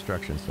 clear the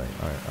construction site.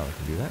 Alright, I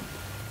can do that.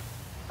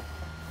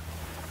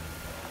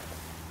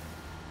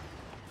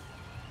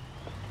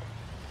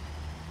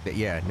 But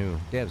yeah, no,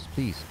 devs,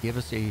 please, give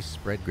us a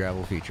spread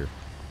gravel feature.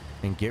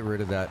 And get rid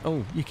of that,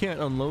 oh, you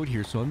can't unload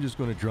here, so I'm just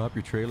going to drop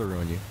your trailer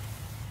on you.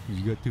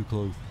 You got too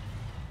close.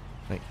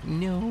 Like,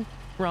 no,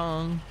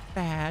 wrong,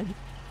 bad.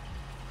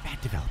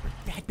 Bad developer.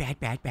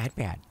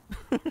 Bad.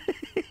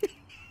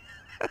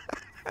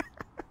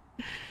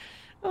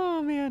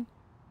 Oh, man.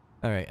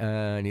 Alright,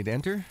 I need to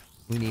enter.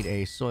 We need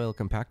a soil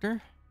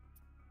compactor.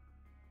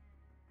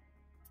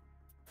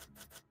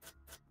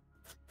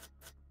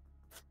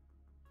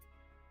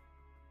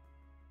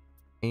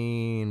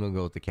 And we'll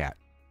go with the cat.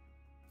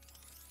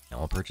 And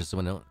I'll purchase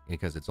one out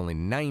because it's only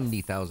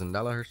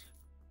 $90,000.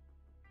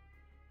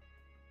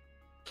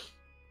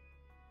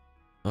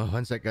 Oh,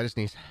 one sec, gotta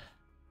sneeze.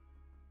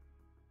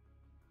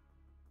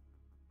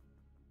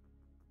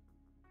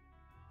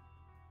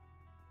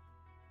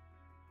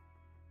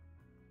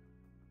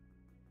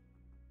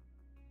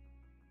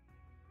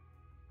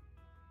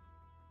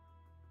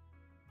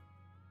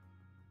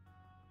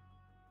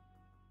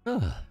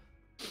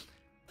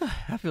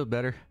 I feel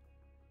better.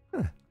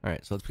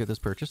 Alright, so let's get this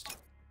purchased.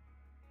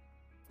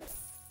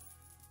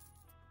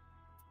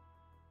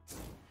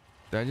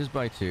 Did I just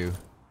buy 2?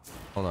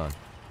 Hold on.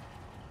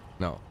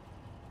 No.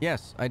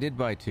 Yes, I did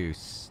buy 2.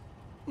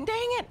 Dang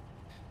it!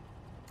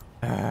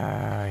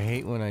 I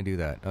hate when I do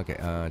that. Okay,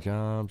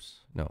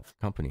 jobs. No,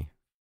 company.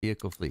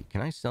 Vehicle fleet.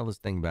 Can I sell this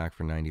thing back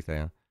for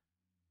 90,000?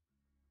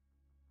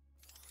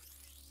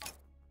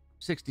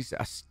 60.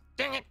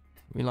 Dang it!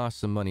 We lost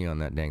some money on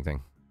that dang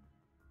thing.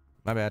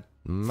 My bad.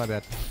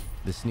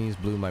 The sneeze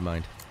blew my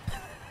mind.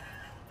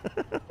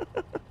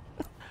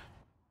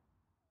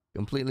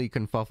 Completely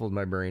confuffled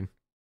my brain.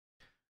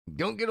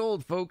 Don't get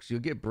old, folks. You'll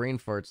get brain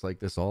farts like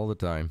this all the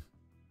time.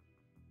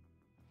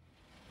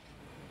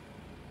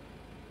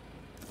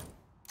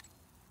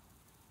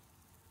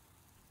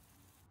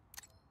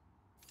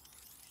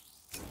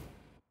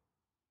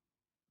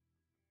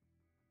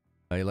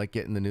 I like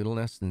getting the noodle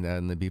nest and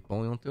adding the beef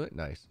bouillon to it.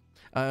 Nice.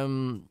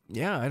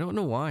 Yeah, I don't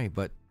know why,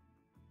 but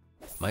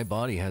my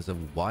body has a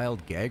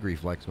wild gag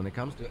reflex when it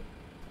comes to it.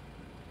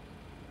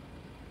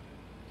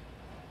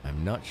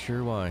 I'm not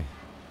sure why.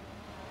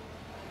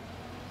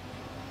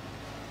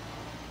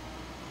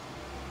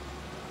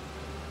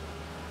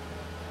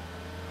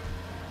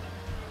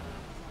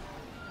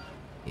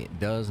 It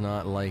does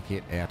not like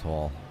it at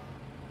all.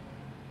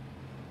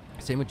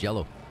 Same with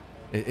Jello.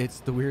 It's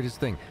the weirdest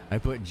thing. I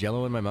put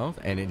Jello in my mouth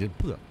and it just...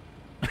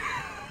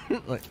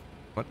 like,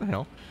 what the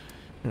hell?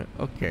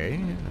 Okay.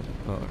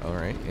 Oh, all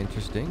right.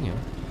 Interesting. You know,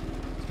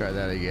 let's try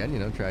that again. You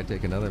know, try to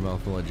take another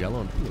mouthful of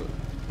Jello and...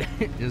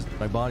 just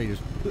my body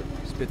just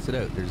spits it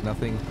out. There's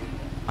nothing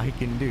I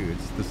can do.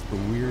 It's just the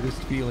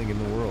weirdest feeling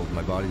in the world.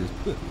 My body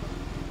just...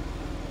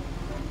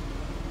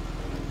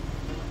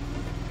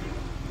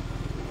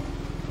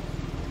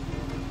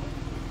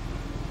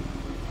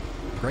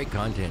 Great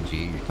content,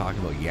 G. You're talking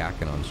about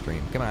yakking on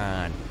stream. Come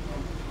on.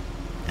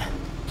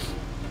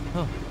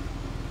 Oh.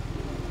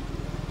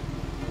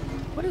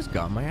 What has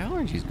got my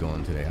allergies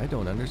going today? I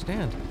don't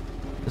understand.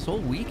 This whole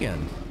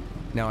weekend.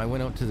 Now, I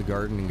went out to the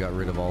garden and got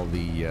rid of all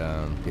the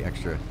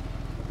extra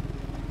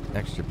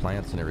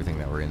plants and everything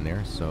that were in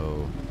there.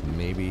 So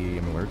maybe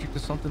I'm allergic to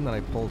something that I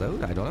pulled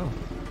out. I don't know.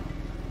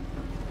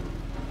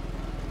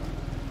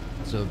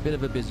 So a bit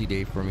of a busy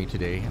day for me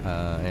today,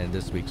 and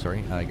this week,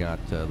 sorry. I got,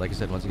 like I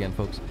said, once again,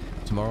 folks,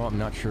 tomorrow I'm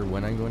not sure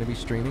when I'm going to be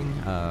streaming.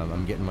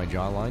 I'm getting my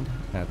jaw lined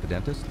at the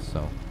dentist,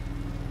 so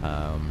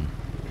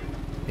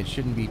it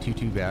shouldn't be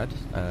too bad.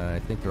 I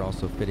think they're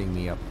also fitting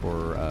me up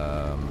for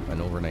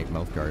an overnight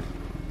mouth guard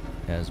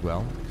as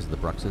well, because of the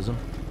bruxism.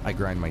 I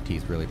grind my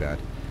teeth really bad.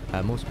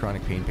 Most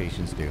chronic pain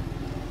patients do.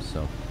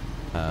 So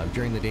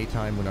during the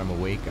daytime when I'm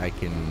awake, I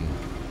can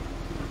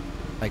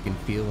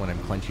feel when I'm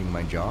clenching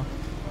my jaw.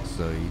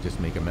 So you just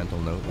make a mental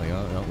note, like,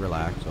 oh,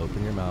 relax,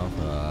 open your mouth,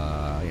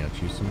 you know,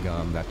 chew some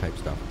gum, that type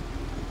stuff.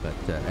 But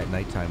at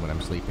nighttime when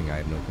I'm sleeping, I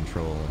have no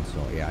control, and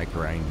so yeah, I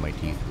grind my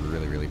teeth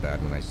really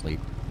bad when I sleep.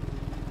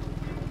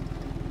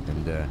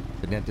 And the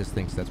dentist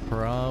thinks that's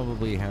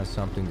probably has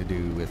something to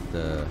do with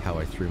how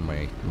I threw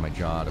my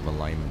jaw out of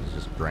alignment, is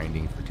just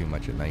grinding for too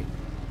much at night.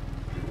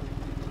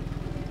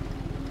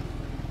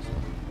 So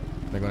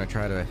they're going to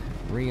try to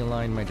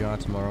realign my jaw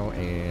tomorrow,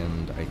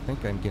 and I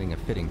think I'm getting a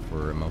fitting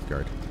for a mouth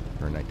guard.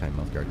 Or a nighttime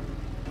mouth guard.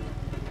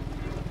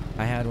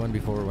 I had one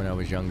before when I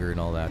was younger and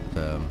all that.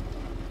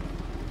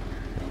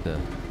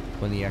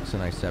 When the ex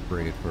and I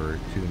separated for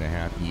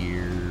 2.5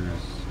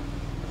 years,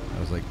 that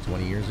was like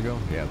 20 years ago.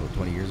 Yeah, about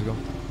 20 years ago.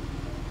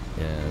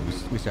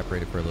 We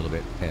separated for a little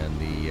bit, and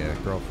the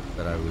girl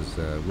that I was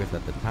with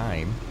at the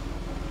time,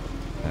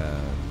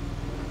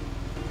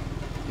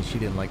 she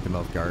didn't like the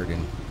mouth guard,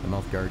 and the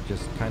mouth guard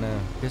just kind of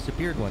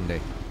disappeared one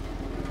day.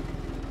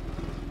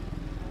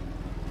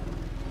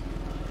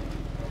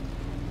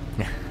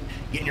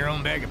 Getting your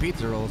own bag of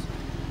pizza rolls.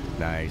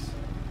 Nice.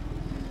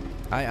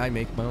 I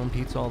make my own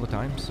pizza all the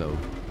time, so...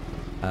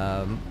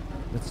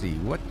 let's see,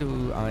 what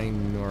do I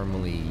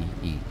normally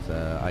eat?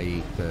 I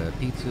eat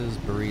pizzas,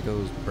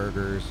 burritos,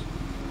 burgers.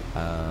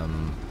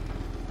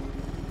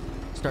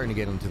 Starting to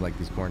get into like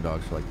these corn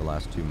dogs for like the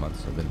last 2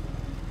 months. I've been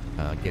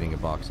getting a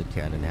box of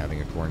 10 and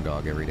having a corn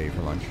dog every day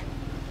for lunch.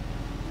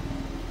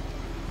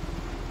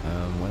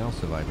 What else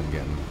have I been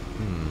getting?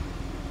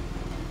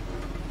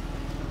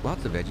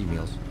 Lots of veggie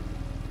meals.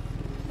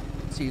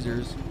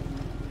 Caesars,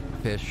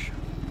 fish.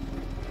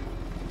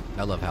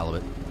 I love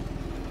halibut.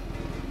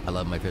 I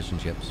love my fish and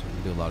chips.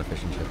 I do a lot of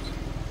fish and chips.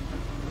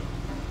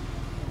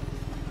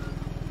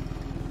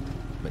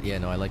 But yeah,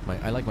 no, I like my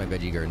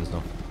veggie gardens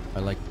though.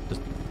 I like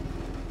just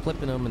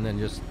flipping them and then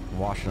just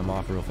washing them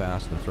off real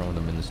fast and throwing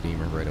them in the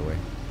steamer right away.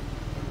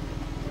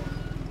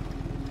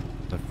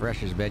 The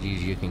freshest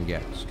veggies you can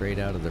get, straight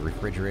out of the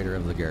refrigerator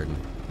of the garden.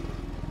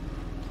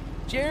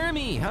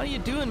 Jeremy, how you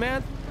doing,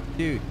 man?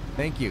 Dude,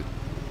 thank you.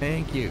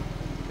 Thank you.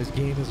 This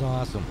game is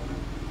awesome.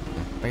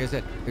 Like I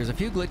said, there's a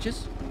few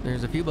glitches,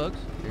 there's a few bugs,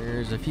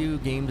 there's a few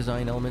game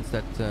design elements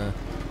that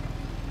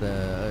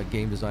the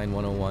Game Design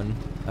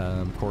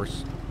 101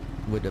 course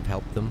would have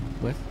helped them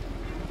with.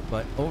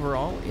 But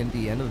overall, in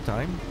the end of the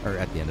time, or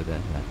at the end of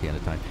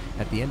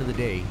the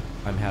day,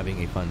 I'm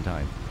having a fun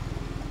time.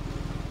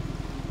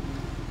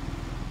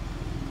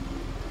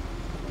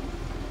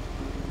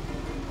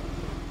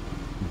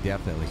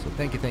 Definitely. So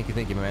thank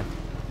you, my man.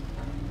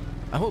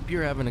 I hope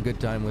you're having a good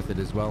time with it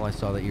as well. I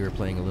saw that you were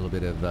playing a little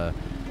bit of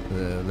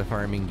the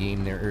farming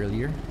game there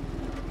earlier.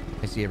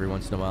 I see every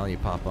once in a while you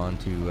pop on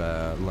to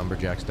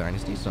Lumberjack's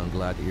Dynasty, so I'm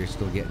glad that you're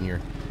still getting your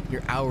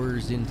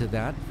hours into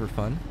that for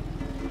fun.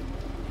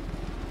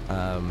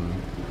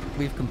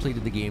 We've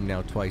completed the game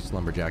now twice,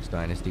 Lumberjack's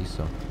Dynasty,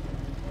 so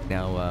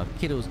now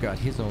Kiddo's got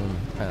his own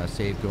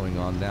save going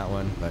on that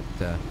one, but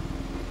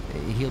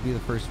he'll be the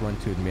first one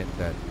to admit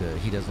that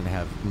he doesn't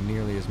have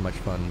nearly as much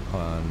fun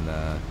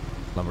on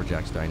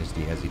Lumberjack's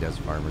Dynasty as he does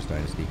Farmer's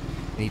Dynasty.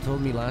 And he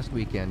told me last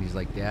weekend, he's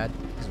like, Dad,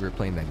 because we were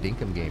playing that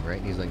Dinkum game, right?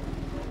 And he's like,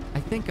 I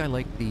think I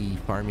like the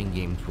farming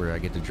games where I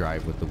get to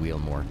drive with the wheel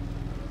more.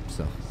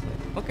 So,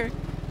 okay.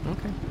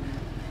 Okay.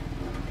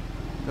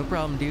 No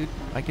problem, dude.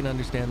 I can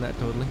understand that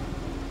totally.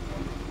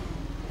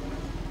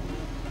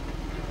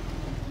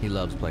 He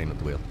loves playing with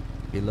the wheel.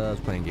 He loves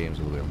playing games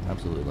with the wheel.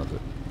 Absolutely loves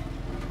it.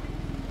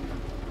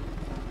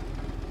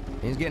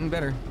 He's getting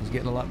better. He's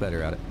getting a lot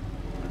better at it.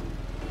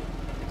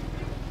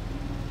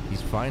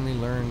 He's finally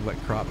learned what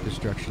crop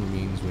destruction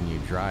means when you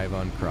drive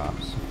on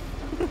crops.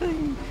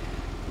 Can't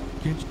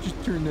you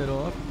just turn that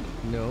off?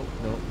 No,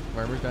 no.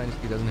 Farmer's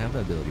Dynasty doesn't have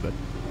that ability, bud.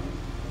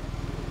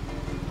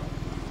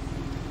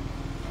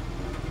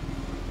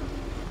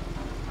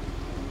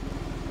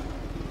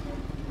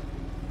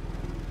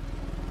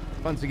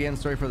 Once again,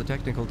 sorry for the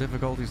technical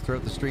difficulties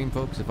throughout the stream,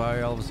 folks. If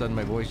all of a sudden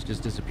my voice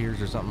just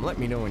disappears or something, let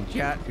me know in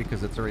chat,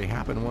 because it's already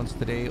happened once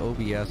today.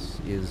 OBS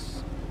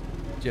is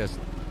just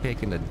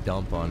taking a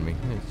dump on me.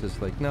 It's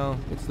just like, no,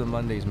 it's the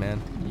Mondays, man.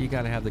 You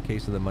gotta have the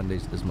case of the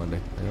Mondays this Monday.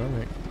 All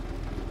right.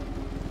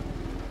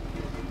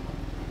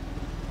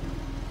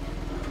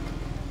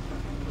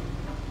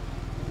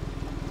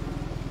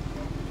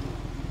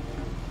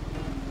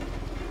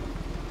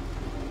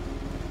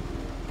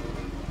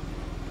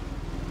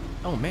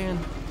 Oh, man.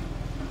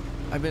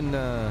 I've been,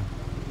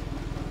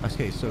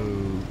 okay, so,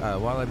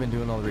 while I've been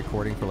doing all the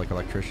recording for, like,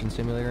 Electrician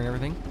Simulator and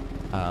everything,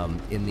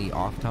 in the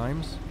off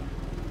times,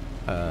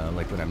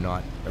 like when I'm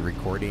not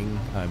recording,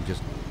 I'm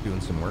just doing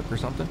some work or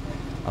something,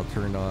 I'll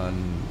turn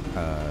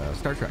on,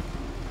 Star Trek.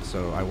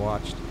 So I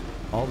watched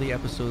all the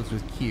episodes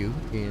with Q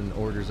in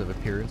orders of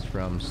appearance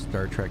from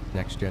Star Trek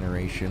Next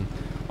Generation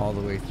all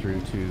the way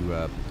through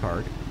to,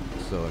 Picard.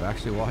 So I've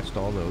actually watched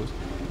all those,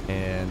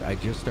 and I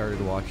just started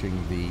watching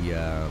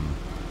the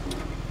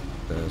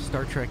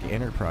Star Trek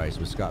Enterprise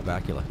with Scott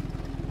Bakula.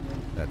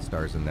 That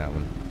stars in that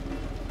one.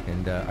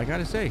 And I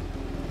gotta say,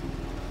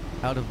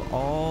 out of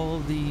all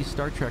the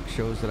Star Trek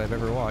shows that I've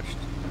ever watched,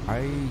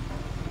 I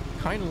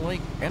kind of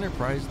like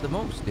Enterprise the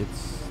most.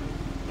 It's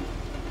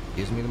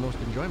gives me the most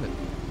enjoyment.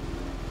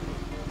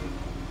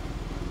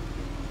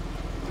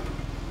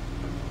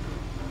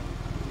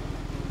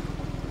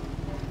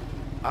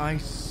 I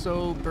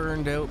so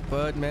burned out,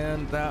 bud,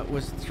 man. That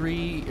was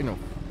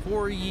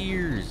 4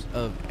 years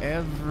of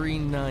every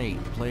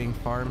night playing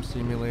Farm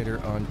Simulator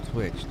on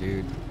Twitch,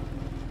 dude.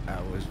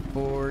 That was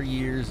 4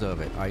 years of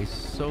it. I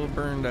so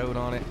burned out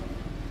on it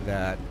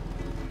that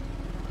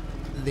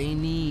they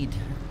need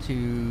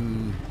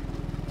to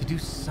do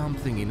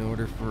something in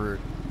order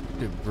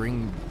to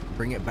bring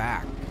it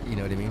back. You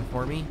know what I mean?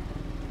 For me,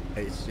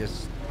 it's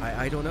just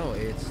I don't know.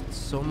 It's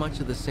so much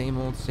of the same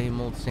old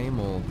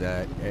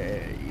that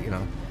you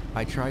know.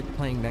 I tried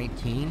playing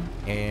 19,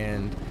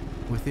 and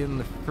within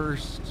the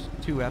first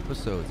 2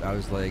 episodes, I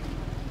was like,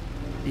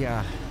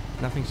 yeah,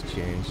 nothing's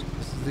changed.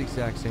 This is the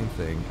exact same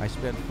thing. I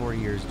spent 4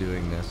 years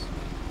doing this.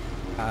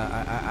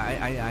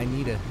 I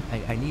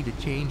need a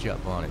change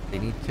up on it.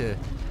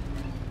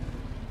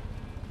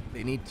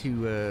 They need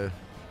to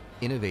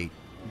innovate,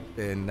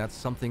 and that's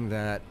something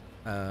that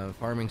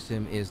Farming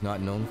Sim is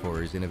not known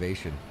for, is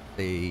innovation.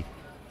 They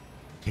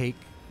take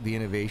the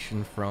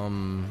innovation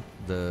from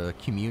the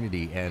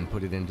community and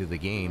put it into the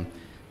game,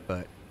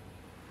 but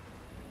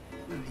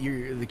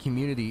the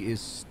community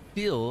is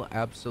still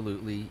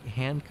absolutely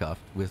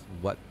handcuffed with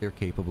what they're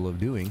capable of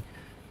doing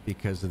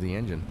because of the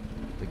engine,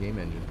 the game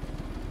engine.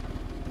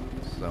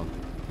 So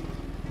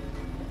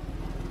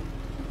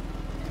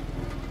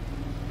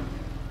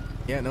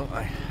yeah, no,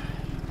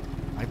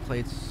 I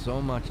played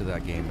so much of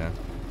that game, man.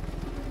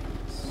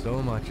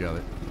 So much of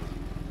it.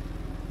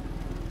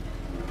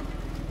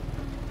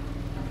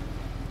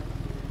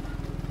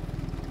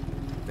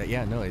 But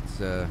yeah, no, it's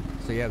so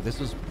yeah, this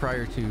was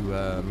prior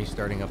to me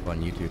starting up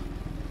on YouTube.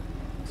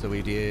 So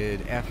we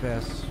did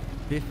FS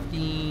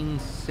 15,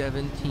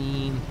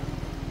 17,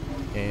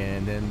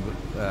 and then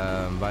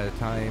by the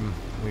time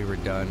we were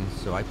done,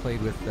 so I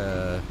played with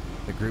the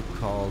group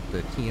called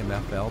the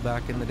TMFL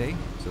back in the day.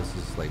 So this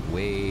is like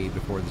way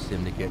before the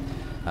Simdicate.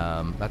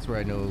 That's where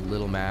I know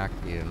Little Mac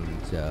and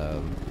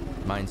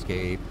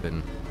Mindscape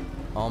and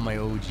all my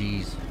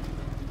OGs,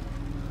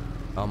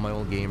 all my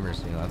old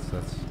gamers. You know,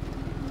 that's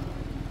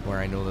where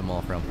I know them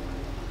all from.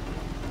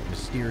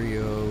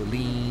 Mysterio,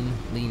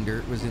 Lean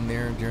Dirt was in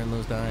there during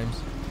those times.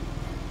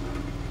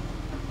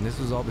 And this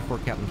was all before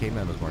Captain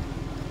Caveman was born.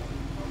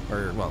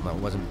 Or, well, no,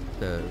 it wasn't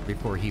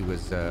before he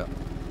was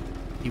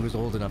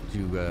old enough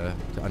to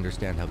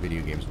understand how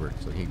video games work.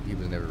 So he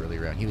was never really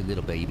around. He was a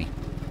little baby.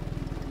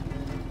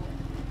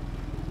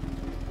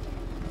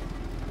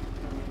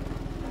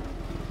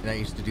 And I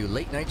used to do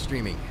late night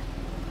streaming,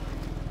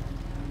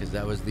 because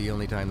that was the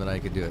only time that I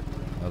could do it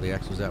while the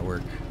ex was at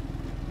work.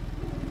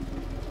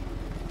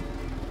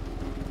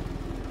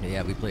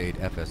 Yeah, we played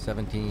FS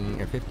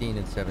 17 or 15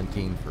 and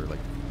 17 for like,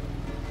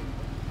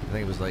 I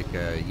think it was like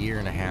a year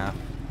and a half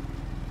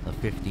of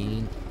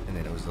 15, and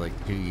then it was like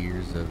 2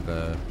 years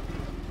of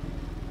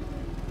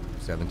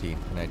 17,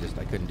 and I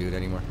couldn't do it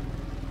anymore.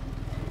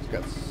 Just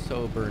got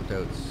so burnt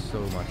out, so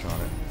much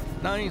on it.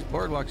 Nice,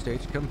 boardwalk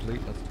stage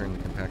complete. Let's turn the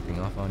compacting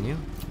off on you.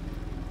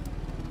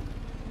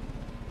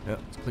 Yep,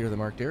 let's clear the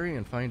marked area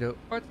and find out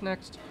what's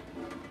next.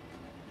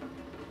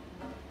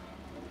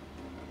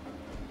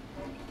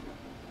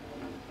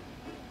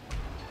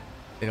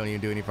 They don't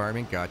even do any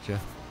farming? Gotcha.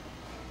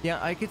 Yeah,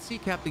 I could see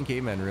Captain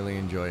Caveman really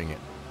enjoying it.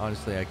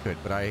 Honestly, I could.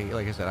 But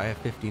like I said, I have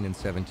 15 and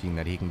 17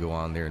 that he can go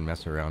on there and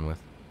mess around with.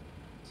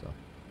 So,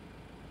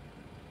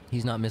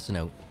 he's not missing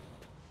out.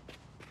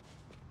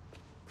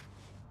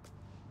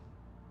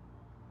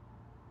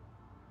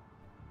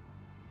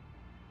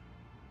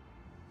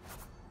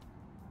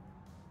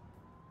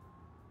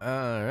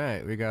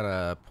 Alright, we got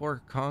a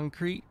pour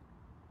concrete.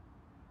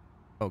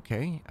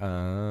 Okay,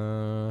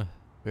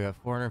 we have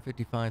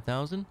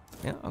 455,000.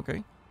 Yeah,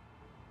 okay.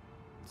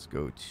 Let's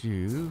go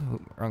to... Oh,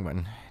 wrong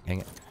button.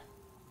 Dang it.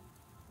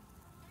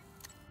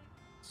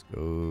 Let's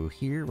go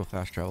here. We'll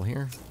fast travel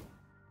here.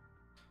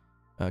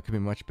 Could be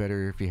much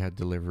better if you had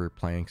deliver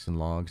planks and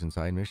logs and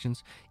side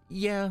missions.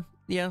 Yeah,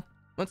 yeah.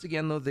 Once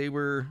again, though, they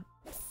were...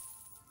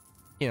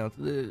 You know,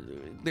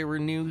 they were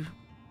new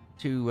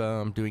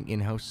to doing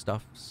in-house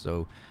stuff,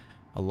 so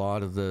a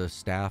lot of the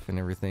staff and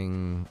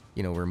everything,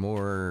 you know, were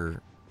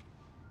more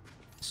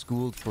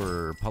schooled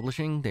for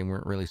publishing. They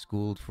weren't really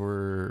schooled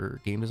for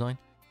game design.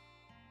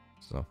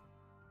 So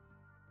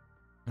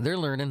they're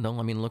learning, though.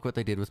 I mean, look what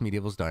they did with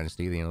Medieval's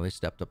Dynasty. You know, they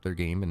stepped up their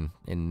game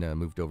and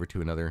moved over to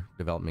another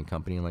development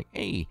company and like,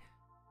 hey,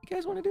 you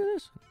guys want to do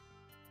this?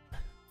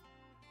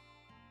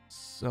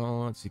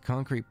 So let's see,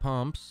 concrete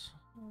pumps.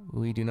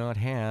 We do not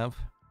have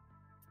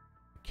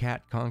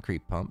cat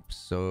concrete pumps,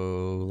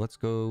 so let's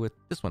go with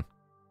this one.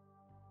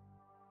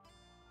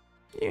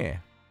 Yeah,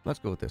 let's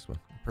go with this one.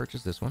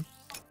 Purchase this one.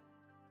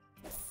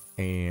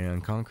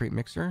 And concrete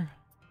mixer,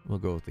 we'll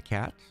go with the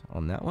cat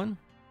on that one.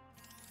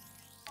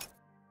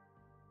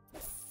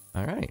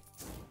 All right.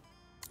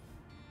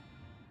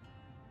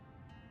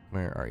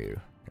 Where are you?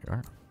 There you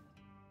are.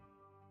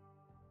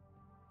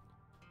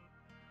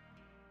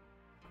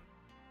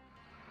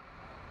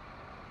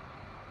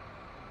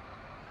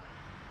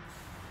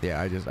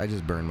 Yeah, I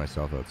just burned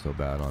myself out so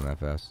bad on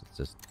FS. It's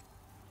just...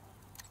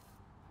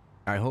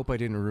 I hope I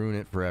didn't ruin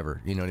it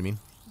forever, you know what I mean?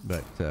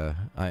 But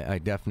I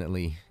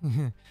definitely...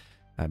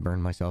 I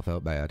burned myself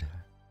out bad.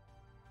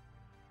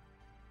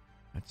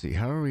 Let's see,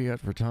 how are we at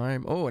for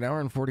time? Oh, 1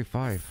 hour and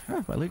 45.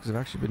 Huh, my legs have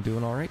actually been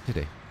doing alright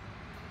today.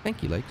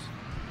 Thank you, legs.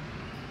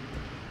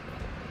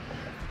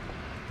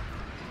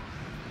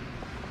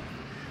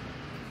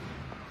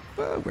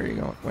 Whoa, where are you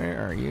going?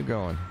 Where are you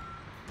going?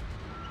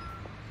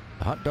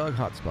 Hot dog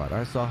hotspot.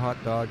 I saw hot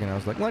dog and I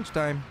was like,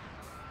 lunchtime.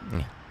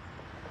 Yeah.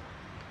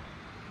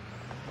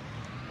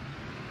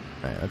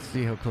 Alright, let's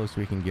see how close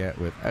we can get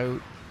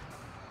without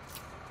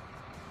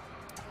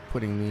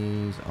putting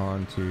these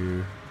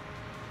onto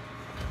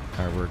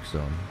our work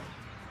zone.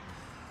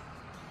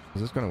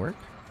 Is this going to work?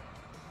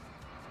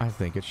 I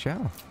think it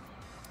shall.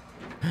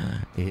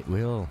 It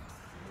will.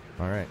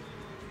 Alright.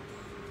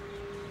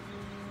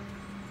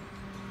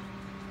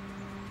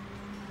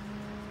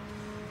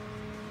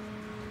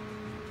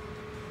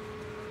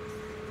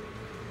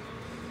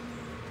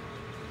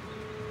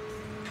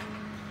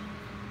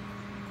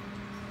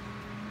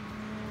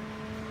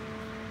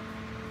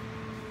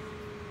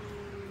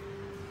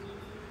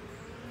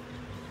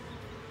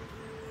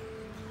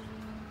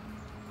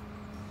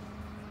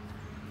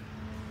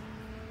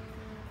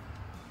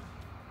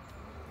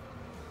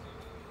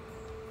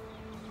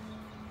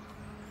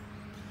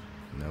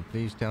 Now,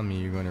 please tell me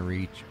you're going to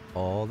reach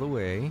all the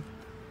way.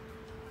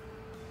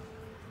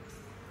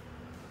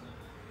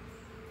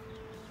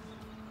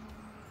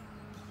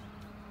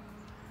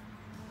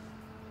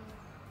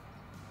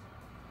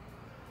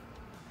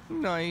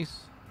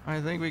 Nice.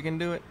 I think we can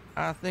do it.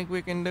 I think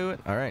we can do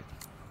it. All right.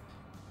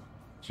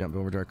 Jump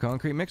over to our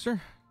concrete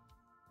mixer.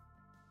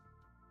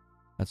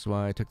 That's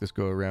why I took this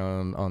go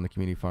around on the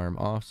community farm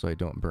off so I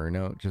don't burn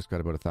out. Just got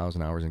about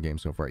 1,000 hours in game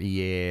so far.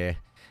 Yeah.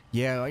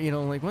 Yeah, you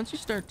know, like once you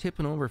start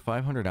tipping over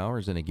 500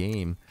 hours in a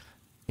game,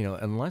 you know,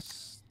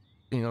 unless,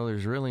 you know,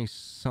 there's really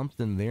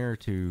something there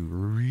to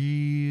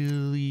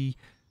really,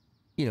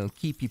 you know,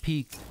 keep you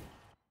peaked.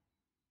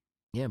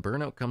 Yeah,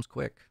 burnout comes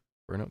quick.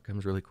 Burnout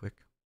comes really quick.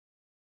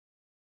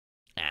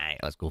 All right,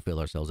 let's go fill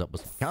ourselves up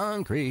with some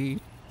concrete.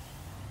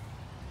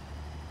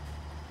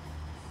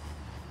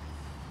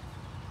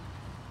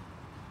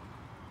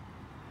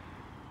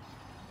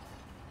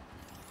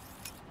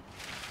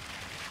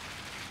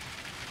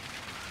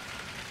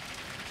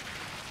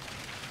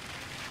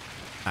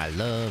 I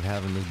love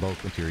having this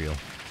bulk material.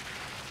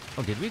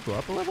 Oh, did we go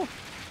up a level?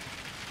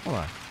 Hold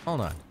on,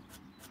 hold on.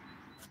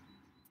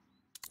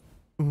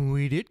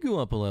 We did go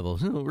up a level.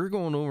 So we're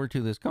going over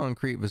to this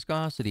concrete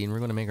viscosity and we're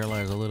going to make our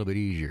lives a little bit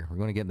easier. We're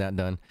going to get that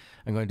done.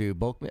 I'm going to do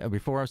bulk.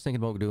 Before I was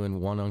thinking about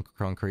doing one on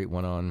concrete,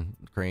 one on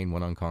crane,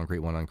 one on concrete,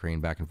 one on crane,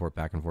 back and forth,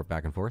 back and forth,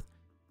 back and forth.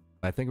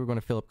 I think we're going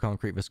to fill up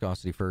concrete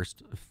viscosity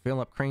first, fill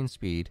up crane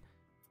speed,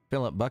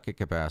 fill up bucket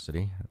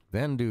capacity,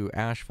 then do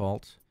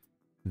asphalt,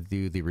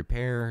 do the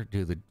repair,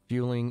 do the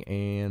fueling,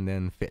 and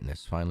then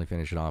fitness. Finally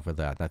finish it off with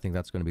that. I think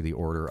that's going to be the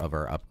order of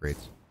our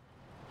upgrades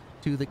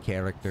to the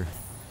character.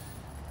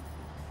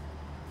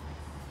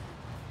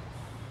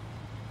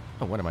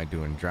 Oh, what am I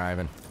doing?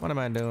 Driving. What am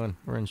I doing?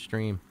 We're in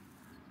stream.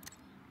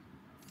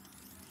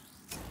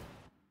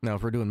 Now,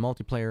 if we're doing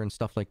multiplayer and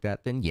stuff like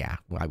that, then yeah,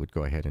 well, I would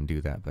go ahead and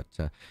do that.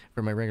 But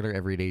for my regular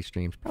everyday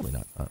streams, probably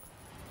not. Alright,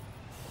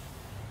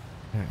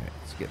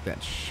 let's get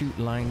that chute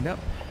lined up.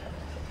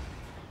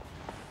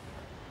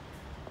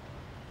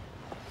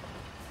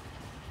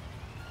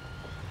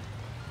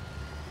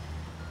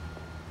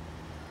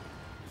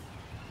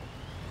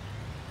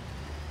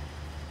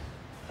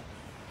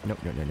 Nope,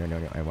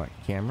 no. I want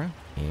camera.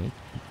 Hey,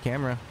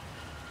 camera.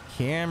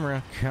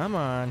 Camera, come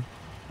on.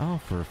 Oh,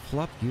 for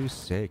fluff you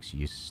sakes,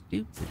 you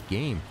stupid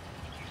game.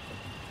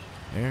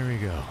 There we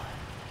go.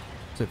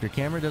 So if your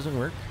camera doesn't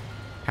work,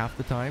 half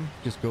the time,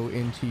 just go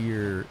into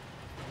your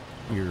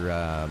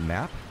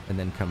map and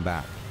then come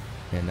back.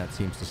 And that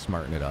seems to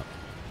smarten it up.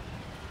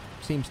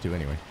 Seems to,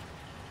 anyway.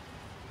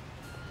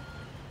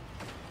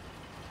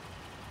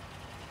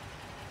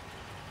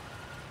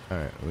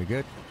 Alright, are we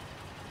good?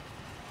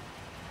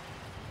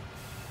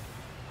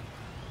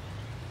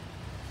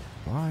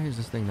 Why is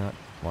this thing not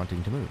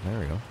wanting to move? There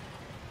we go.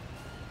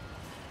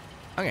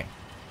 Okay.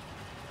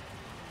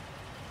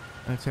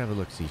 Let's have a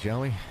look-see,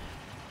 shall we?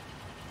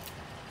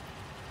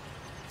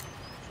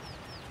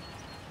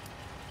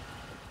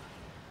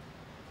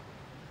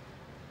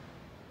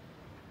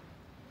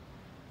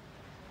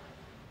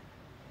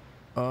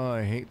 Oh,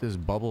 I hate this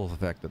bubble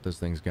effect that this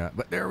thing's got.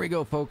 But there we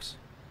go, folks.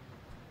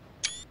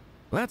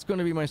 That's going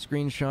to be my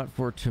screenshot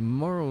for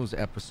tomorrow's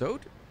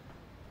episode.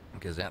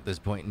 Because at this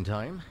point in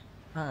time,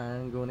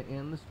 I'm going to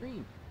end the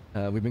stream.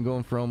 We've been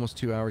going for almost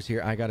 2 hours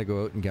here. I got to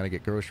go out and got to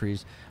get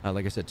groceries.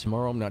 Like I said,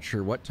 tomorrow I'm not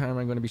sure what time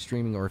I'm going to be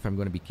streaming or if I'm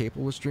going to be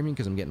capable of streaming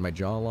because I'm getting my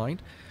jaw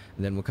aligned.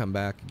 And then we'll come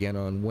back again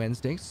on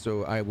Wednesday.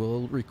 So I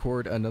will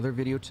record another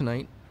video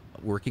tonight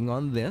working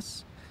on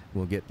this.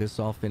 We'll get this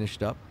all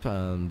finished up,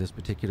 this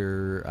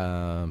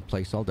particular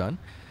place all done.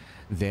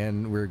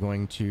 Then we're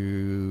going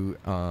to,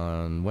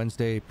 on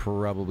Wednesday,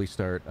 probably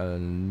start a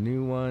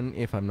new one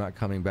if I'm not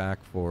coming back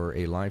for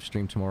a live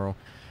stream tomorrow.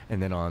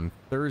 And then on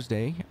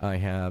Thursday, I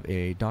have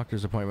a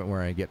doctor's appointment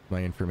where I get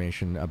my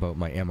information about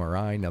my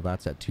MRI. Now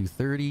that's at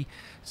 2:30.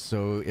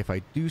 So if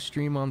I do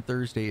stream on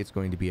Thursday, it's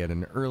going to be at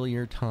an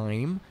earlier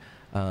time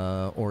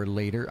or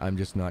later. I'm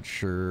just not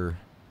sure.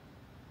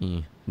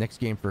 Next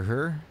game for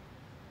her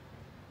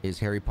is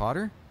Harry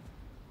Potter.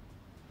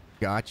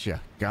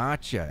 Gotcha.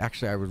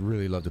 Actually, I would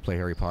really love to play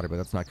Harry Potter, but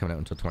that's not coming out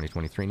until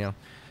 2023 now.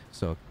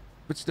 So,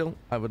 but still,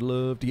 I would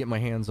love to get my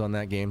hands on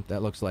that game.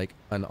 That looks like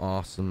an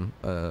awesome,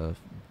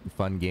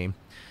 fun game.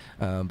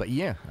 But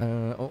yeah,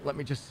 oh, let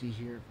me just see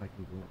here if I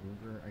can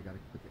go over. I gotta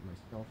click it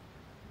myself.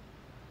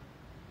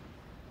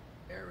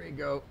 There we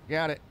go.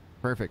 Got it.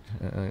 Perfect.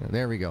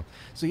 There we go.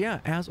 So yeah,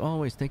 as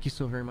always, thank you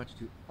so very much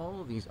to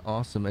all of these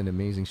awesome and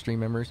amazing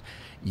stream members.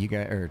 You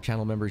guys, or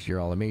channel members,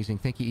 you're all amazing.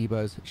 Thank you,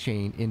 Ebuzz,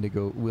 Shane,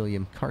 Indigo,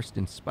 William,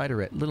 Karsten,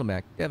 Spiderette, Little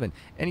Mac, Devin,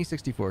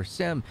 Any64,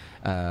 Sem,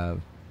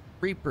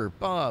 Reaper,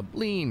 Bob,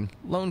 Lean,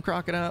 Lone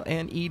Crocodile,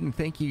 and Eden.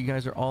 Thank you. You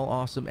guys are all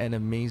awesome and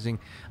amazing.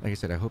 Like I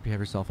said, I hope you have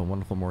yourself a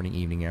wonderful morning,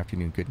 evening,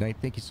 afternoon, good night.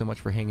 Thank you so much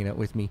for hanging out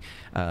with me.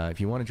 If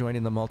you want to join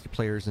in the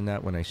multiplayers and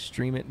that when I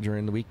stream it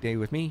during the weekday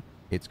with me,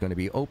 it's going to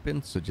be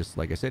open, so just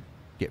like I said,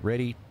 get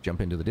ready, jump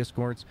into the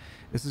Discords.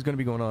 This is going to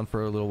be going on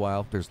for a little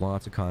while. There's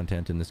lots of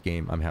content in this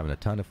game. I'm having a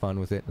ton of fun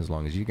with it. As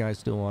long as you guys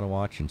still want to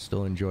watch and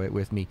still enjoy it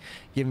with me,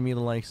 giving me the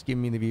likes,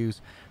 giving me the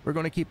views, we're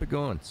going to keep it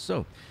going.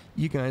 So,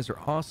 you guys are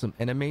awesome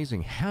and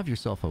amazing. Have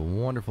yourself a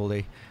wonderful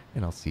day,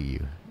 and I'll see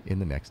you in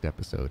the next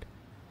episode.